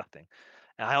particularly disgusting,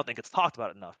 and I don't think it's talked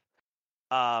about enough.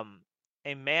 Um,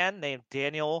 a man named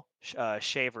Daniel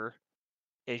Shaver.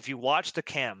 If you watch the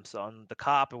cams on the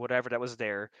cop or whatever that was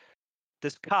there,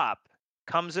 this cop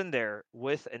comes in there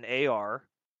with an AR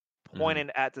Hmm.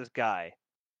 pointed at this guy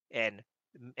and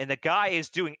And the guy is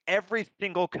doing every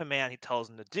single command he tells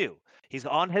him to do. He's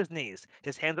on his knees,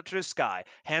 his hands up to the sky,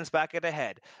 hands back at the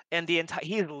head, and he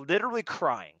is literally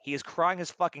crying. He is crying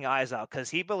his fucking eyes out because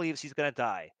he believes he's gonna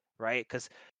die, right? Because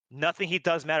nothing he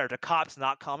does matter. The cop's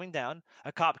not calming down.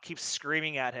 A cop keeps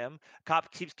screaming at him. A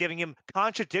cop keeps giving him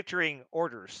contradictory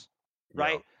orders,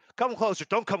 right? Yeah. Come closer,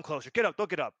 don't come closer. Get up, don't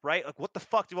get up, right? Like, what the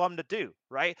fuck do you want him to do,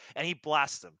 right? And he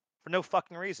blasts him for no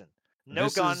fucking reason. No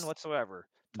This gun is whatsoever.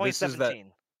 this is that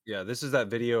 2017. yeah, this is that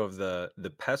video of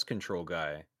the pest control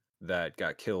guy that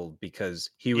got killed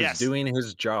because he was Yes. doing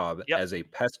his job Yep. as a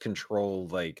pest control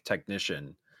like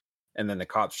technician, and then the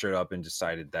cops showed up and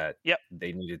decided that Yep.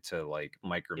 they needed to like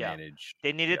micromanage.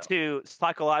 They needed to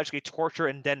psychologically torture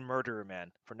and then murder a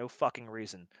man for no fucking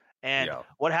reason. And Yeah.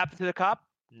 what happened to the cop?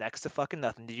 Next to fucking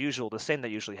nothing. The same that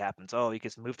usually happens. Oh, he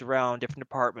gets moved around different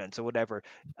departments or whatever.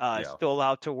 Yeah. Still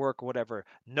allowed to work or whatever.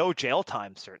 No jail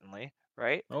time, certainly,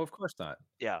 right? Oh, of course not.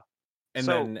 Yeah. And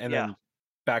So, then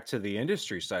back to the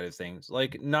industry side of things,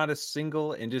 like not a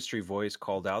single industry voice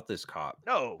called out this cop.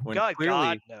 No, When God,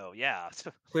 clearly, no, yeah.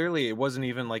 clearly it wasn't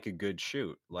even like a good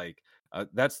shoot. Like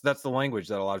that's the language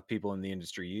that a lot of people in the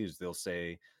industry use. They'll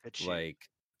say Good shoot. like,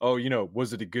 "Oh,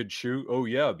 was it a good shoot? Oh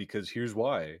yeah, because here's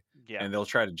why." Yeah. And they'll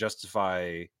try to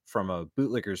justify from a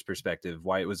bootlicker's perspective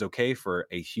why it was okay for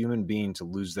a human being to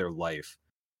lose their life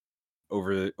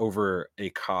over a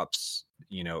cop's,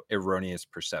 erroneous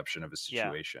perception of a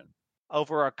situation.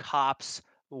 Over a cop's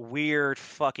weird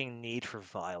fucking need for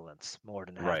violence more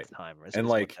than half Right. the time. And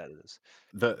what like that is.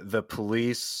 the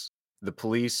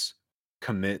police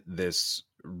commit this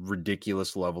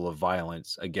ridiculous level of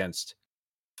violence against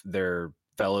their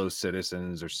fellow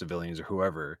citizens or civilians or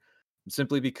whoever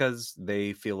simply because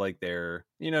they feel like they're,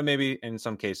 maybe in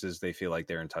some cases they feel like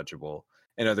they're untouchable.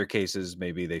 In other cases,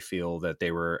 maybe they feel that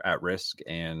they were at risk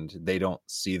and they don't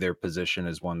see their position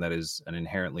as one that is an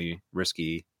inherently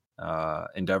risky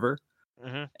endeavor.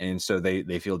 Mm-hmm. And so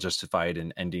they feel justified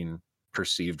in ending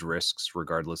perceived risks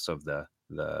regardless of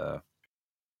the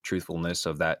truthfulness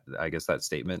of that, I guess, that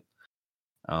statement.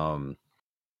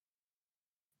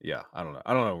 Yeah, I don't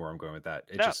know where I'm going with that.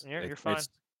 You're fine.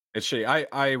 It's shitty.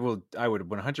 I would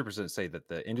 100% say that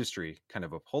the industry kind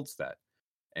of upholds that.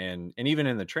 And even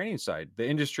in the training side, the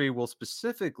industry will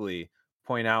specifically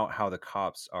point out how the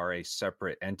cops are a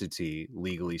separate entity,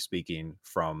 legally speaking,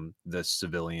 from the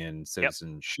civilian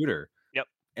citizen shooter. Yep.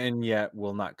 And yet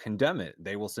will not condemn it.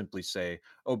 They will simply say,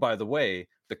 "Oh, by the way,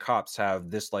 the cops have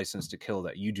this license to kill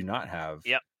that you do not have."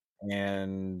 Yep.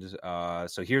 And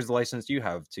so here's the license you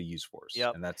have to use force.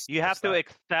 Yep. And you have to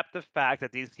accept the fact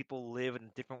that these people live in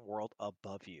a different world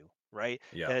above you, right?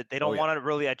 Yeah. They don't want to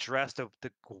really address the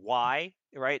why,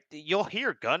 right? You'll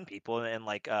hear gun people and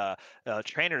like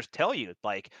trainers tell you,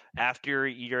 like, after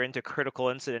you're into critical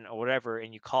incident or whatever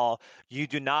and you call, you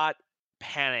do not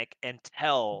panic and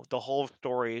tell the whole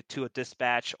story to a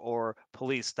dispatch or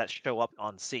police that show up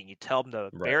on scene. You tell them the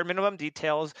bare minimum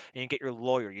details and you get your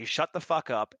lawyer. You shut the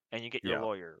fuck up and you get your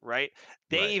lawyer, right?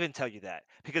 They even tell you that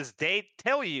because they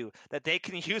tell you that they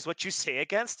can use what you say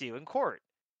against you in court,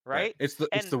 right? It's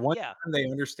the one time they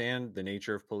understand the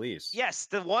nature of police. Yes,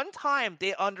 the one time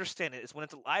they understand it is when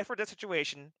it's a life or death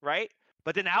situation, right?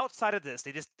 But then outside of this,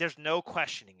 there's no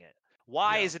questioning it.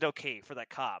 Why is it okay for that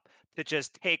cop to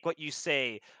just take what you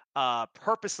say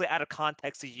purposely out of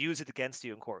context to use it against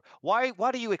you in court? Why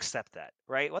do you accept that,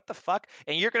 right? What the fuck?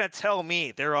 And you're going to tell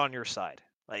me they're on your side.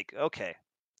 Like, okay.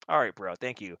 All right, bro.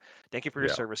 Thank you. Thank you for your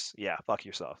service. Yeah, fuck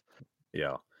yourself.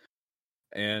 Yeah.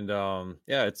 And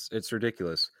it's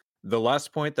ridiculous. The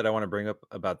last point that I want to bring up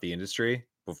about the industry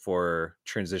before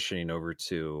transitioning over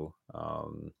to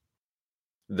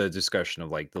the discussion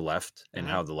of like the left and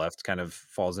how the left kind of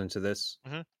falls into this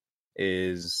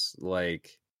is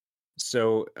like,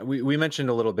 so we mentioned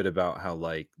a little bit about how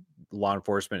like law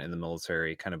enforcement and the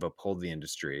military kind of uphold the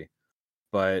industry,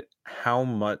 but how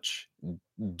much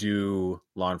do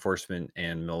law enforcement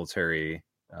and military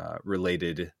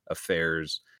related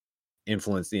affairs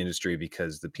influence the industry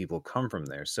because the people come from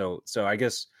there? So I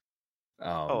guess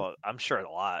I'm sure a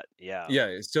lot.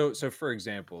 Yeah. So for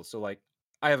example, so like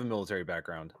I have a military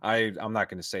background. I'm not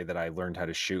going to say that I learned how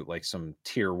to shoot like some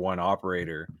tier 1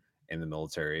 operator in the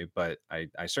military, but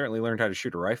I certainly learned how to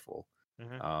shoot a rifle.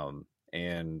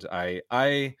 And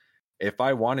I if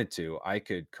I wanted to, I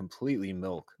could completely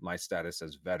milk my status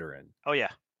as veteran. Oh yeah.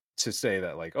 To say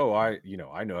that like, oh, I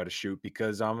know how to shoot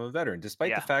because I'm a veteran,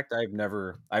 despite the fact I've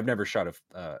never shot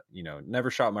never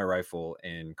shot my rifle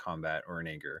in combat or in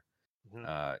anger.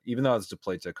 Even though I was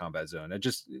deployed to a combat zone, I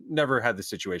just never had the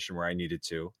situation where I needed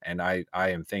to. And I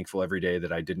am thankful every day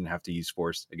that I didn't have to use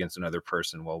force against another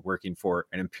person while working for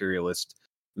an imperialist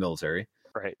military.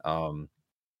 Right.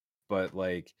 But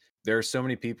like there are so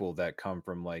many people that come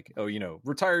from like, oh,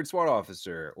 retired SWAT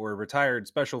officer or retired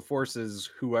special forces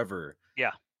whoever.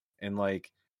 Yeah. And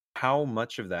like how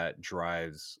much of that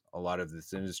drives a lot of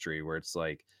this industry where it's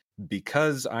like,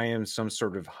 because I am some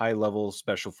sort of high level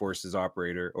special forces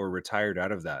operator or retired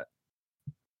out of that,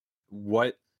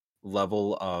 what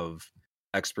level of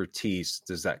expertise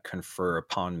does that confer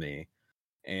upon me?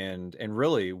 And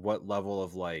really what level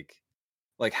of like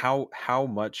how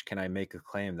much can I make a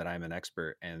claim that I'm an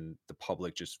expert and the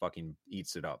public just fucking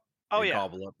eats it up? Oh They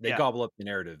yeah. gobble up the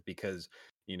narrative because,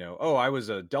 oh, I was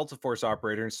a Delta Force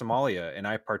operator in Somalia and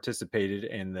I participated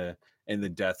in the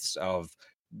deaths of,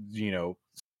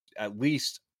 at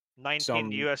least 19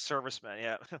 some. U.S. servicemen.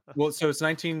 Yeah. Well, so it's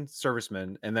 19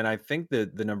 servicemen, and then I think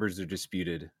that the numbers are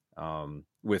disputed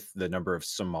with the number of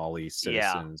Somali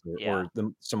citizens or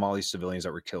the Somali civilians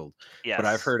that were killed. But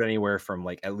I've Yes. heard anywhere from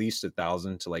like at least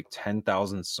 1,000 to like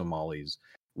 10,000 Somalis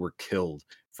were killed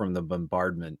from the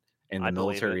bombardment and I the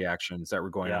believe it. military actions that were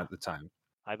going on Yeah. at the time.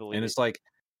 I believe And it. it's like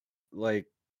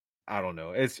I don't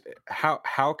know. It's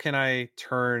how can I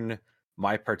turn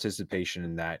my participation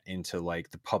in that into like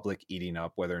the public eating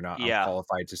up whether or not I'm Yeah.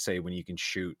 qualified to say when you can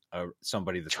shoot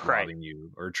somebody that's Right. robbing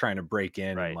you or trying to break in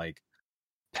and Right. like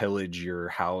pillage your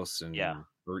house Yeah. and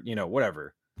or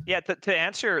whatever. Yeah. To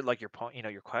answer like your point,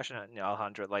 your question,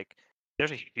 Alejandro, like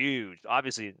there's a huge,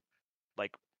 obviously,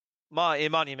 like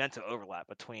monumental overlap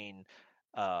between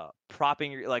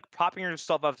propping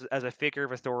yourself up as a figure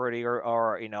of authority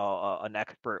or an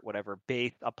expert, whatever,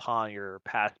 based upon your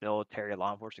past military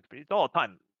law enforcement experience all the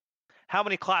time. How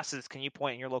many classes can you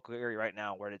point in your local area right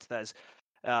now where it says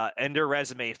in their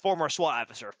resume, former SWAT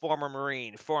officer, former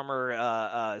Marine,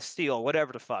 former SEAL,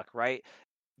 whatever the fuck, right?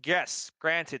 Yes,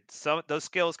 granted, some those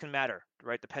skills can matter,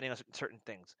 right, depending on certain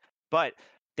things, but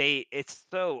it's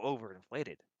so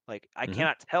overinflated. Like I Mhm.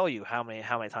 cannot tell you how many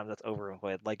times that's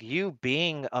overinflated. Like you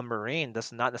being a Marine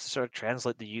does not necessarily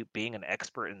translate to you being an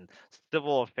expert in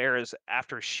civil affairs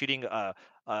after shooting a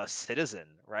citizen,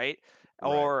 right? Right.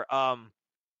 Or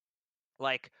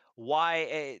like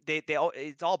why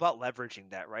it's all about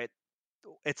leveraging that, right?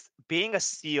 It's being a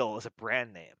SEAL is a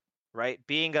brand name, right?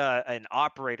 Being an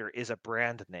operator is a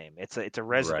brand name. It's a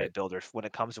resume Right. builder when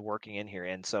it comes to working in here.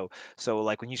 And so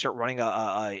like when you start running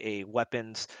a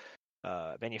weapons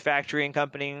manufacturing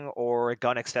company or a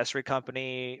gun accessory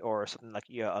company or something like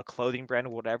a clothing brand or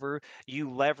whatever, you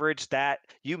leverage that,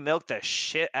 you milk the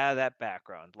shit out of that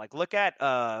background. Like look at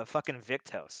fucking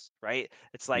Victos, right?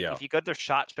 It's like Yeah. if you go to their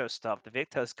SHOT Show stuff, the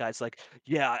Victos guy's like,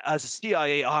 yeah, as a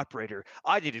CIA operator,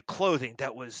 I needed clothing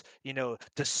that was,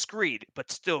 discreet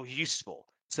but still useful.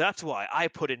 So that's why I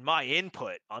put in my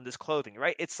input on this clothing,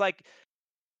 right? It's like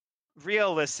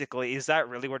realistically, is that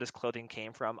really where this clothing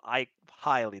came from? I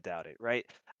highly doubt it, right?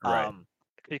 Right.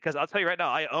 Because I'll tell you right now,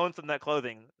 I own some of that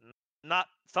clothing. Not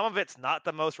some of it's not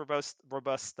the most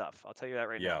robust stuff. I'll tell you that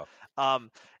right now. Yeah.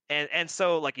 And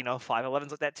so like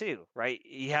 511's like that too, right?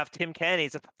 You have Tim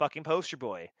Kennedy's a fucking poster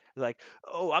boy. Like,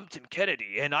 oh, I'm Tim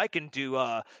Kennedy and I can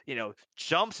do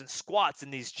jumps and squats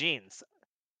in these jeans.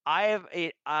 I have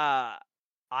a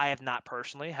I have not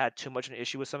personally had too much an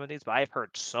issue with some of these, but I've heard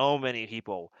so many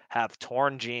people have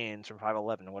torn jeans from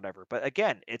 511 or whatever. But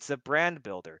again, it's a brand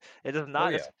builder. It does Oh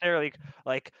not yeah. necessarily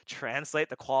like translate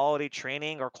the quality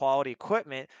training or quality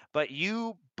equipment, but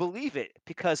you believe it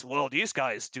because well, these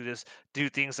guys do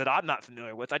things that I'm not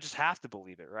familiar with. I just have to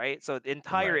believe it, right? So the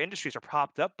entire Right. industries are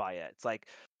propped up by it. It's like,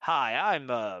 hi, I'm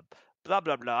blah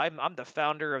blah blah. I'm the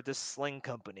founder of this sling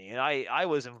company, and I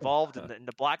was involved in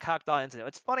the Black Hawk Down incident.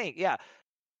 It's funny, yeah.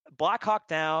 Black Hawk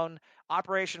Down,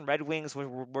 Operation Red Wings,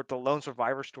 where the lone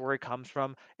survivor story comes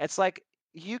from. It's like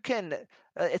you can.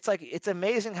 It's like it's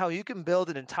amazing how you can build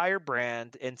an entire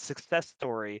brand and success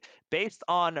story based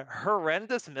on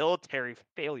horrendous military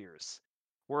failures,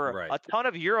 where Right. a ton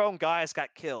of your own guys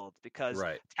got killed because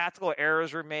Right. tactical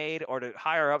errors were made or the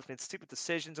higher ups made stupid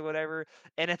decisions or whatever.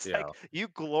 And it's Yeah. like you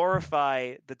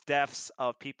glorify the deaths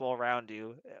of people around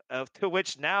you, to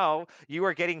which now you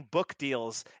are getting book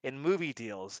deals and movie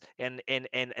deals and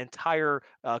entire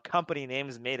company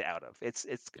names made out of. Oh It's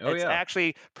yeah.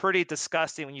 actually pretty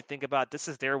disgusting when you think about this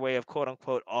is their way of quote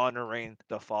unquote honoring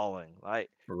the fallen, right?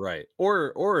 Right.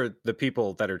 Or the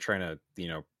people that are trying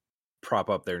to,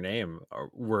 prop up their name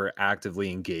were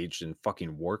actively engaged in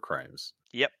fucking war crimes.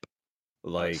 Yep.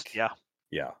 Like, Yeah.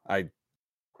 yeah,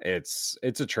 it's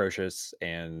atrocious,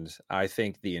 and I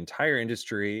think the entire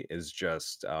industry is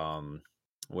just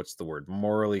what's the word?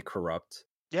 Morally corrupt.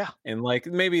 Yeah. And like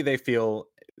maybe they feel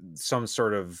some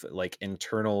sort of like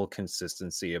internal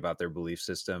consistency about their belief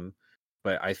system,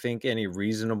 But I think any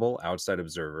reasonable outside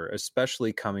observer,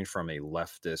 especially coming from a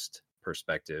leftist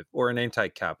perspective or an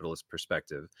anti-capitalist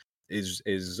perspective,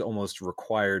 is almost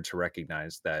required to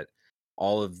recognize that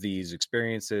all of these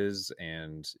experiences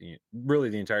and really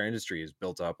the entire industry is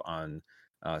built up on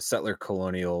settler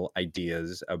colonial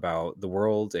ideas about the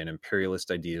world and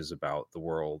imperialist ideas about the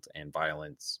world and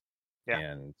violence. Yeah.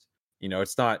 And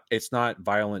it's not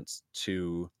violence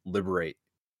to liberate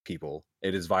people.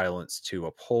 It is violence to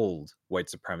uphold white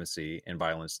supremacy and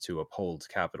violence to uphold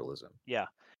capitalism. Yeah.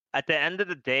 At the end of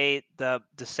the day, the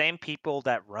same people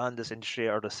that run this industry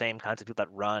are the same kinds of people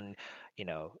that run,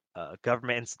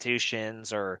 government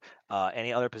institutions or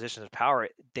any other positions of power.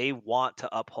 They want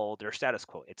to uphold their status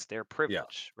quo. It's their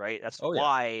privilege, right? That's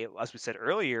why, as we said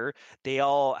earlier, they're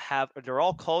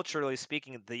all culturally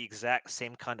speaking the exact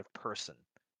same kind of person,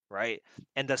 right?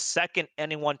 And the second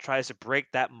anyone tries to break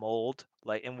that mold,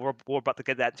 and we're about to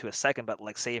get that into a second, but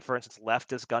say for instance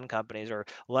leftist gun companies or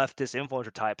leftist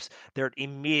influencer types, they're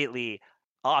immediately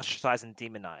ostracized and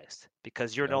demonized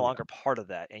because you're no longer part of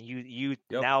that, and you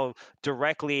now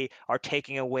directly are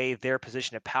taking away their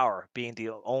position of power, being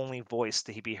the only voice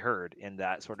to be heard in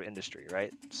that sort of industry,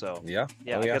 right? So I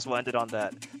guess we'll end it on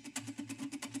that.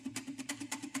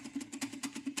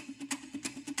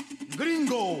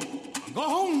 Gringo, go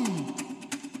home.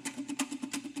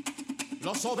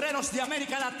 Los obreros de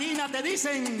América Latina te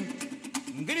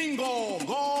dicen, Gringo,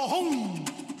 go home.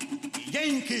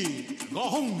 Yankee, go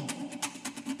home.